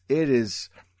movies. It's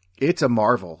a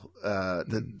marvel.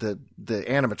 The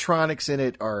animatronics in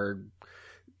it are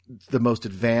the most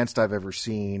advanced I've ever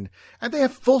seen. And they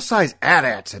have full-size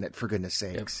AT-ATs in it, for goodness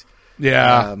sakes.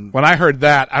 Yeah. When I heard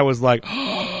that, I was like,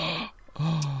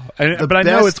 but I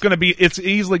know it's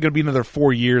easily going to be another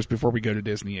 4 years before we go to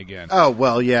Disney again. Oh,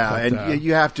 well, yeah. But, and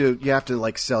you have to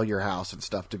like sell your house and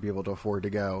stuff to be able to afford to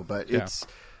go. But it's,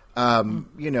 at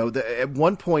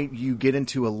one point you get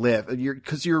into a lift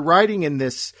because you're riding in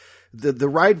this, the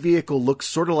ride vehicle looks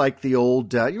sort of like the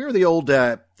old, you remember the old,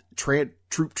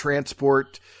 troop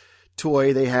transport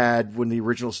toy they had when the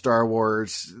original Star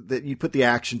Wars that you put the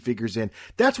action figures in.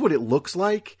 That's what it looks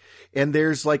like. And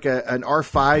there's like an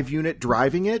R5 unit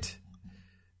driving it.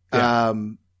 Yeah.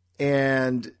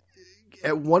 And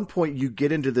at one point you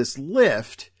get into this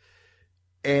lift,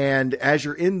 and as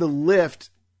you're in the lift,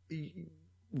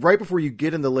 right before you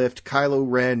get in the lift, Kylo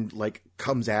Ren like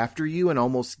comes after you and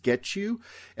almost gets you.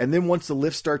 And then once the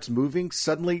lift starts moving,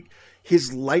 suddenly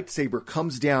his lightsaber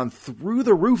comes down through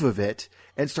the roof of it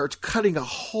and starts cutting a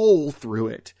hole through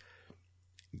it.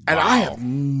 And I have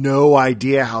no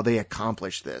idea how they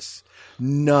accomplished this.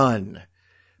 None.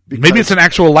 Maybe it's an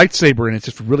actual lightsaber and it's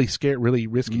just really scary, really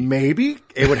risky. Maybe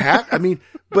it would have.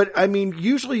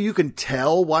 Usually you can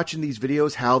tell watching these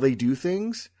videos how they do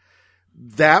things.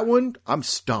 That one, I'm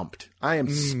stumped. I am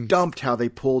stumped how they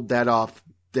pulled that off,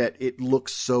 that it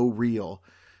looks so real.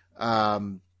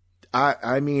 I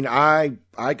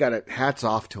got it. Hats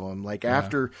off to him. Like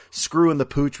after screwing the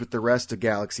pooch with the rest of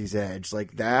Galaxy's Edge,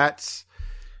 like that's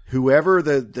whoever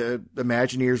the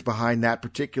Imagineers behind that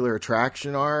particular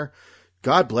attraction are.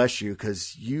 God bless you,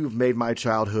 because you've made my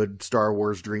childhood Star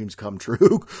Wars dreams come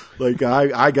true. Like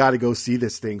I got to go see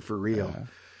this thing for real.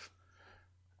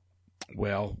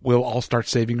 Well, we'll all start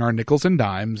saving our nickels and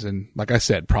dimes, and like I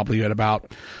said, probably at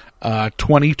about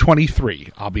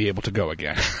 2023, I'll be able to go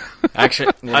again.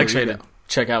 Actually, to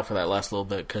check out for that last little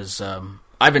bit, because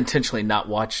I've intentionally not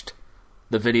watched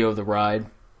the video of the ride.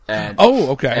 And,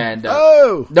 okay. And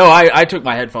no, I took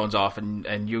my headphones off,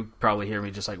 and you probably hear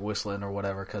me just like whistling or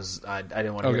whatever, because I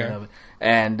didn't want to hear any of it.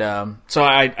 And so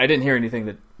I didn't hear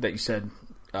anything that you said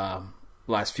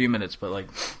last few minutes, but like.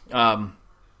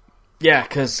 Yeah,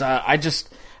 because I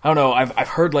don't know. I've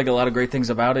heard like a lot of great things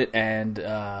about it, and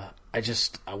I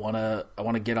want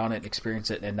to get on it and experience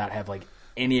it, and not have like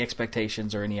any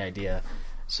expectations or any idea.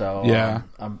 So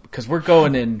because we're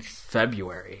going in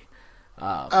February.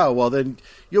 Well, then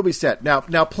you'll be set.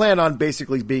 Now plan on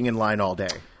basically being in line all day.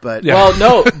 But well,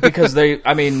 no, because they're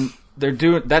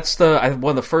doing that's one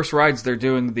of the first rides they're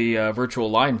doing the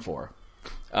virtual line for,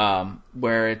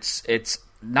 where it's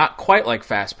not quite like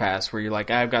Fast Pass, where you're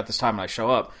like, I've got this time and I show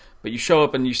up. But you show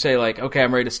up and you say, like, okay,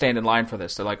 I'm ready to stand in line for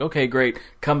this. They're like, okay, great.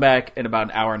 Come back in about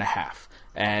an hour and a half.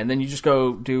 And then you just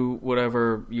go do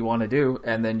whatever you want to do.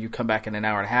 And then you come back in an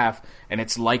hour and a half. And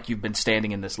it's like you've been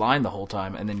standing in this line the whole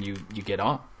time. And then you get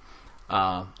on.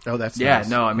 That's nice.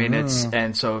 No, I mean, it's...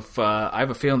 And so if I have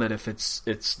a feeling that if it's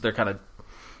they're kind of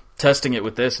testing it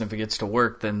with this, and if it gets to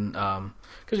work, then...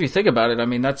 Because if you think about it, I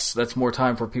mean, that's more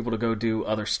time for people to go do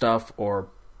other stuff or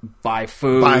buy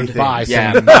food. Buy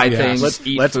things. Let's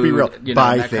food, be real.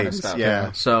 Buy that things. Kind of stuff.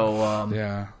 Yeah.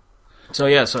 So,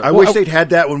 I wish they'd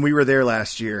had that when we were there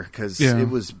last year, because it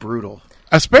was brutal.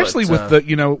 Especially with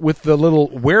the little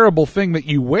wearable thing that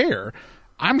you wear.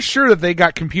 I'm sure that they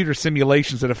got computer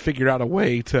simulations that have figured out a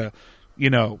way to,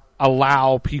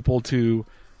 allow people to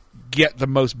get the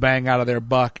most bang out of their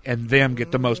buck and them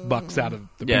get the most bucks out of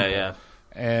the people. Yeah.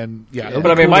 And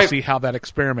it'll be cool to see how that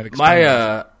experiment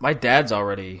expands. My dad's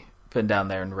already been down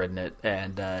there and ridden it,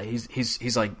 and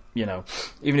he's like,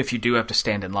 even if you do have to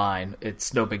stand in line,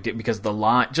 it's no big deal, because the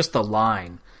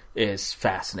line is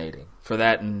fascinating. for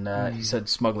that, and he said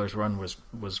Smuggler's Run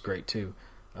was great too.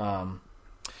 Now,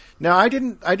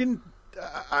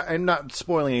 I'm not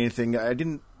spoiling anything.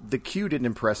 The queue didn't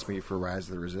impress me for Rise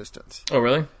of the Resistance. Oh,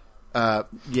 really?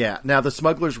 Yeah. Now, the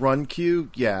Smuggler's Run queue,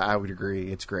 yeah, I would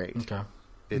agree. It's great. Okay.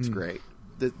 It's great.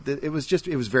 It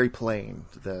was very plain,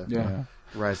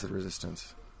 Rise of the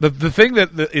Resistance. The thing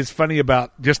that is funny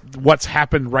about just what's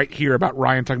happened right here about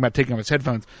Ryan talking about taking off his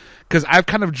headphones, because I've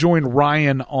kind of joined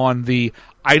Ryan on the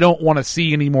I don't want to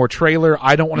see any more trailer,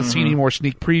 I don't want to see any more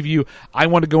sneak preview, I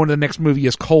want to go into the next movie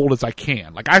as cold as I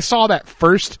can. Like I saw the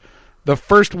first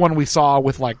one we saw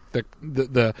with like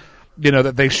the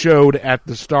that they showed at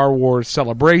the Star Wars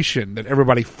Celebration that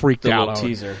everybody freaked out on.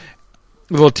 The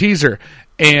little teaser.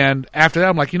 And after that,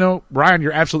 I'm like, Ryan,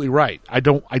 you're absolutely right. I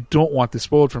don't want this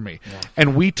spoiled for me. Yeah.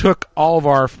 And we took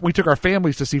our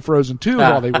families to see Frozen 2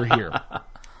 while they were here.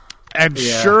 And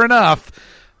sure enough,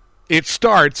 it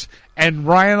starts, and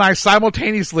Ryan and I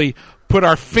simultaneously put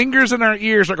our fingers in our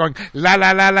ears, are going la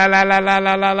la la la la la la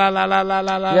la la la la la la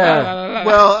la la. Yeah.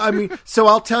 Well, I mean, so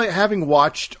I'll tell you, having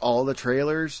watched all the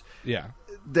trailers,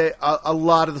 a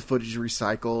lot of the footage is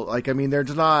recycled. Like, I mean,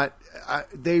 there's not.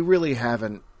 They really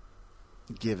haven't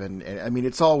given. I mean,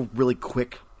 it's all really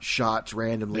quick shots,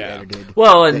 randomly edited.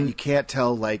 Well, and you can't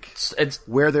tell it's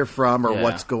where they're from or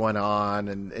what's going on,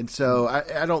 and so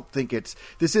I don't think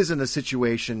this isn't a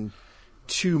situation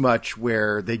too much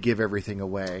where they give everything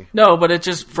away. No, but it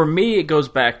just, for me, it goes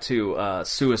back to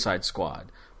Suicide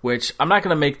Squad, which I'm not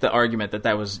going to make the argument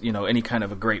that was any kind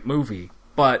of a great movie,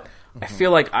 but I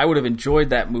feel like I would have enjoyed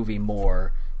that movie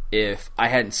more if I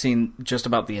hadn't seen just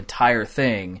about the entire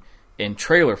thing in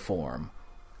trailer form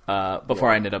before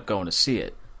I ended up going to see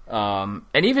it. And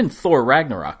even Thor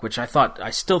Ragnarok, which I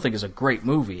still think is a great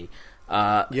movie.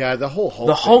 The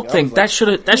Hulk thing that should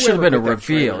have been a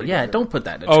reveal. Yeah, don't put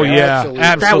that in a trailer. Oh yeah, absolutely.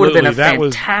 That would have been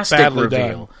a fantastic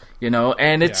reveal. Done.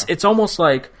 And it's almost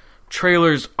like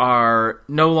trailers are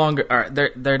no longer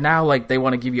they're now like they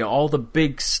want to give you all the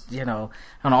big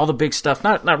all the big stuff,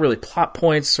 not really plot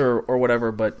points or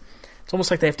whatever, but it's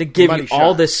almost like they have to give you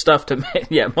all this stuff to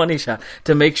money shot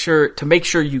to make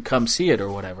sure you come see it or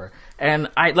whatever. And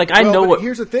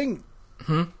here's the thing.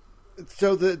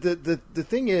 So the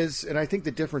thing is, and I think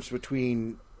the difference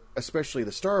between especially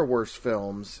the Star Wars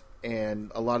films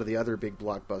and a lot of the other big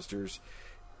blockbusters,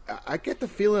 I get the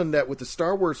feeling that with the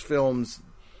Star Wars films,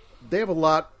 they have a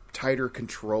lot tighter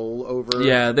control over.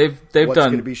 Yeah, they've what's done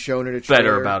going to be shown in a trailer.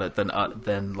 Better about it than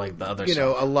like the other.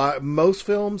 Stuff. Most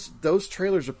films, those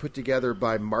trailers are put together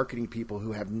by marketing people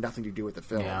who have nothing to do with the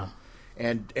film,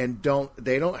 and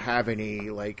don't have any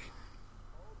like.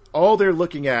 All they're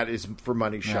looking at is for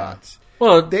money shots.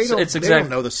 Well, they don't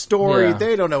know the story. Yeah.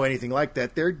 They don't know anything like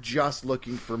that. They're just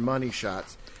looking for money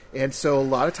shots. And so a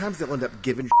lot of times they'll end up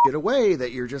giving shit away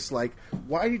that you're just like,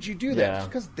 why did you do that? Yeah. Just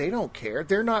because they don't care.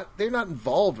 They're not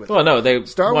involved with it. Well, no, they want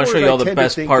to show you all the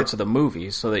best parts of the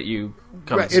movie so that you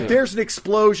come and see if there's an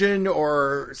explosion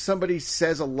or somebody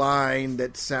says a line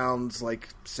that sounds like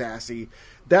sassy,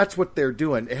 that's what they're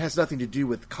doing. It has nothing to do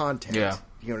with content. Yeah.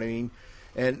 You know what I mean?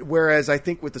 And whereas I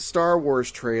think with the Star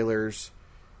Wars trailers,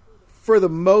 for the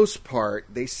most part,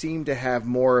 they seem to have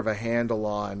more of a handle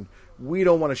on, we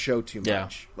don't want to show too much. Yeah.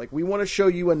 Like, we want to show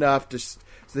you enough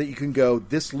so that you can go,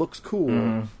 this looks cool.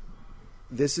 Mm-hmm.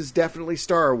 This is definitely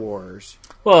Star Wars.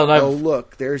 Well,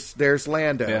 look, there's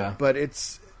Lando. Yeah. But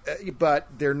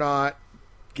they're not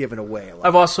giving away a lot.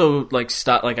 I've also I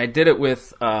did it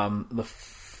with the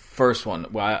first one.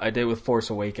 Well, I did it with Force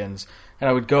Awakens. And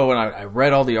I would go and I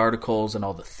read all the articles and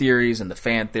all the theories and the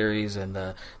fan theories and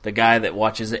the guy that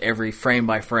watches every frame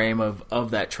by frame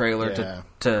of that trailer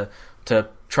to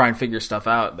try and figure stuff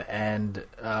out. And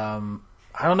I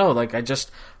don't know, like I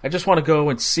just want to go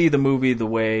and see the movie the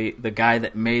way the guy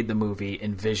that made the movie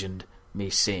envisioned me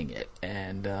seeing it.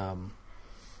 And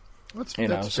that's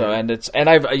so fair. and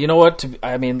I've I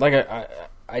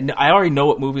already know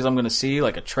what movies I'm going to see.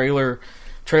 Like a trailer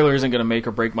isn't going to make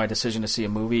or break my decision to see a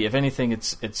movie. If anything,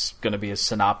 it's going to be a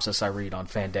synopsis I read on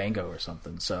Fandango or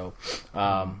something. So,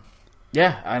 and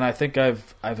I think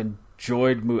I've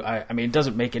enjoyed. I mean, it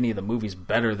doesn't make any of the movies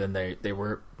better than they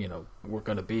were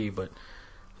going to be, but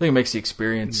I think it makes the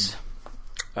experience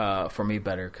for me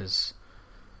better because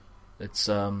it's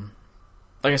like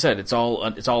I said, it's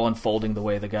all unfolding the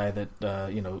way the guy that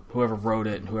whoever wrote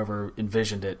it and whoever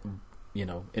envisioned it,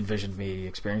 envisioned me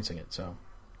experiencing it. So.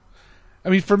 I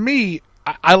mean, for me,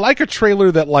 I like a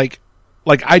trailer that like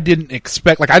I didn't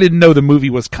expect, like I didn't know the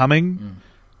movie was coming,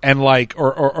 and like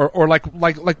or like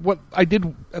what I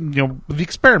did, the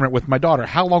experiment with my daughter.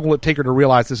 How long will it take her to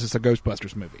realize this is a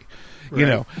Ghostbusters movie?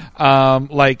 Right.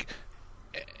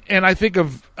 And I think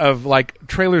of like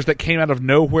trailers that came out of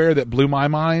nowhere that blew my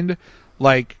mind.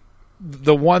 Like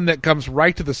the one that comes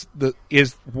right to the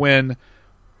is when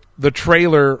the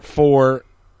trailer for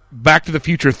Back to the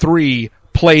Future 3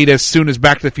 played as soon as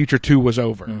Back to the Future 2 was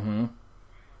over. Mm-hmm.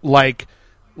 Like,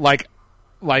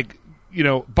 you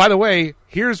know, by the way,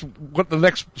 here's what the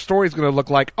next story is going to look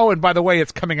like. Oh, and by the way,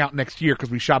 it's coming out next year because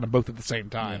we shot them both at the same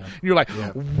time. Yeah. And you're like,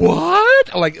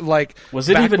 what? Like was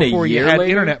it even before a year you had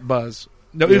later? Internet buzz?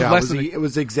 No, it was less than. It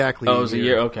was exactly. Oh, it was a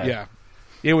year. Okay. Yeah,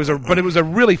 it was but it was a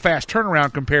really fast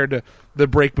turnaround compared to the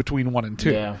break between 1 and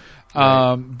 2. Yeah.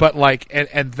 But like,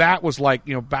 and that was like,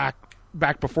 you know, back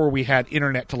before we had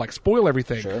internet to like spoil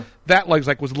everything. Sure. That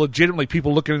like was legitimately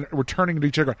people were turning to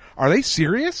each other. Are they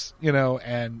serious? You know,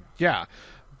 and yeah.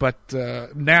 But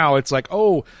now it's like,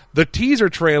 oh, the teaser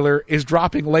trailer is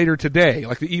dropping later today.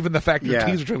 Like even the fact that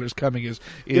the teaser trailer is coming is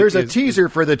there's a teaser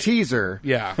for the teaser.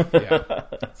 Yeah.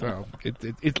 So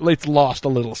it's lost a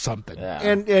little something. Yeah.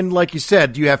 And like you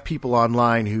said, you have people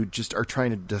online who just are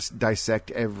trying to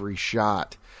dissect every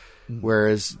shot.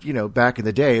 Whereas, you know, back in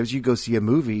the day, as you go see a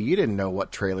movie, you didn't know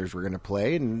what trailers were going to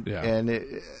play, and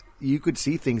you could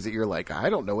see things that you're like, I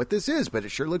don't know what this is, but it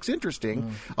sure looks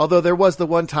interesting. Although there was the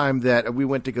one time that we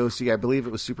went to go see, I believe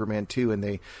it was Superman 2,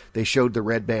 and they showed the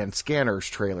Red Band Scanners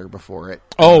trailer before it.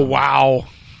 Oh, wow.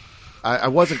 I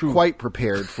wasn't quite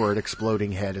prepared for an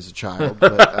exploding head as a child,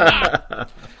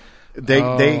 but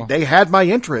They had my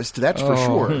interest, that's for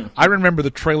sure. I remember the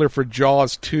trailer for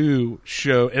Jaws 2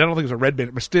 showed, and I don't think it was a Red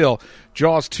Band, but still,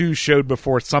 Jaws 2 showed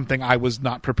before something I was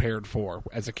not prepared for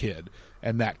as a kid,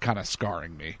 and that kind of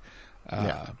scarring me.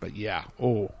 But yeah,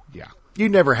 you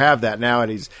never have that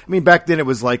nowadays. I mean, back then it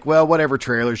was like, well, whatever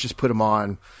trailers, just put them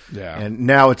on. Yeah. And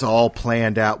now it's all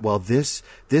planned out. Well, this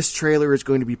trailer is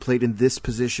going to be played in this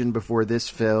position before this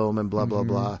film, and blah, blah,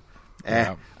 blah.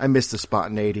 Yeah. I miss the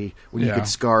spontaneity when you could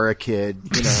scar a kid,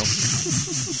 you know.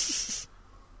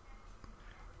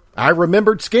 I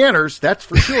remembered Scanners, that's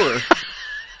for sure.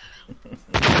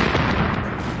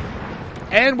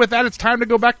 And with that, it's time to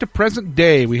go back to present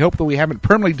day. We hope that we haven't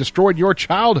permanently destroyed your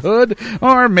childhood,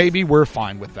 or maybe we're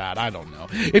fine with that. I don't know.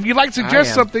 If you'd like to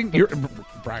suggest something,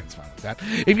 Brian's fine with that.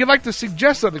 If you'd like to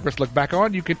suggest something for us to look back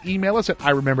on, you can email us at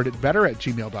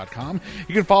iremembereditbetter@gmail.com.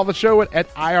 You can follow the show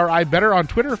at IRIBetter on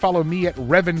Twitter. Follow me at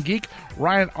RevanGeek.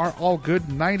 Ryan R.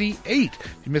 Allgood98. If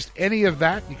you missed any of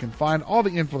that, you can find all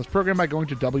the info on this program by going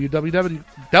to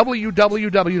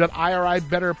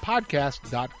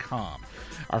www.iribetterpodcast.com.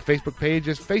 Our Facebook page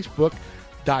is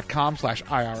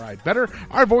facebook.com/IRIBetter.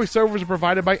 Our voiceovers are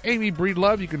provided by Amy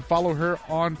Breedlove. You can follow her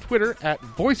on Twitter at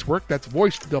VoiceWork, that's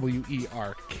voiced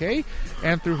WERK,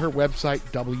 and through her website,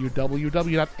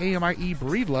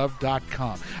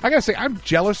 www.amiebreedlove.com. I gotta say, I'm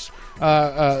jealous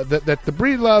that the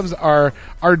Breedloves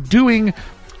are doing...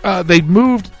 they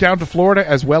moved down to Florida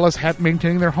as well as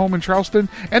maintaining their home in Charleston.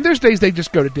 And there's days they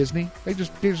just go to Disney. They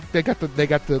got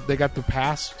the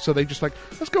pass, so they just like,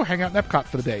 let's go hang out in Epcot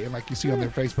for the day. And like you see on their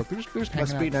Facebook, they're just hanging out.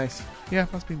 Must be nice. Yeah,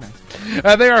 must be nice.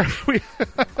 They are.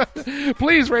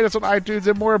 Please rate us on iTunes,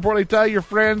 and more importantly, tell your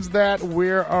friends that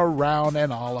we're around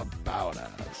and all about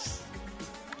us.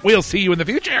 We'll see you in the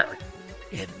future.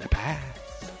 In the past.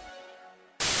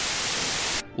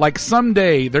 Like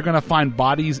someday they're gonna find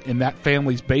bodies in that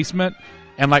family's basement,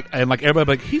 and like everybody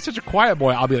be like, he's such a quiet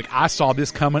boy. I'll be like, I saw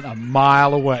this coming a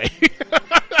mile away.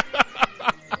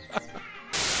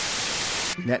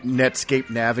 Netscape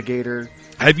Navigator.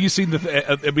 Have you seen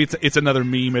it's another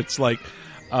meme. It's like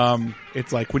when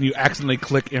you accidentally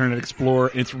click Internet Explorer,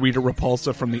 and it's Rita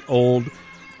Repulsa from the old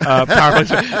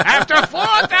PowerPoint. After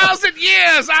 4,000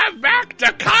 years, I'm back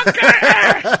to conquer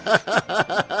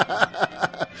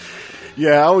Earth.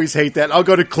 Yeah, I always hate that. I'll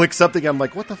go to click something. I'm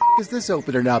like, what the f*** is this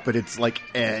opening up? And it's like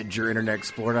Edge or Internet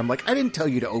Explorer. And I'm like, I didn't tell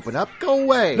you to open up. Go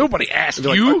away. Nobody asked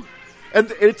you. Like,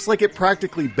 and it's like it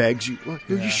practically begs you. Are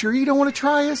you sure you don't want to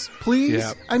try us? Please?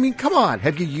 Yeah. I mean, come on.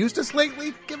 Have you used us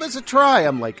lately? Give us a try.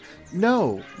 I'm like,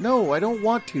 no, I don't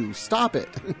want to. Stop it.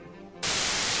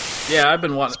 Yeah, I've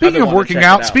been wanting. Speaking of working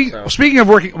out, speaking of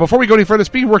working, before we go any further,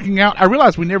 speaking of working out, I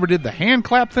realized we never did the hand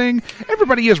clap thing.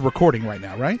 Everybody is recording right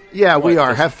now, right? Yeah, we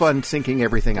are. Have fun syncing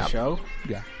everything up. Show?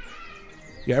 Yeah,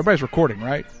 everybody's recording,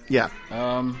 right? Yeah.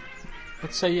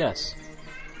 Let's say yes.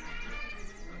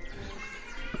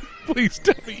 Please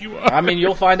tell me you are. I mean,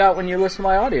 you'll find out when you listen to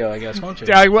my audio, I guess, won't you?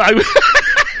 Yeah,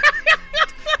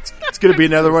 It's going to be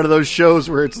another one of those shows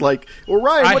where it's like, well,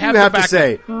 Ryan, what do you have to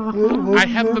say? I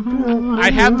have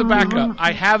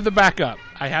the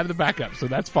backup. So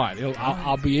that's fine.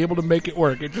 I'll be able to make it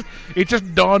work. It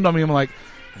just dawned on me. I'm like,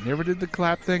 I never did the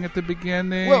clap thing at the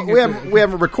beginning. Well, we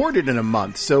haven't recorded in a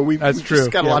month, so we've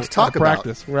just got a lot to talk about.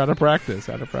 We're out of practice.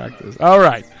 All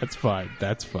right, that's fine.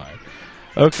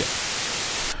 Okay.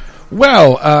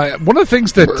 Well, one of the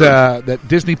things that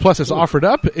Disney Plus has offered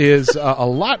up is a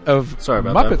lot of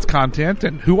Muppets content,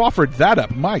 and who offered that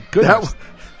up? My goodness.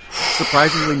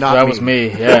 Surprisingly not That was me,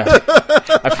 yeah.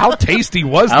 How tasty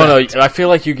was that? I don't know. I feel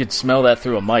like you could smell that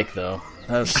through a mic, though.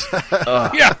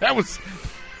 Yeah, that was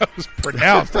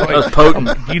pronounced. That was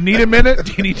potent. Do you need a minute?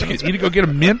 Do you need to go get a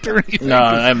mint or anything?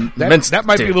 No, that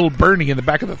might be a little burning in the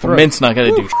back of the throat. Mint's not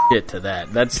going to do shit to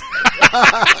that. That's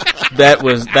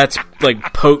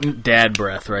like potent dad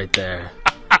breath right there.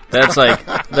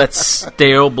 That's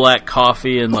stale black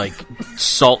coffee and like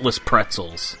saltless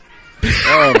pretzels.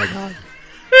 Oh my god.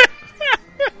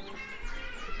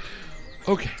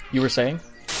 Okay. You were saying?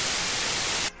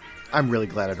 I'm really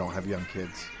glad I don't have young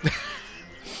kids.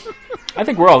 I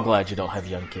think we're all glad you don't have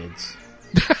young kids.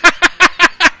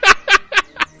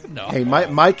 No. Hey,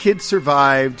 my kid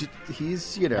survived.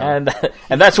 He's, and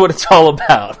that's what it's all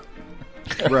about.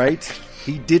 Right?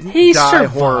 He didn't He die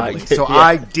survived. horribly, so Yeah.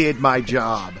 I did my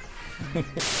job.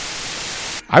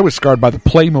 I was scarred by the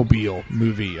Playmobil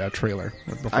movie trailer.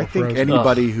 I think Frozen.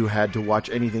 anybody who had to watch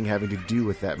anything having to do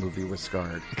with that movie was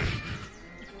scarred.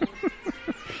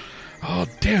 Oh,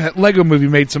 damn, that Lego movie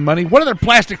made some money. What other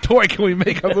plastic toy can we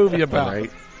make a movie about?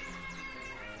 Right.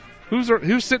 Who's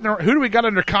sitting there? Who do we got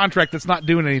under contract that's not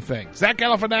doing anything? Zach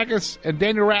Galifianakis and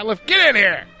Daniel Radcliffe? Get in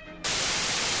here!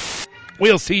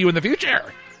 We'll see you in the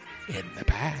future. In the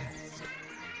past.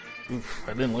 Oof,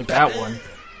 I didn't like that one.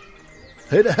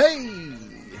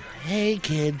 Hey,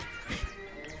 kid.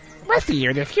 We'll see you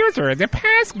in the future in the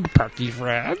past, Perky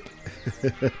friend.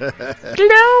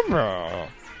 Global.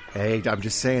 Hey, I'm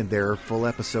just saying, there are full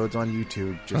episodes on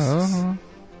YouTube.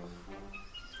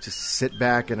 Just sit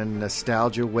back in a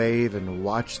nostalgia wave and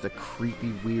watch the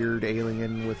creepy, weird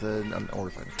alien with an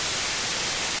orphan.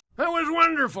 That was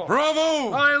wonderful.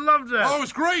 Bravo! I loved that. Oh, it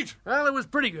was great. Well, it was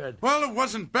pretty good. Well, it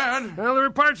wasn't bad. Well, there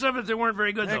were parts of it that weren't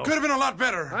very good, though. It could have been a lot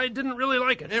better. I didn't really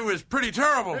like it. It was pretty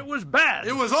terrible. It was bad.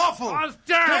 It was awful. It was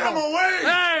terrible. Get him away!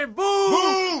 Hey,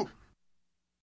 boo! Boo!